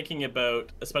just thinking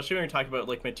about, especially when you're talking about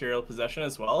like material possession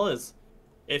as well, is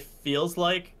it feels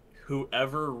like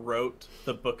whoever wrote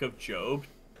the book of Job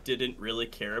didn't really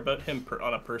care about him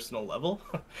on a personal level.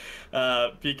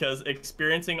 Because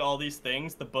experiencing all these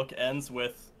things, the book ends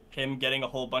with him getting a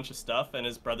whole bunch of stuff, and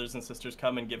his brothers and sisters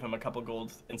come and give him a couple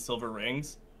gold and silver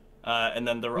rings, and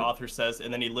then the author says,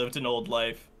 and then he lived an old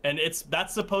life, and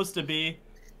that's supposed to be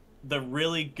the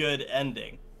really good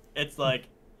ending. It's like,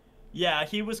 yeah,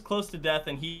 he was close to death,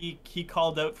 and he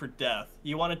called out for death.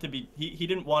 He wanted to be he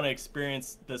didn't want to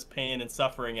experience this pain and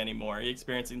suffering anymore. He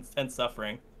experienced intense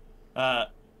suffering.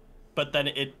 But then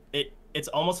it's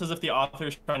almost as if the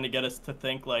author's trying to get us to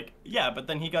think like, yeah, but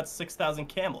then he got 6,000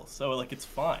 camels, so like it's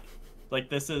fine. Like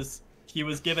he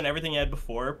was given everything he had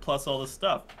before plus all this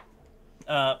stuff.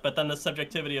 But then the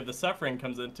subjectivity of the suffering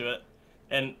comes into it,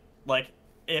 and like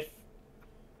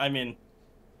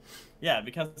yeah, it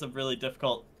becomes a really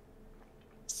difficult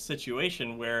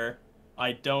situation where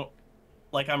I don't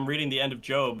like I'm reading the end of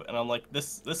Job and I'm like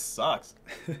this sucks.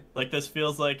 Like this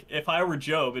feels like if I were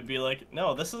Job it'd be like,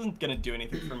 no, this isn't gonna do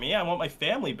anything for me. I want my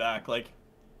family back. Like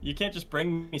you can't just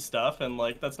bring me stuff and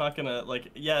like that's not gonna like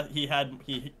yeah, he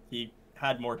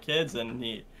had more kids and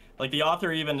he like the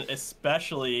author even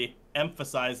especially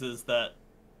emphasizes that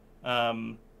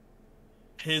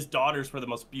his daughters were the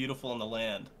most beautiful in the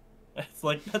land. It's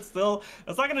like that's not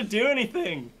gonna do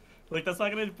anything. Like that's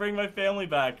not gonna bring my family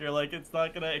back, or like it's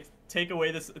not gonna take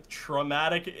away this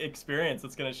traumatic experience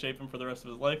that's gonna shape him for the rest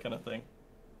of his life, kind of thing.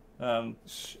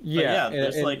 Yeah,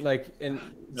 there's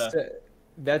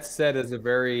that's said as a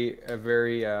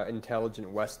very intelligent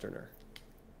Westerner.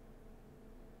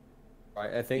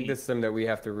 Right, I think that's something that we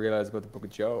have to realize about the Book of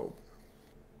Job.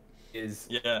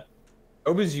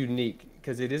 Job is unique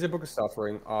because it is a book of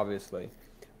suffering, obviously.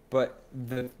 But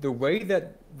the way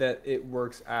that it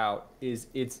works out is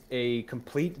it's a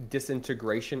complete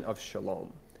disintegration of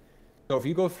shalom. So if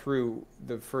you go through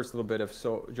the first little bit of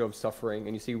Job's suffering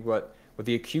and you see what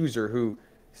the accuser, who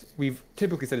we've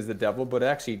typically said is the devil, but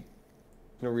actually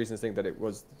no reason to think that it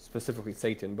was specifically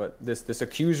Satan, but this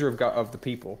accuser of God, of the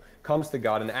people, comes to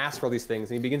God and asks for all these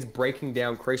things, and he begins breaking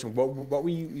down creation. What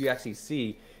you actually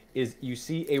see is you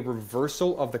see a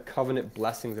reversal of the covenant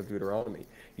blessings of Deuteronomy.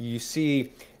 You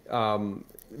see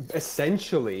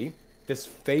essentially this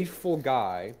faithful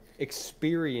guy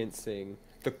experiencing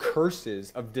the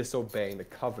curses of disobeying the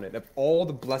covenant, of all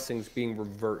the blessings being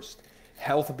reversed,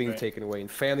 health being taken away,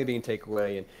 and family being taken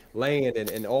away, and land,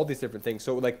 and all these different things.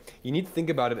 So like you need to think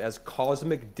about it as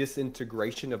cosmic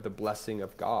disintegration of the blessing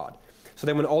of God. So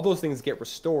then when all those things get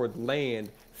restored,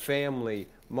 land, family,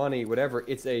 money, whatever,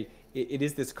 it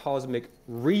is this cosmic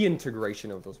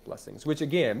reintegration of those blessings, which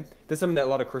again, that's something that a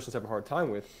lot of Christians have a hard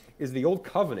time with, is the old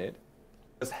covenant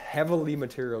was heavily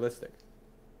materialistic.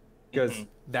 Because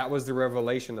that was the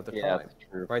revelation at the time,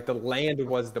 right? The land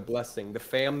was the blessing, the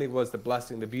family was the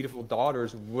blessing, the beautiful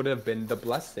daughters would have been the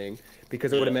blessing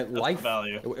because it would have meant life,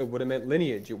 it would have meant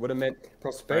lineage, it would have meant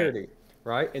prosperity,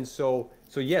 right? And so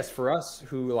yes, for us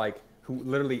who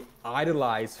literally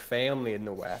idolize family in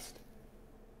the West,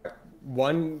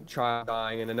 one child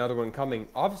dying and another one coming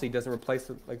obviously doesn't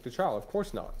replace the child, of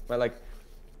course not, right? Like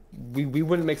we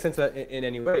wouldn't make sense of that in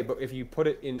any way, but if you put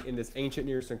it in this ancient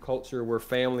Near Eastern culture where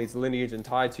family's lineage and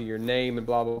tied to your name and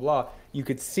blah blah blah, you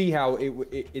could see how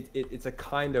it's a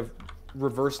kind of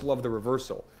reversal of the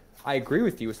reversal. I agree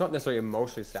with you. It's not necessarily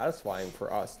emotionally satisfying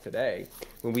for us today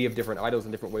when we have different idols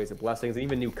and different ways of blessings, and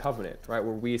even New Covenant, right,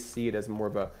 where we see it as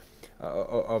more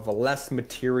of a less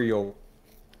material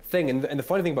thing. And the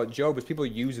funny thing about Job is people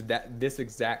use this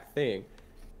exact thing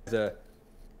as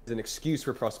an excuse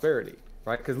for prosperity.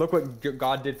 Right? Because look what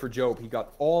God did for Job. He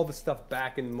got all the stuff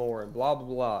back and more and blah, blah,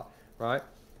 blah. Right?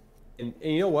 And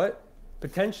you know what?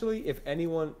 Potentially, if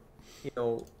anyone,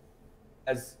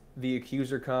 as the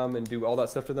accuser come and do all that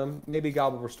stuff to them, maybe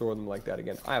God will restore them like that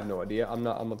again. I have no idea. I'm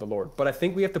not the Lord. But I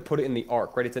think we have to put it in the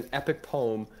arc, right? It's an epic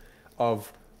poem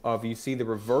of you see the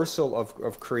reversal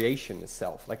of creation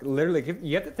itself. Like literally,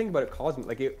 you have to think about it cosmic.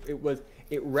 Like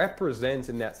it represents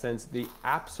in that sense the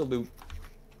absolute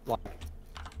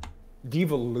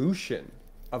devolution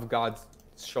of God's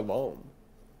shalom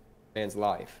in man's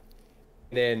life.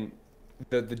 And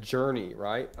then the journey,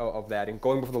 right, of that, and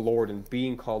going before the Lord and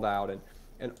being called out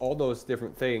and all those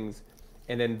different things,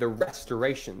 and then the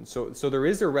restoration. So there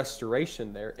is a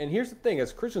restoration there. And here's the thing,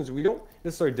 as Christians, we don't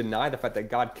necessarily deny the fact that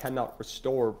God cannot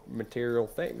restore material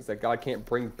things, that God can't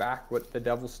bring back what the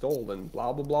devil stole and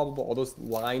blah, blah, blah, blah, blah, all those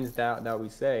lines that we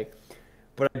say.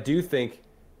 But I do think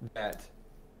that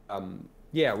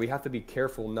we have to be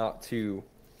careful not to.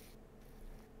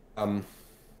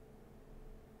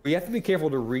 We have to be careful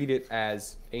to read it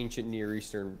as ancient Near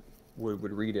Eastern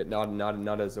would read it,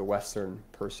 not as a Western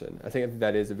person. I think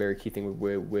that is a very key thing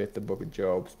with the Book of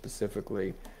Job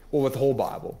specifically. Well, with the whole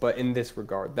Bible, but in this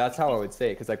regard, that's how I would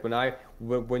say it. Because like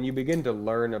when you begin to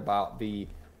learn about the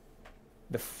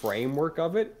framework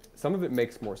of it, some of it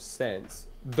makes more sense,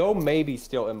 though maybe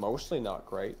still emotionally not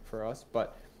great for us,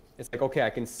 but. It's like, okay, I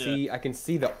can see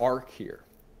the arc here,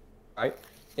 right?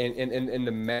 And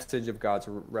the message of God's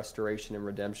restoration and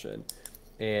redemption.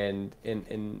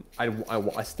 and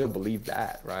I still believe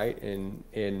that, right?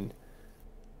 And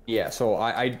yeah, so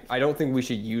I don't think we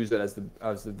should use it as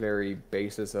the very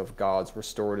basis of God's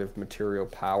restorative material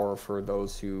power for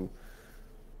those who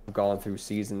have gone through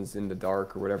seasons in the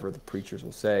dark or whatever the preachers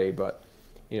will say. But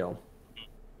you know,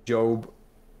 Job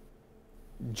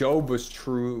is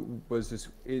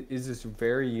this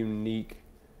very unique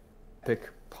epic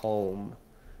poem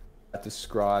that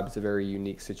describes a very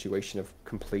unique situation of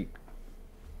complete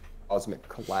cosmic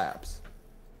collapse,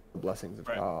 the blessings of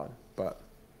God. But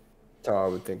that's how I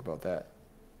would think about that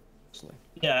personally.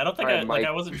 Yeah, I don't think Mike,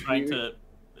 I wasn't trying to.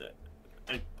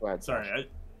 Go ahead. Sorry,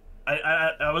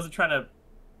 I wasn't trying to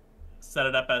set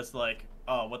it up as like,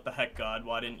 oh, what the heck, God?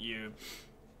 Why didn't you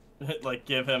like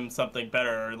give him something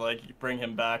better or like bring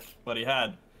him back what he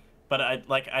had? But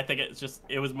I think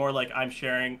it was more like I'm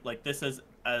sharing like this is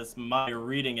as my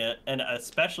reading it, and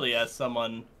especially as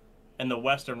someone in the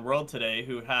Western world today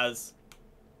who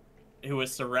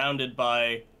is surrounded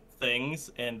by things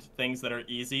that are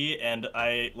easy, and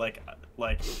I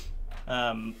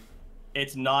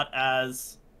it's not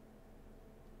as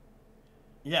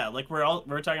like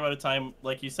we're talking about a time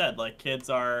like you said, like kids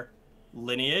are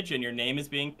lineage and your name is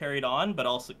being carried on, but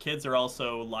also kids are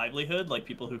also livelihood, like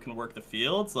people who can work the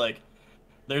fields. Like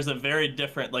there's a very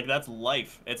different, like that's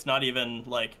life. It's not even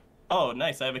like, oh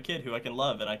nice, I have a kid who I can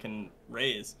love and I can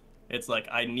raise. It's like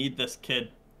I need this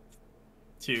kid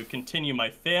to continue my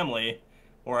family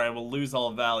or I will lose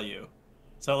all value.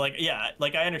 So like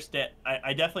like I understand,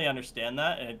 I definitely understand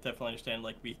that, and I definitely understand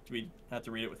like we have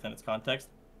to read it within its context.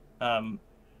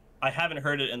 I haven't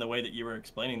heard it in the way that you were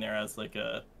explaining there as like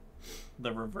the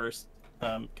reverse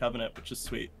covenant, which is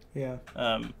sweet. Yeah.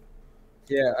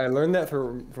 Yeah, I learned that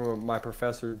from my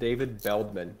professor, David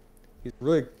Beldman. He's a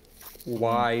really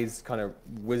wise, kind of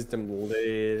wisdom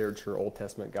literature, Old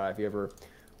Testament guy. If you ever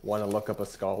want to look up a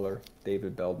scholar,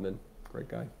 David Beldman, great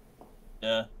guy.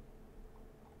 Yeah.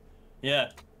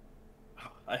 Yeah.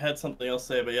 I had something else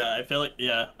to say, but yeah, I feel like,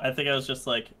 I think I was just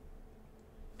like,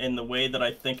 in the way that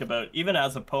I think about, even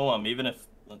as a poem, even if,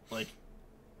 like,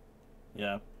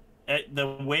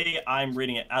 the way I'm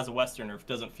reading it as a Westerner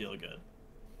doesn't feel good.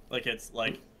 Like,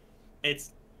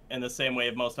 it's in the same way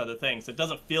of most other things. It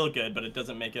doesn't feel good, but it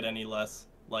doesn't make it any less,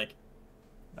 like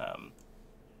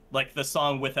the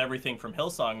song With Everything from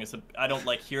Hillsong I don't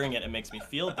like hearing it. It makes me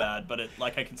feel bad, but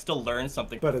I can still learn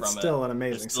something from it. But it's still an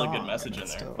amazing There's still song. a good message in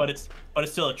there. Still... But it's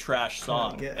still a trash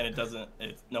song, and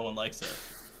no one likes it.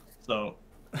 So,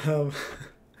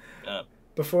 yeah.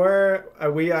 Before I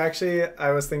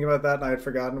was thinking about that and I had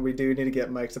forgotten, we do need to get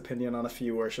Mike's opinion on a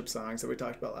few worship songs that we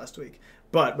talked about last week.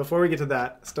 But before we get to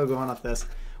that, still going off this,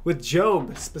 with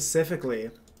Job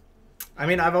specifically, I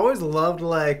mean, I've always loved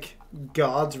like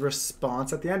God's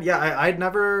response at the end. Yeah, I'd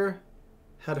never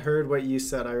had heard what you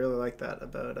said. I really like that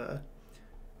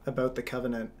about the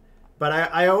covenant. But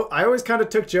I always kind of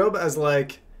took Job as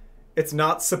like, it's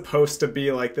not supposed to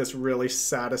be like this really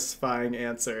satisfying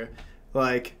answer.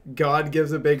 Like, God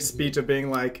gives a big speech of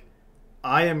being like,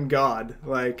 I am God.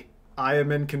 Like, I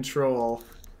am in control.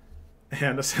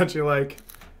 And essentially, like,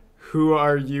 who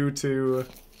are you to,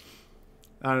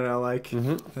 I don't know, like,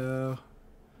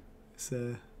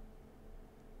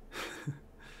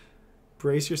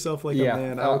 brace yourself like a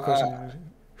man. I have a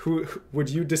question. Who would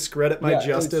you discredit my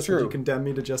justice? Would you condemn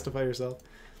me to justify yourself?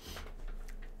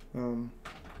 No,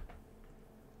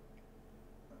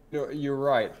 you're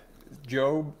right.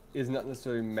 Job is not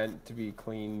necessarily meant to be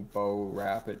clean, bow,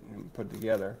 rapid, and put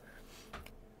together.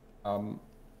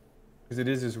 Because it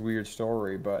is this weird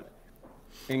story, but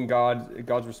in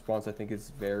God's response, I think,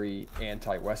 is very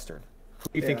anti-Western. Who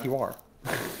do you think you are?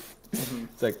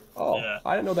 It's like,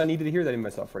 I didn't know that I needed to hear that in my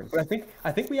suffering. But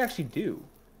I think we actually do.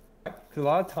 Because a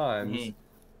lot of times,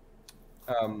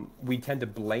 we tend to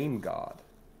blame God,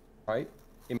 right?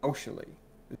 Emotionally.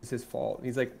 It's his fault.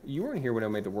 He's like, you weren't here when I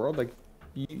made the world. Like,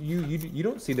 you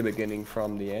don't see the beginning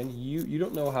from the end. You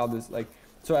don't know how this, like,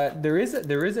 so there is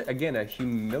again a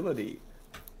humility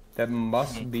that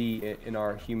must be in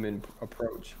our human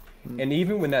approach. And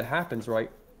even when that happens,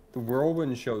 right, the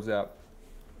whirlwind shows up,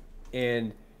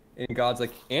 and God's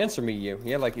like, answer me, you.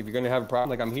 Yeah, like, if you're gonna have a problem,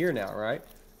 like, I'm here now, right?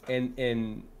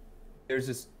 And there's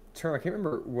this term, I can't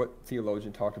remember what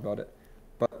theologian talked about it,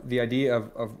 but the idea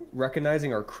of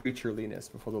recognizing our creatureliness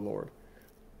before the Lord.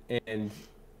 And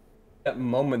that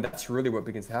moment, that's really what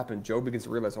begins to happen. Job begins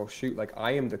to realize, oh shoot, like,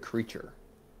 I am the creature.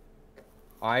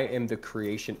 I am the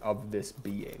creation of this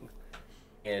being.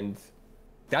 And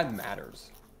that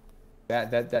matters.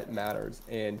 That matters.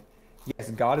 And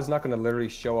yes, God is not going to literally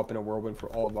show up in a whirlwind for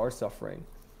all of our suffering.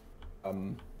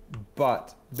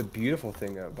 But the beautiful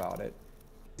thing about it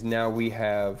now we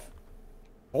have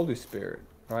Holy Spirit,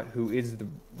 right? Who is the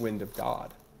wind of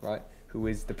God, right? Who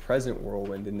is the present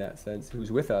whirlwind in that sense,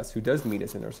 who's with us, who does meet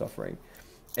us in our suffering.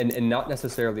 And not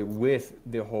necessarily with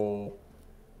the whole,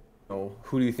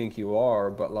 who do you think you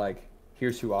are, but like,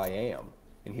 here's who I am,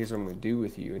 and here's what I'm going to do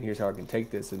with you, and here's how I can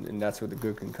take this, and that's where the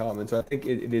good can come. And so I think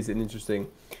it is an interesting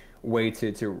way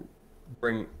to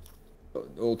bring the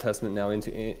Old Testament now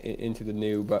into the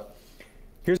New. But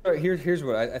here's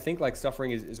what I think, like,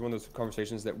 suffering is one of those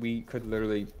conversations that we could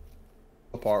literally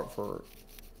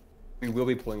we will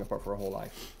be pulling apart for a whole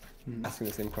life, asking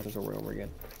the same questions over and over again.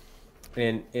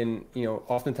 And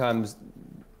oftentimes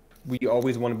we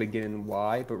always want to begin in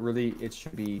why, but really it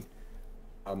should be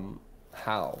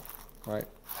how, right?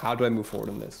 How do I move forward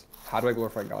in this? How do I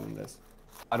glorify God in this?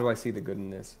 How do I see the good in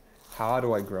this? How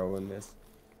do I grow in this?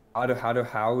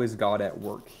 How is God at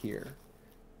work here?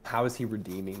 How is he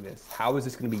redeeming this? How is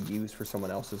this going to be used for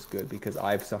someone else's good because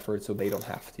I've suffered so they don't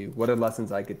have to? What are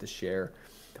lessons I get to share?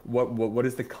 What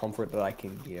is the comfort that I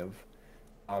can give?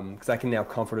 Because I can now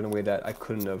comfort in a way that I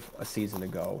couldn't have a season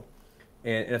ago.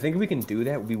 And I think if we can do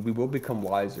that, we will become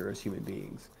wiser as human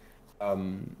beings.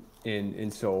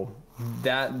 And so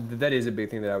that is a big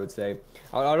thing that I would say.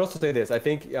 I'd also say this. I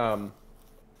think,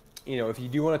 if you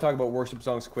do want to talk about worship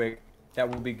songs quick, that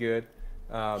will be good.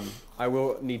 I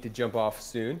will need to jump off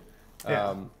soon.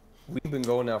 Yeah. We've been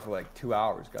going now for like 2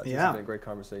 hours, guys. This Yeah. has been a great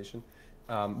conversation.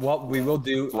 What we will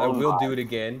do, I will do it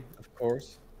again, of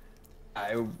course.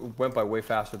 I went by way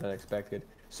faster than expected.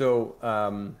 So,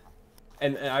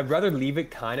 and I'd rather leave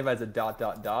it kind of as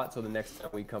a ... So the next time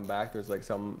we come back, there's like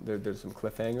there's some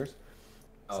cliffhangers.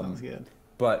 Sounds good.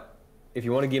 But if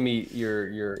you want to give me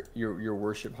your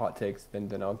worship hot takes,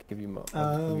 then I'll give you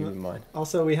mine.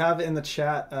 Also, we have in the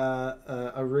chat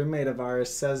a roommate of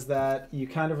ours says that you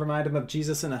kind of remind him of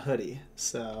Jesus in a hoodie.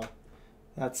 So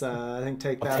that's I think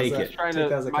take that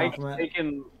as a compliment.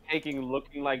 Taking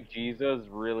looking like Jesus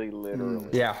really literally.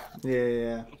 Yeah.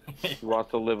 Yeah. He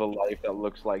wants to live a life that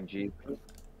looks like Jesus.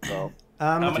 So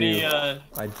how many?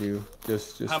 I do.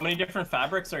 Just. How many different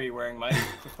fabrics are you wearing, Mike?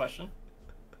 Good question.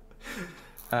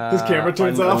 His camera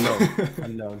turns off.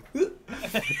 Unknown.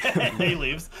 He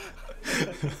leaves.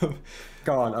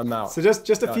 Gone. I'm out. So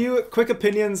just a few quick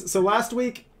opinions. So last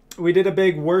week we did a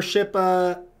big worship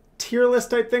tier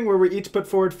list type thing where we each put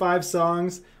forward 5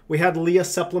 songs. We had Leah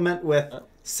supplement with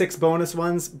 6 bonus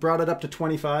ones, brought it up to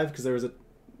 25 because there was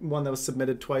one that was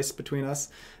submitted twice between us.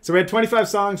 So we had 25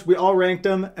 songs, we all ranked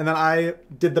them, and then I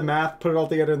did the math, put it all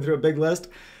together and threw a big list.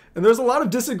 And there's a lot of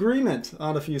disagreement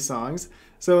on a few songs.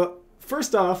 So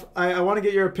first off, I want to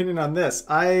get your opinion on this.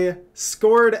 I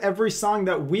scored every song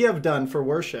that we have done for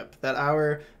worship, that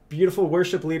our beautiful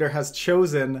worship leader has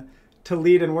chosen to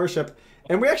lead in worship.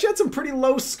 And we actually had some pretty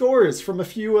low scores from a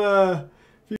few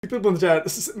people in the chat.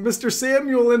 Mr.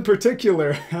 Samuel in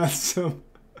particular has some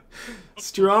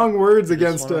strong words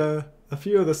against a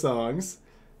few of the songs.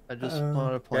 I just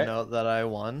want to point out that I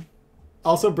won.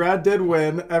 Also, Brad did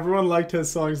win. Everyone liked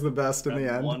his songs the best in the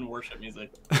end. One worship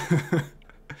music.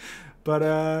 But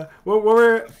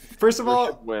first of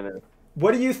all, winner.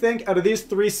 What do you think out of these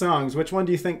 3 songs? Which one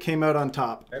do you think came out on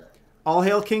top? All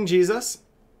Hail King Jesus,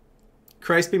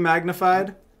 Christ Be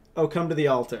Magnified, Oh Come to the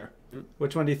Altar.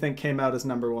 Which one do you think came out as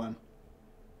number 1?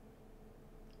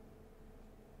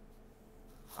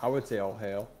 I would say All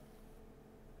Hail.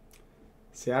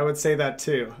 See, I would say that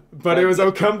too. But it was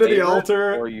Oh Come to the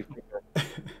Altar.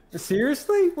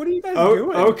 Seriously? What are you guys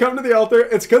doing? Oh Come to the Altar.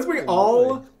 It's because we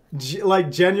all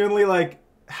genuinely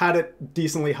had it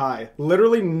decently high.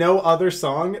 Literally no other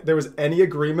song there was any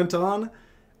agreement on.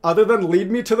 Other than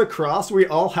Lead Me to the Cross, we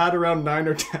all had around 9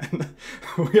 or 10.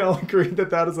 We all agreed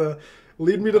that is a...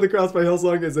 Lead Me to the Cross by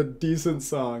Hillsong is a decent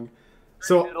song.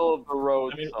 So middle of the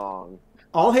road song.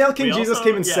 All Hail King Jesus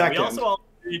came in second.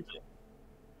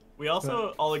 We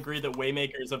also all agreed that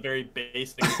Waymaker is a very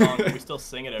basic song, but we still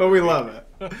sing it. But we love it.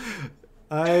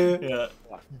 All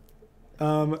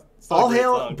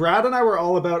Hail. Song. Brad and I were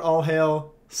all about All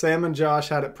Hail. Sam and Josh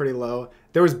had it pretty low.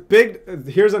 There was big.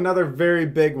 Here's another very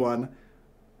big one.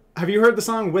 Have you heard the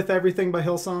song With Everything by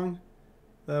Hillsong?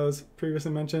 That was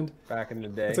previously mentioned. Back in the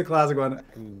day. It's a classic one. Back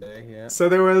in the day, yeah. So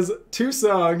there was 2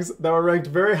 songs that were ranked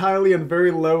very highly and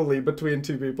very lowly between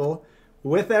 2 people.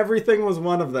 With Everything was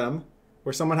one of them,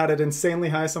 where someone had it insanely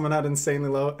high, someone had it insanely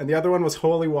low, and the other one was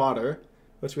Holy Water,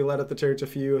 which we led at the church a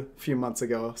few months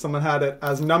ago. Someone had it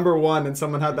as number 1, and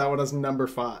someone had that one as number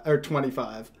 5 or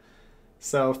 25.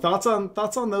 So thoughts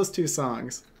on those 2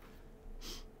 songs?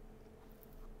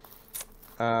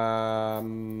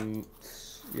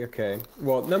 Okay.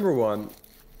 Well, number 1,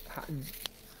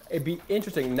 it'd be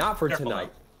interesting, not for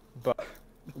tonight, but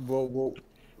we'll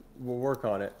we'll work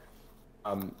on it.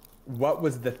 What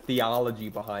was the theology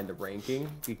behind the ranking?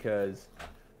 Because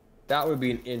that would be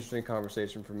an interesting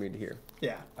conversation for me to hear.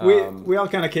 Yeah, we all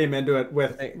kind of came into it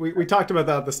with we talked about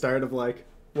that at the start of like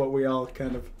what we all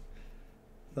kind of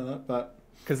thought, but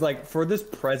because like for this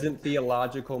present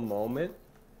theological moment,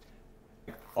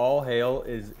 All Hail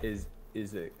is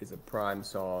a prime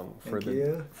song for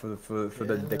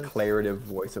the declarative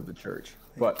voice of the church.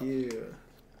 Thank you.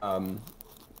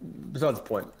 Besides the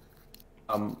point,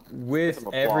 with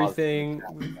everything,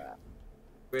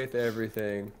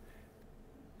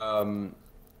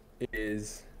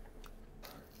 is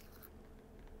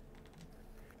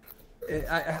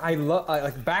I love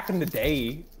like back in the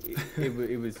day,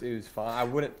 it was fun. I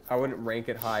wouldn't rank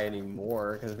it high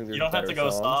anymore because I think there's you don't have to go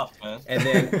songs. soft, man. And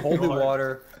then Holy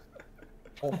Water.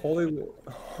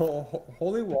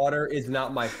 Holy Water is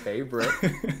not my favorite,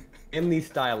 mainly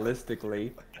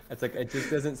stylistically. It's like it just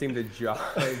doesn't seem to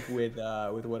jive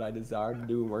with what I desire to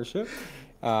do in worship.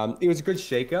 It was a good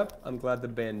shakeup. I'm glad the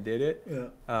band did it. Yeah.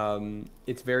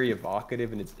 It's very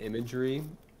evocative in its imagery,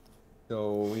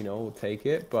 so we'll take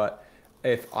it. But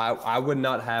if I would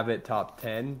not have it top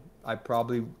 10, I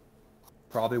probably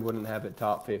wouldn't have it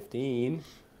top 15.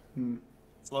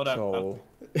 Slow down. So.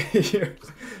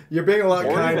 You're being a lot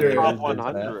kinder. Top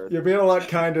 100. You're being a lot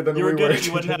kinder than You were we good were. if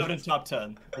you wouldn't have it in top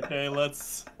 10. Okay,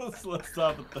 let's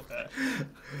stop at that.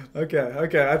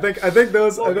 Okay. I think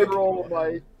those. I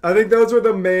think those were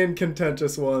the main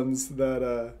contentious ones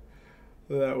that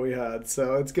we had.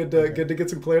 So it's good to get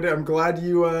some clarity. I'm glad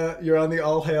you're on the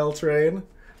All Hail train.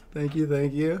 Thank you.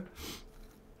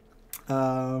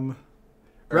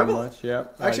 Very much, yeah.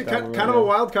 Actually, kind of a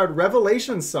wild card.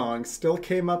 Revelation song still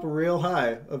came up real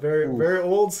high. A very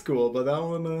old school, but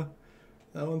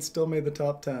that one still made the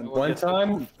top 10. One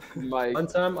time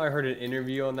I heard an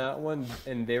interview on that one,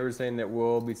 and they were saying that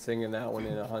we'll be singing that one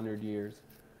in 100 years.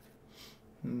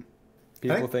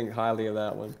 People think highly of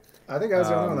that one. I think I was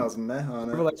the only one that was meh on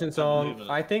it. Revelation song,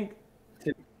 I think.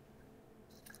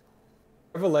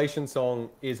 Revelation song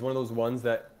is one of those ones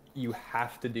that you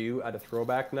have to do at a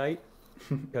throwback night.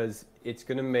 Because it's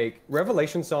gonna make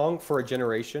Revelation song for a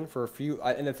generation, for a few,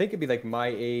 and I think it'd be like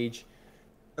my age,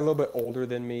 a little bit older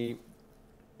than me,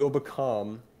 will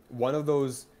become one of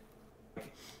those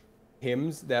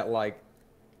hymns that like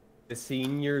the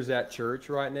seniors at church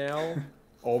right now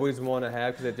always want to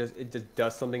have because it just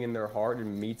does something in their heart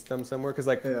and meets them somewhere. Because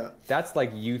like that's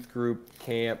like youth group,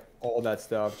 camp, all that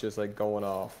stuff just like going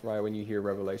off right when you hear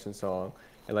Revelation song,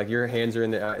 and like your hands are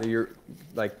in the you're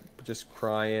like just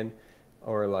crying.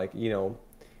 Or like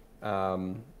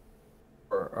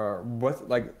or what's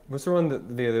the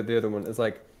one the other one? It's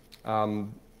like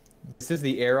this is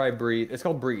the air I breathe. It's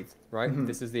called Breathe, right? Mm-hmm.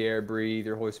 This is the air I breathe.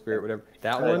 Your Holy Spirit, whatever.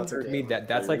 That one for me,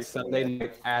 that's like Sunday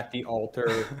night at the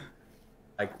altar,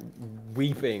 like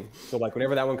weeping. So like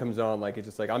whenever that one comes on, like it's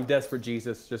just like I'm desperate,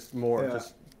 Jesus, just more,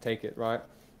 just take it, right?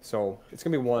 So it's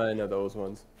gonna be one of those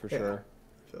ones for sure.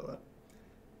 I feel that.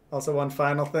 Also, one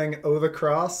final thing: "Oh the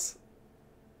Cross."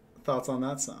 Thoughts on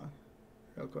that song,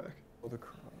 real quick. Oh the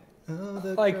cross. Oh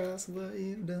the cross, what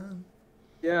you've done.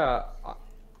 Yeah,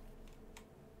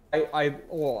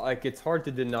 like it's hard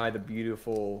to deny the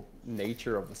beautiful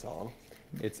nature of the song.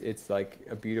 It's like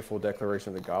a beautiful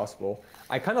declaration of the gospel.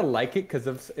 I kind of like it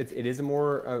because it is a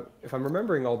more. If I'm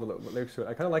remembering all the lyrics to it,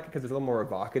 I kind of like it because it's a little more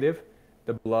evocative.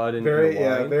 The blood and the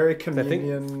wine. Very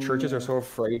communion. I think churches are so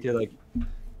afraid to like.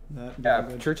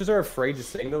 Churches are afraid to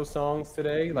sing those songs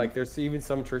today. Like there's even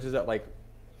some churches that like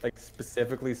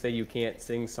specifically say you can't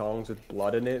sing songs with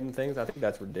blood in it and things. I think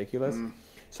that's ridiculous.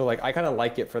 So like I kind of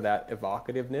like it for that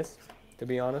evocativeness, to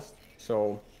be honest.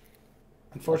 So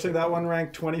unfortunately that one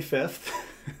ranked 25th,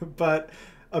 but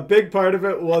a big part of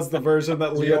it was the version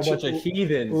that Leah chose.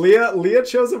 Leah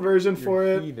chose a version for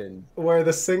it where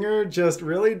the singer just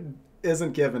really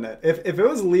isn't giving it. If it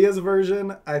was Leah's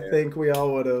version, I think we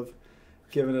all would have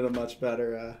given it a much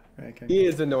better ranking. He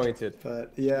is anointed,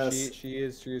 but yes, she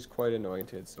is quite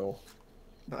anointed. So,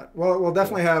 but we'll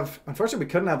definitely have. Unfortunately,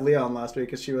 we couldn't have Leah on last week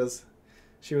because she was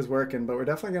working. But we're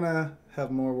definitely gonna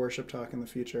have more worship talk in the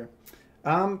future.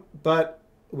 But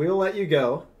we'll let you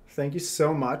go. Thank you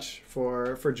so much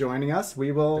for joining us.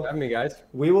 We will have me, guys.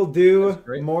 We will do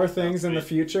more things in the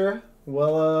future.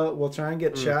 We'll try and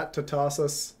get chat to toss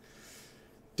us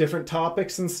different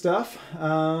topics and stuff.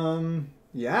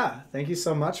 Yeah, thank you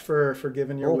so much for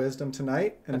giving your wisdom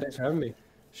tonight. And thanks for having me.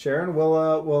 Sharon,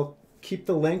 we'll keep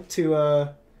the link to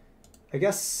I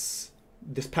guess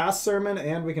this past sermon,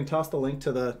 and we can toss the link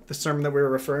to the sermon that we were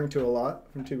referring to a lot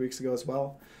from 2 weeks ago as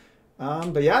well.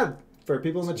 But yeah, for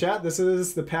people in the chat, this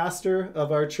is the pastor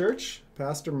of our church,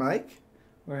 Pastor Mike.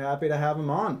 we're happy to have him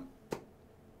on.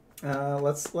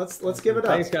 Let's give it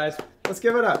up. Thanks, guys. Let's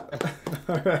give it up.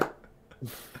 All right.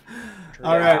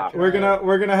 All Yeah. right,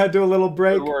 we're gonna head to a little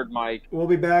break. Good word, Mike. We'll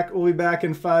be back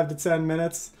in 5 to 10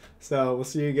 minutes. So we'll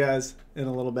see you guys in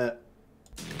a little bit.